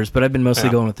hardcovers, but I've been mostly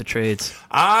Yeah. going with the trades.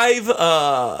 I've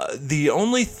the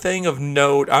only thing of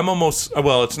note, I'm almost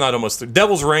it's not almost. The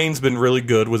Devil's Reign's been really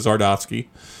good with Zardotsky.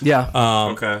 Yeah,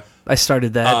 Okay. I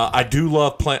started that. I do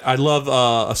love I love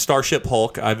a Starship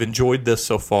Hulk. I've enjoyed this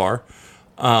so far.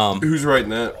 Who's writing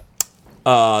that?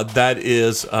 That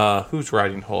is who's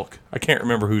writing Hulk? I can't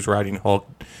remember who's writing Hulk.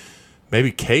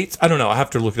 Maybe Cates? I don't know. I have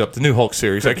to look it up. The new Hulk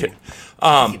series. I can't.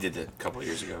 He did that a couple of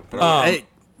years ago. But It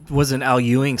wasn't Al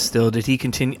Ewing still? Did he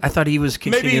continue? I thought he was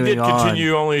Maybe continuing he did on.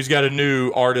 continue. Only he's got a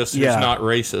new artist who's Yeah. not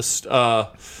racist.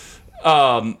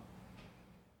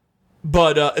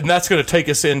 and that's going to take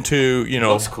us into,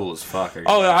 Looks cool as fuck.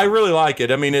 Oh, I really like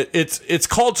it. I mean, it's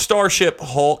called Starship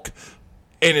Hulk,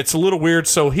 and it's a little weird.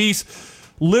 So he's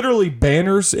literally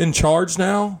Banner's in charge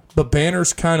now, but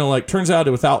Banner's kind of like, turns out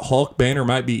without Hulk, Banner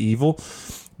might be evil.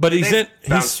 But he's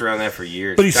bounced around that for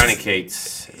years. But Johnny Cates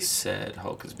said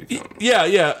Hulk has become. Yeah.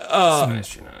 an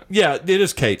astronaut. Yeah, it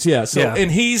is Cates. Yeah. So Yeah.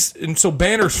 and so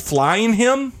Banner's flying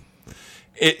him.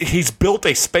 He's built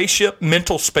a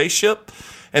mental spaceship,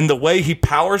 and the way he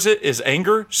powers it is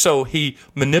anger. So he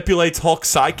manipulates Hulk's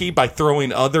psyche by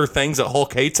throwing other things that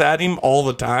Hulk hates at him all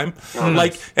the time.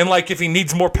 Like if he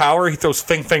needs more power, he throws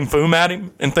Fing Fang Foom at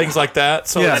him and things like that.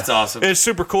 So That's awesome. It's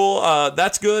super cool.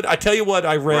 That's good. I tell you what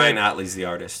I read. Ryan Otley's the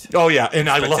artist. Oh yeah, and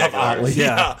I love Spectacular. Otley.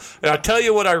 Yeah. And I tell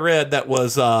you what I read that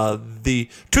was the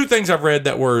two things I've read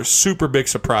that were super big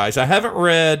surprise. I haven't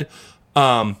read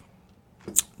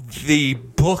the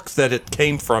book that it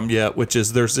came from yet, which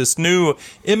is there's this new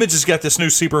Image has got this new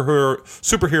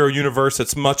superhero universe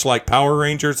that's much like Power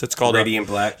Rangers. It's called Radiant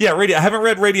Black. Yeah, I haven't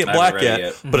read Radiant Black read it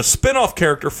yet. but a spin-off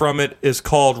character from it is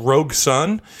called Rogue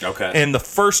Sun. Okay. And the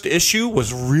first issue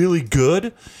was really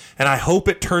good, and I hope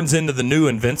it turns into the new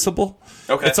Invincible.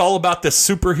 Okay. It's all about this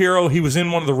superhero. He was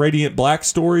in one of the Radiant Black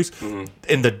stories.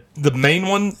 In the main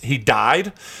one, he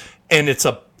died, and it's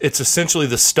essentially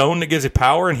the stone that gives you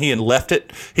power, and he had left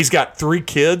it. He's got 3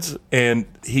 kids, and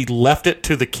he left it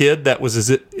to the kid that was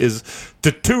his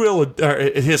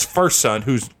first son,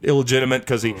 who's illegitimate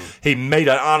because he made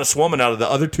an honest woman out of the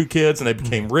other 2 kids, and they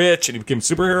became rich, and he became a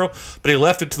superhero. But he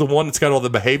left it to the one that's got all the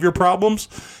behavior problems,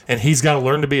 and he's got to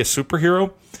learn to be a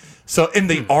superhero. So, and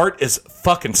the art is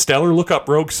fucking stellar. Look up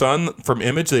Rogue Sun from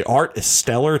Image. The art is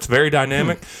stellar. It's very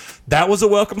dynamic. That was a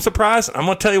welcome surprise. I'm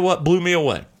going to tell you what blew me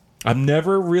away. I'm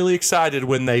never really excited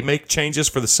when they make changes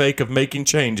for the sake of making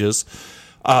changes,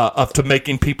 to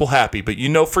making people happy. But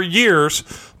for years,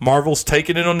 Marvel's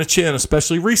taken it on the chin,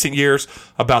 especially recent years,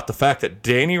 about the fact that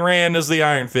Danny Rand is the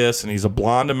Iron Fist and he's a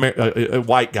blonde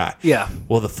white guy. Yeah.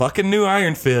 Well, the fucking new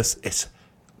Iron Fist is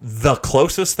the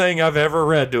closest thing I've ever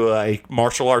read to a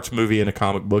martial arts movie in a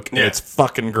comic book, and it's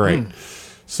fucking great.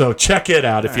 So check it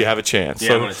out if you have a chance.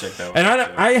 Yeah, I want to check that one and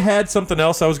out, I had something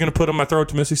else I was going to put on my Throw It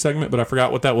to Missy segment, but I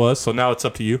forgot what that was, so now it's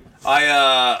up to you.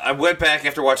 I went back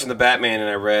after watching the Batman, and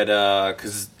I read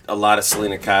because a lot of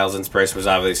Selena Kyle's inspiration was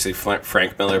obviously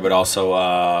Frank Miller, but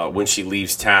also when she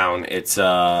leaves town, it's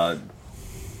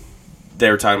they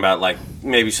were talking about like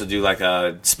maybe she'll do like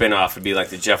a spin-off. It'd be like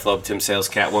the Jeff Loeb, Tim Sale's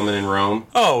Catwoman in Rome.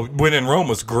 Oh, When in Rome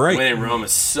was great. When in Rome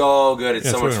is so good. It's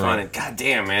Yeah, so it's much When in fun. Rome. And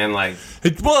goddamn, man,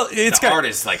 It's got art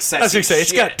is like sexy. I was going to say,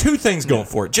 it's got 2 things going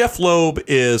for it. Jeff Loeb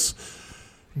is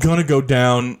going to go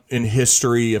down in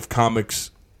history of comics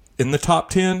in the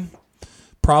top 10,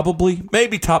 probably.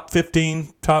 Maybe top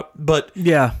 15, but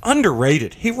Yeah.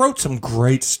 underrated. He wrote some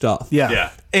great stuff. Yeah. Yeah.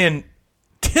 And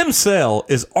Tim Sale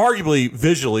is arguably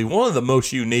visually one of the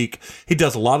most unique. He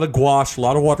does a lot of gouache, a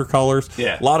lot of watercolors,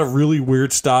 Yeah. a lot of really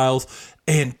weird styles,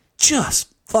 and just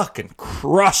fucking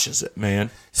crushes it, man.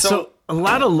 So a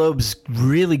lot of Loeb's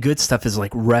really good stuff is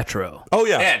like retro, Oh,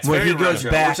 yeah. Yeah, it's where very he goes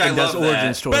retro, back which I and does love origin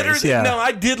that. stories. Better than, yeah. No,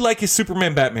 I did like his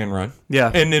Superman Batman run.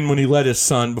 Yeah. And then when he let his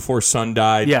son, before his son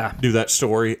died, Yeah. do that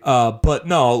story. But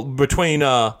no, between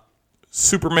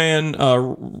Superman,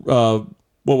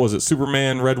 what was it?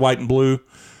 Superman, Red, White, and Blue.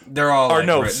 They're all Or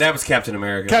no. that was Captain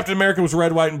America. Captain America was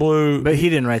Red, White, and Blue. But he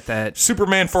didn't write that.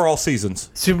 Superman for all seasons.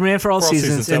 Superman for all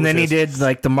seasons, that and was then he his. did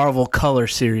like the Marvel Color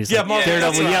series. Yeah, like Marvel,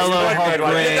 that's Daredevil what I was- Yellow, Red, Hulk Red,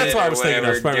 White, Red. That's what I was thinking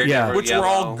of. Whatever, Yeah. Which were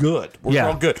all good. Yeah.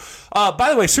 All good. By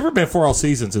the way, Superman for all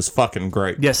seasons is fucking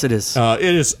great. Yes, it is. It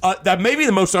is that may be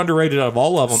the most underrated out of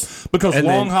all of them because And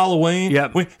Long then- Halloween.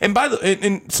 Yep.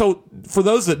 And so for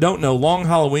those that don't know, Long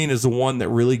Halloween is the one that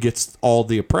really gets all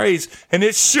the praise, and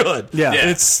it should. Yeah. Yeah.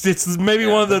 It's maybe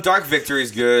one of the Dark Victory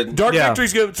is good. Dark Yeah.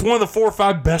 Victory's good. It's one of the 4 or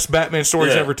 5 best Batman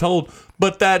stories Yeah. ever told.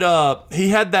 But that he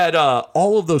had that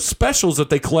all of those specials that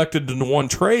they collected into one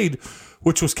trade,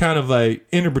 which was kind of a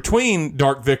in between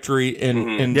Dark Victory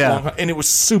and Yeah. and it was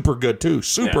super good too.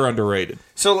 Super Yeah. underrated.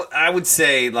 So I would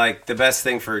say like the best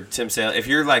thing for Tim Sale, if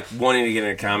you're like wanting to get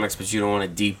into comics but you don't want to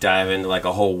deep dive into like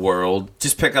a whole world,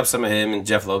 just pick up some of him and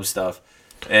Jeff Loeb stuff.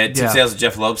 Tim Yeah. Sale's and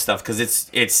Jeff Loeb stuff because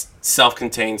it's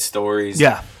self-contained stories.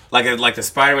 Yeah. Like the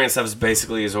Spider-Man stuff is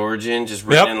basically his origin, just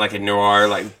written Yep. in like a noir.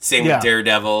 Like same Yeah. with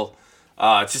Daredevil.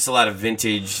 It's just a lot of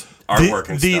vintage artwork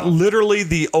and stuff. Literally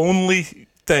the only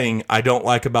thing I don't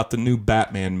like about the new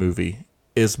Batman movie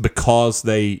is because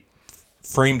they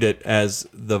framed it as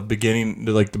the beginning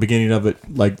of it,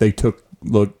 like they took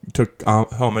took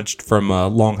homage from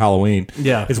Long Halloween.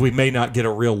 Yeah. Is we may not get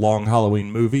a real Long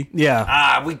Halloween movie.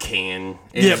 Yeah. We can.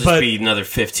 It'll just be another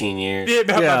 15 years. Yeah,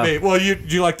 that might be. Well, do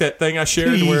you like that thing I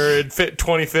shared where in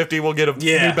 2050 we'll get a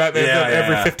new Batman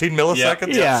every 15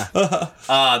 milliseconds? Yeah.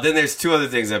 Then there's two other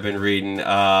things I've been reading.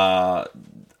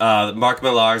 Mark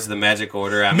Millar's The Magic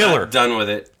Order. I'm Miller. not done with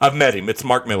it. I've met him. It's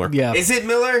Mark Miller. Yeah. Is it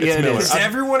Miller? Yeah, it is. Because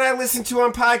everyone I listen to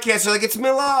on podcasts are like, it's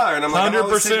Miller. And I'm like,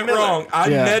 100% wrong. I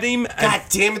met him. God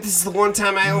damn it, this is the one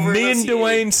time I over. Me and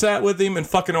Dwayne sat with him and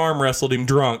fucking arm wrestled him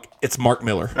drunk. It's Mark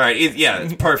Miller. All right,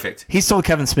 it's perfect. He's told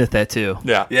Kevin Smith that too.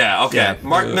 Yeah. Yeah, okay. Yeah.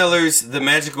 Mark Miller's The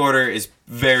Magic Order is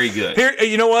very good. Here,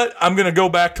 you know what? I'm going to go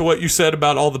back to what you said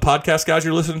about all the podcast guys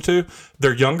you're listening to.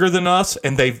 They're younger than us,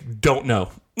 and they don't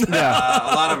know. A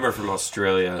lot of them are from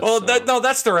Australia. Well, so.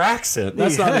 that's their accent.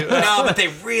 That's not. No, but they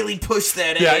really push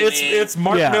that in. Yeah, it's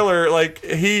Mark Miller. Like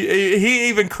he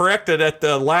even corrected at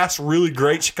the last really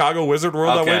great Chicago Wizard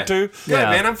World I went to. Good,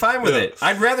 man. I'm fine with it.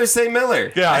 I'd rather say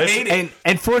Miller. Yeah, I hate it.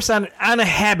 And forced on a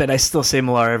habit, I still say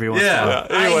Millar every once in a while.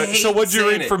 Anyway, so what'd you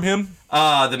read from him?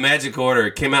 The Magic Order.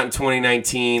 It came out in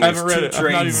 2019. I haven't read it.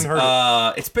 I've not even heard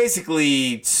of it. It's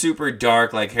basically super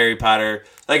dark, like Harry Potter.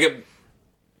 Like a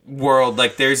world,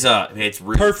 like there's it's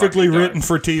really perfectly fucking dark. written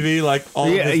for TV, like all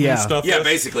of his new stuff. Yeah, is.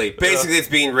 basically it's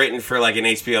being written for like an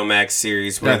HBO Max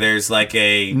series where there's like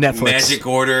a Netflix. Magic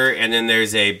Order and then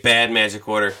there's a bad Magic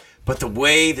Order. But the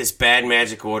way this bad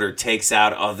Magic Order takes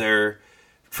out other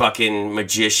fucking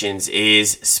magicians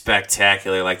is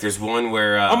spectacular. Like there's one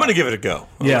where I'm gonna give it a go.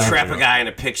 trap a guy in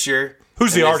a picture.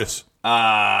 Who's the artist?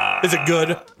 Is it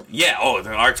good? Yeah. Oh,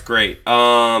 the art's great.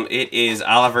 It is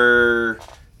Oliver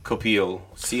Copiel.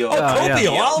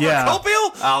 Copiel. Yeah. Oliver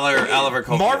Copiel. Oliver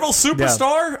Copiel. Marvel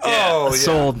superstar. Oh, yeah.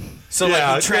 Sold. So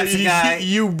like he traps a guy.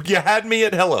 You had me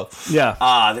at hello.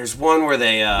 Yeah. There's one where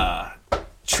they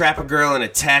trap a girl in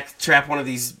trap one of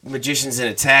these magicians in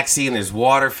a taxi, and there's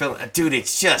water filling. Dude,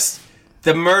 it's just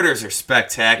the murders are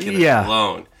spectacular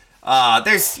alone.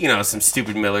 There's some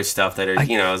stupid Miller stuff that are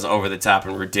is over the top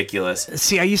and ridiculous.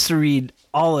 See, I used to read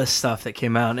all this stuff that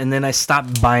came out, and then I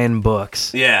stopped buying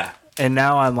books. Yeah. And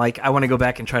now I'm like, I want to go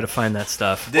back and try to find that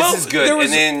stuff. This is good.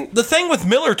 And then the thing with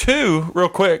Miller too, real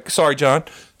quick. Sorry, John.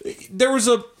 There was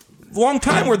a long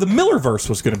time where the Millerverse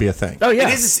was going to be a thing. Oh yeah,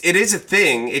 it is a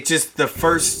thing. It's just the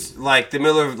first the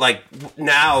Miller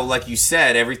now like you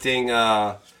said everything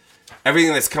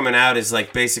that's coming out is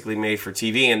like basically made for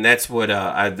TV, and that's what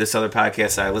this other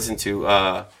podcast I listen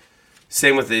to.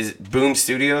 Same with his Boom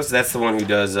Studios. That's the one who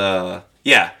does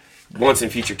Once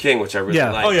and Future King, which I really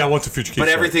like. Oh yeah, Once and Future King. But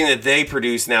everything that they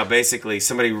produce now, basically,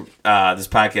 somebody this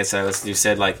podcast I listened to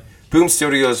said like Boom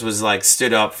Studios was like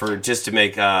stood up for just to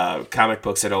make comic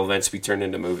books that'll eventually be turned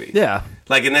into movies. Yeah.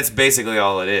 And that's basically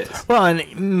all it is. Well,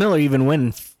 and Miller even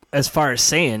went as far as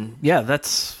saying,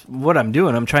 that's what I'm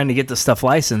doing. I'm trying to get the stuff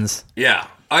licensed. Yeah.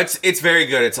 It's very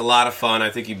good. It's a lot of fun. I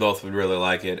think you both would really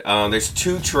like it. There's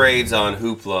 2 trades on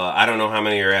Hoopla. I don't know how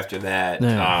many are after that.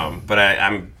 Yeah. But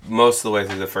I'm most of the way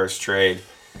through the first trade.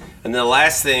 And the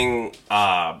last thing,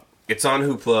 it's on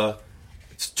Hoopla.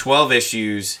 It's 12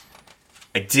 issues.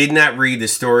 I did not read the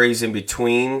stories in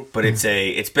between, but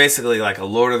it's basically like a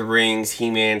Lord of the Rings,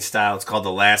 He-Man style. It's called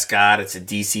The Last God. It's a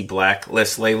DC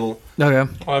Blacklist label. Okay.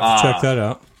 I'll have to check that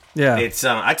out. Yeah. It's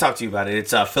I talked to you about it.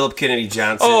 It's Philip Kennedy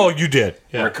Johnson. Oh, you did.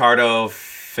 Yeah. Ricardo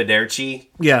Federici.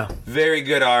 Yeah. Very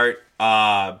good art.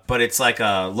 But it's like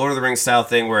a Lord of the Rings style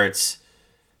thing where it's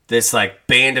this like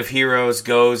band of heroes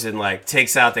goes and like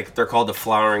takes out they're called the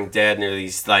Flowering Dead, and they're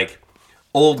these like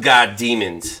old god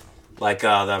demons. Like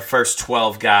the first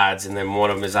 12 gods, and then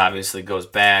one of them is obviously goes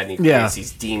bad, and he creates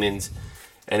these demons,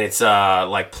 and it's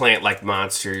like plant-like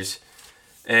monsters,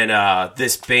 and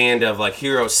this band of like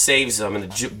heroes saves them,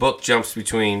 and the book jumps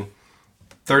between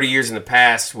 30 years in the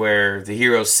past where the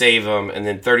heroes save them, and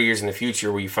then 30 years in the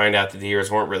future where you find out that the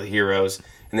heroes weren't really heroes,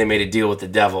 and they made a deal with the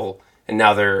devil, and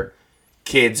now their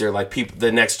kids are like people.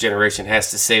 The next generation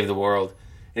has to save the world.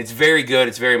 And it's very good.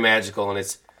 It's very magical,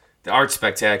 and the art's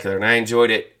spectacular, and I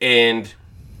enjoyed it. And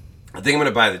I think I'm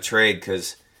gonna buy the trade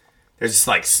because there's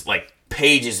just like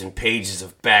pages and pages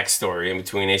of backstory in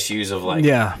between issues of like,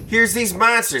 here's these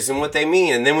monsters and what they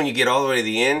mean. And then when you get all the way to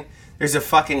the end, there's a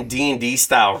fucking D&D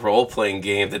style role playing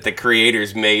game that the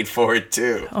creators made for it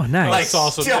too. Oh, nice! That's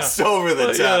awesome. Just over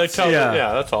the top.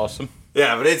 That's awesome.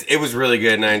 Yeah, but it was really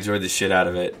good, and I enjoyed the shit out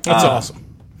of it. That's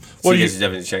awesome. So you guys should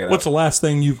definitely check it out. What's the last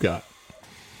thing you've got?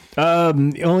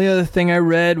 The only other thing I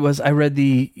read was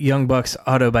the Young Bucks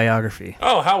autobiography.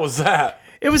 Oh, how was that?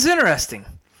 It was interesting.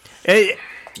 Is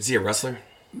he a wrestler?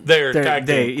 They're tag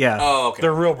team. Yeah. Oh, okay.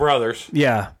 They're real brothers.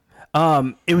 Yeah.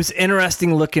 It was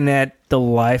interesting looking at the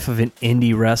life of an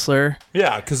indie wrestler.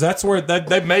 Yeah, because that's where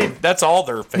that's all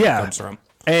their fame comes from.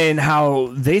 And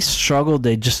how they struggled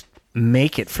to just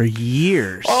make it for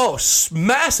years. Oh,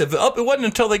 massive! It wasn't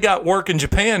until they got work in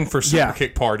Japan for Super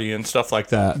Kick Party and stuff like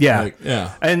that. Yeah,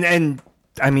 yeah. And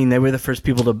I mean, they were the first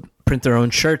people to print their own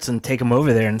shirts and take them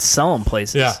over there and sell them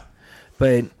places. Yeah.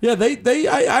 But yeah,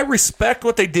 I respect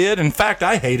what they did. In fact,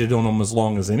 I hated on them as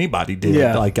long as anybody did.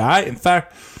 Yeah. In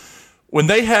fact, when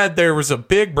there was a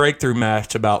big breakthrough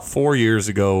match about 4 years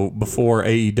ago before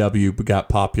AEW got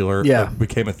popular,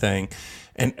 became a thing,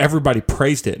 and everybody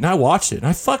praised it. And I watched it, and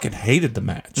I fucking hated the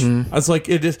match. I was like,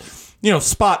 it is,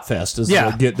 Spot Fest is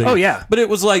get there. Oh, yeah. But it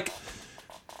was like,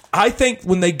 I think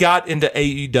when they got into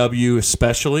AEW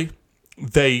especially,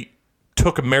 they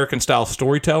took American-style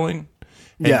storytelling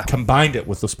and combined it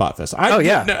with the Spot Fest. I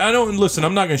don't listen.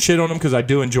 I'm not going to shit on them because I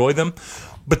do enjoy them,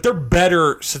 but they're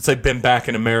better since they've been back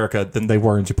in America than they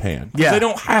were in Japan. Yeah, they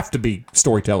don't have to be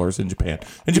storytellers in Japan.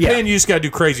 In Japan, you just got to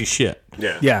do crazy shit.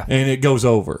 Yeah, and it goes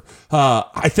over.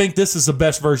 I think this is the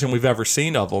best version we've ever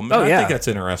seen of them. I think that's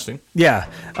interesting. Yeah,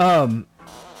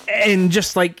 and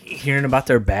just like hearing about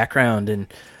their background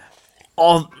and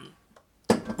all.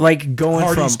 Like going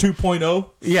Hardys from 2.0.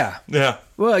 Yeah.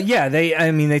 Well, yeah,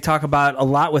 they talk about a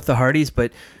lot with the Hardys,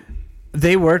 but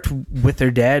they worked with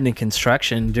their dad in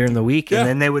construction during the week, and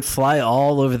then they would fly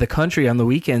all over the country on the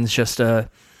weekends just to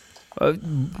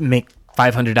make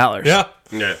 $500.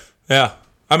 Yeah.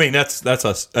 I mean, that's a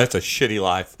shitty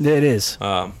life. It is.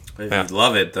 I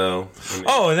love it though.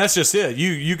 And that's just it.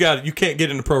 You can't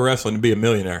get into pro wrestling to be a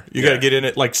millionaire. You got to get in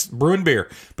it like brewing beer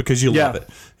because you love it,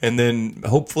 and then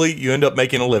hopefully you end up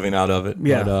making a living out of it.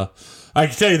 Yeah. But I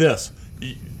can tell you this: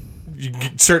 you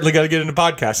certainly got to get into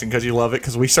podcasting because you love it.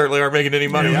 Because we certainly aren't making any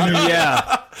money out of it.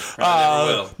 Yeah.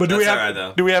 But do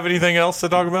we have anything else to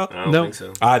talk about? I don't think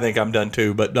so. I think I'm done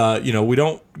too. But we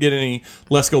don't get any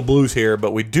Let's Go Blues here,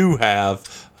 but we do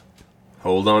have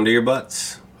Hold On to Your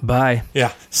Butts. Bye.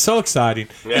 Yeah, so exciting.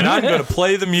 And I'm going to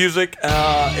play the music,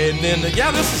 and then,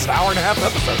 this is an hour and a half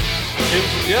episode.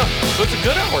 So it's a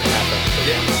good hour and a half episode.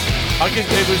 Yeah. I guess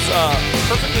it was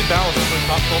perfectly balanced between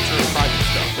pop culture and private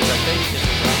stuff, which I think is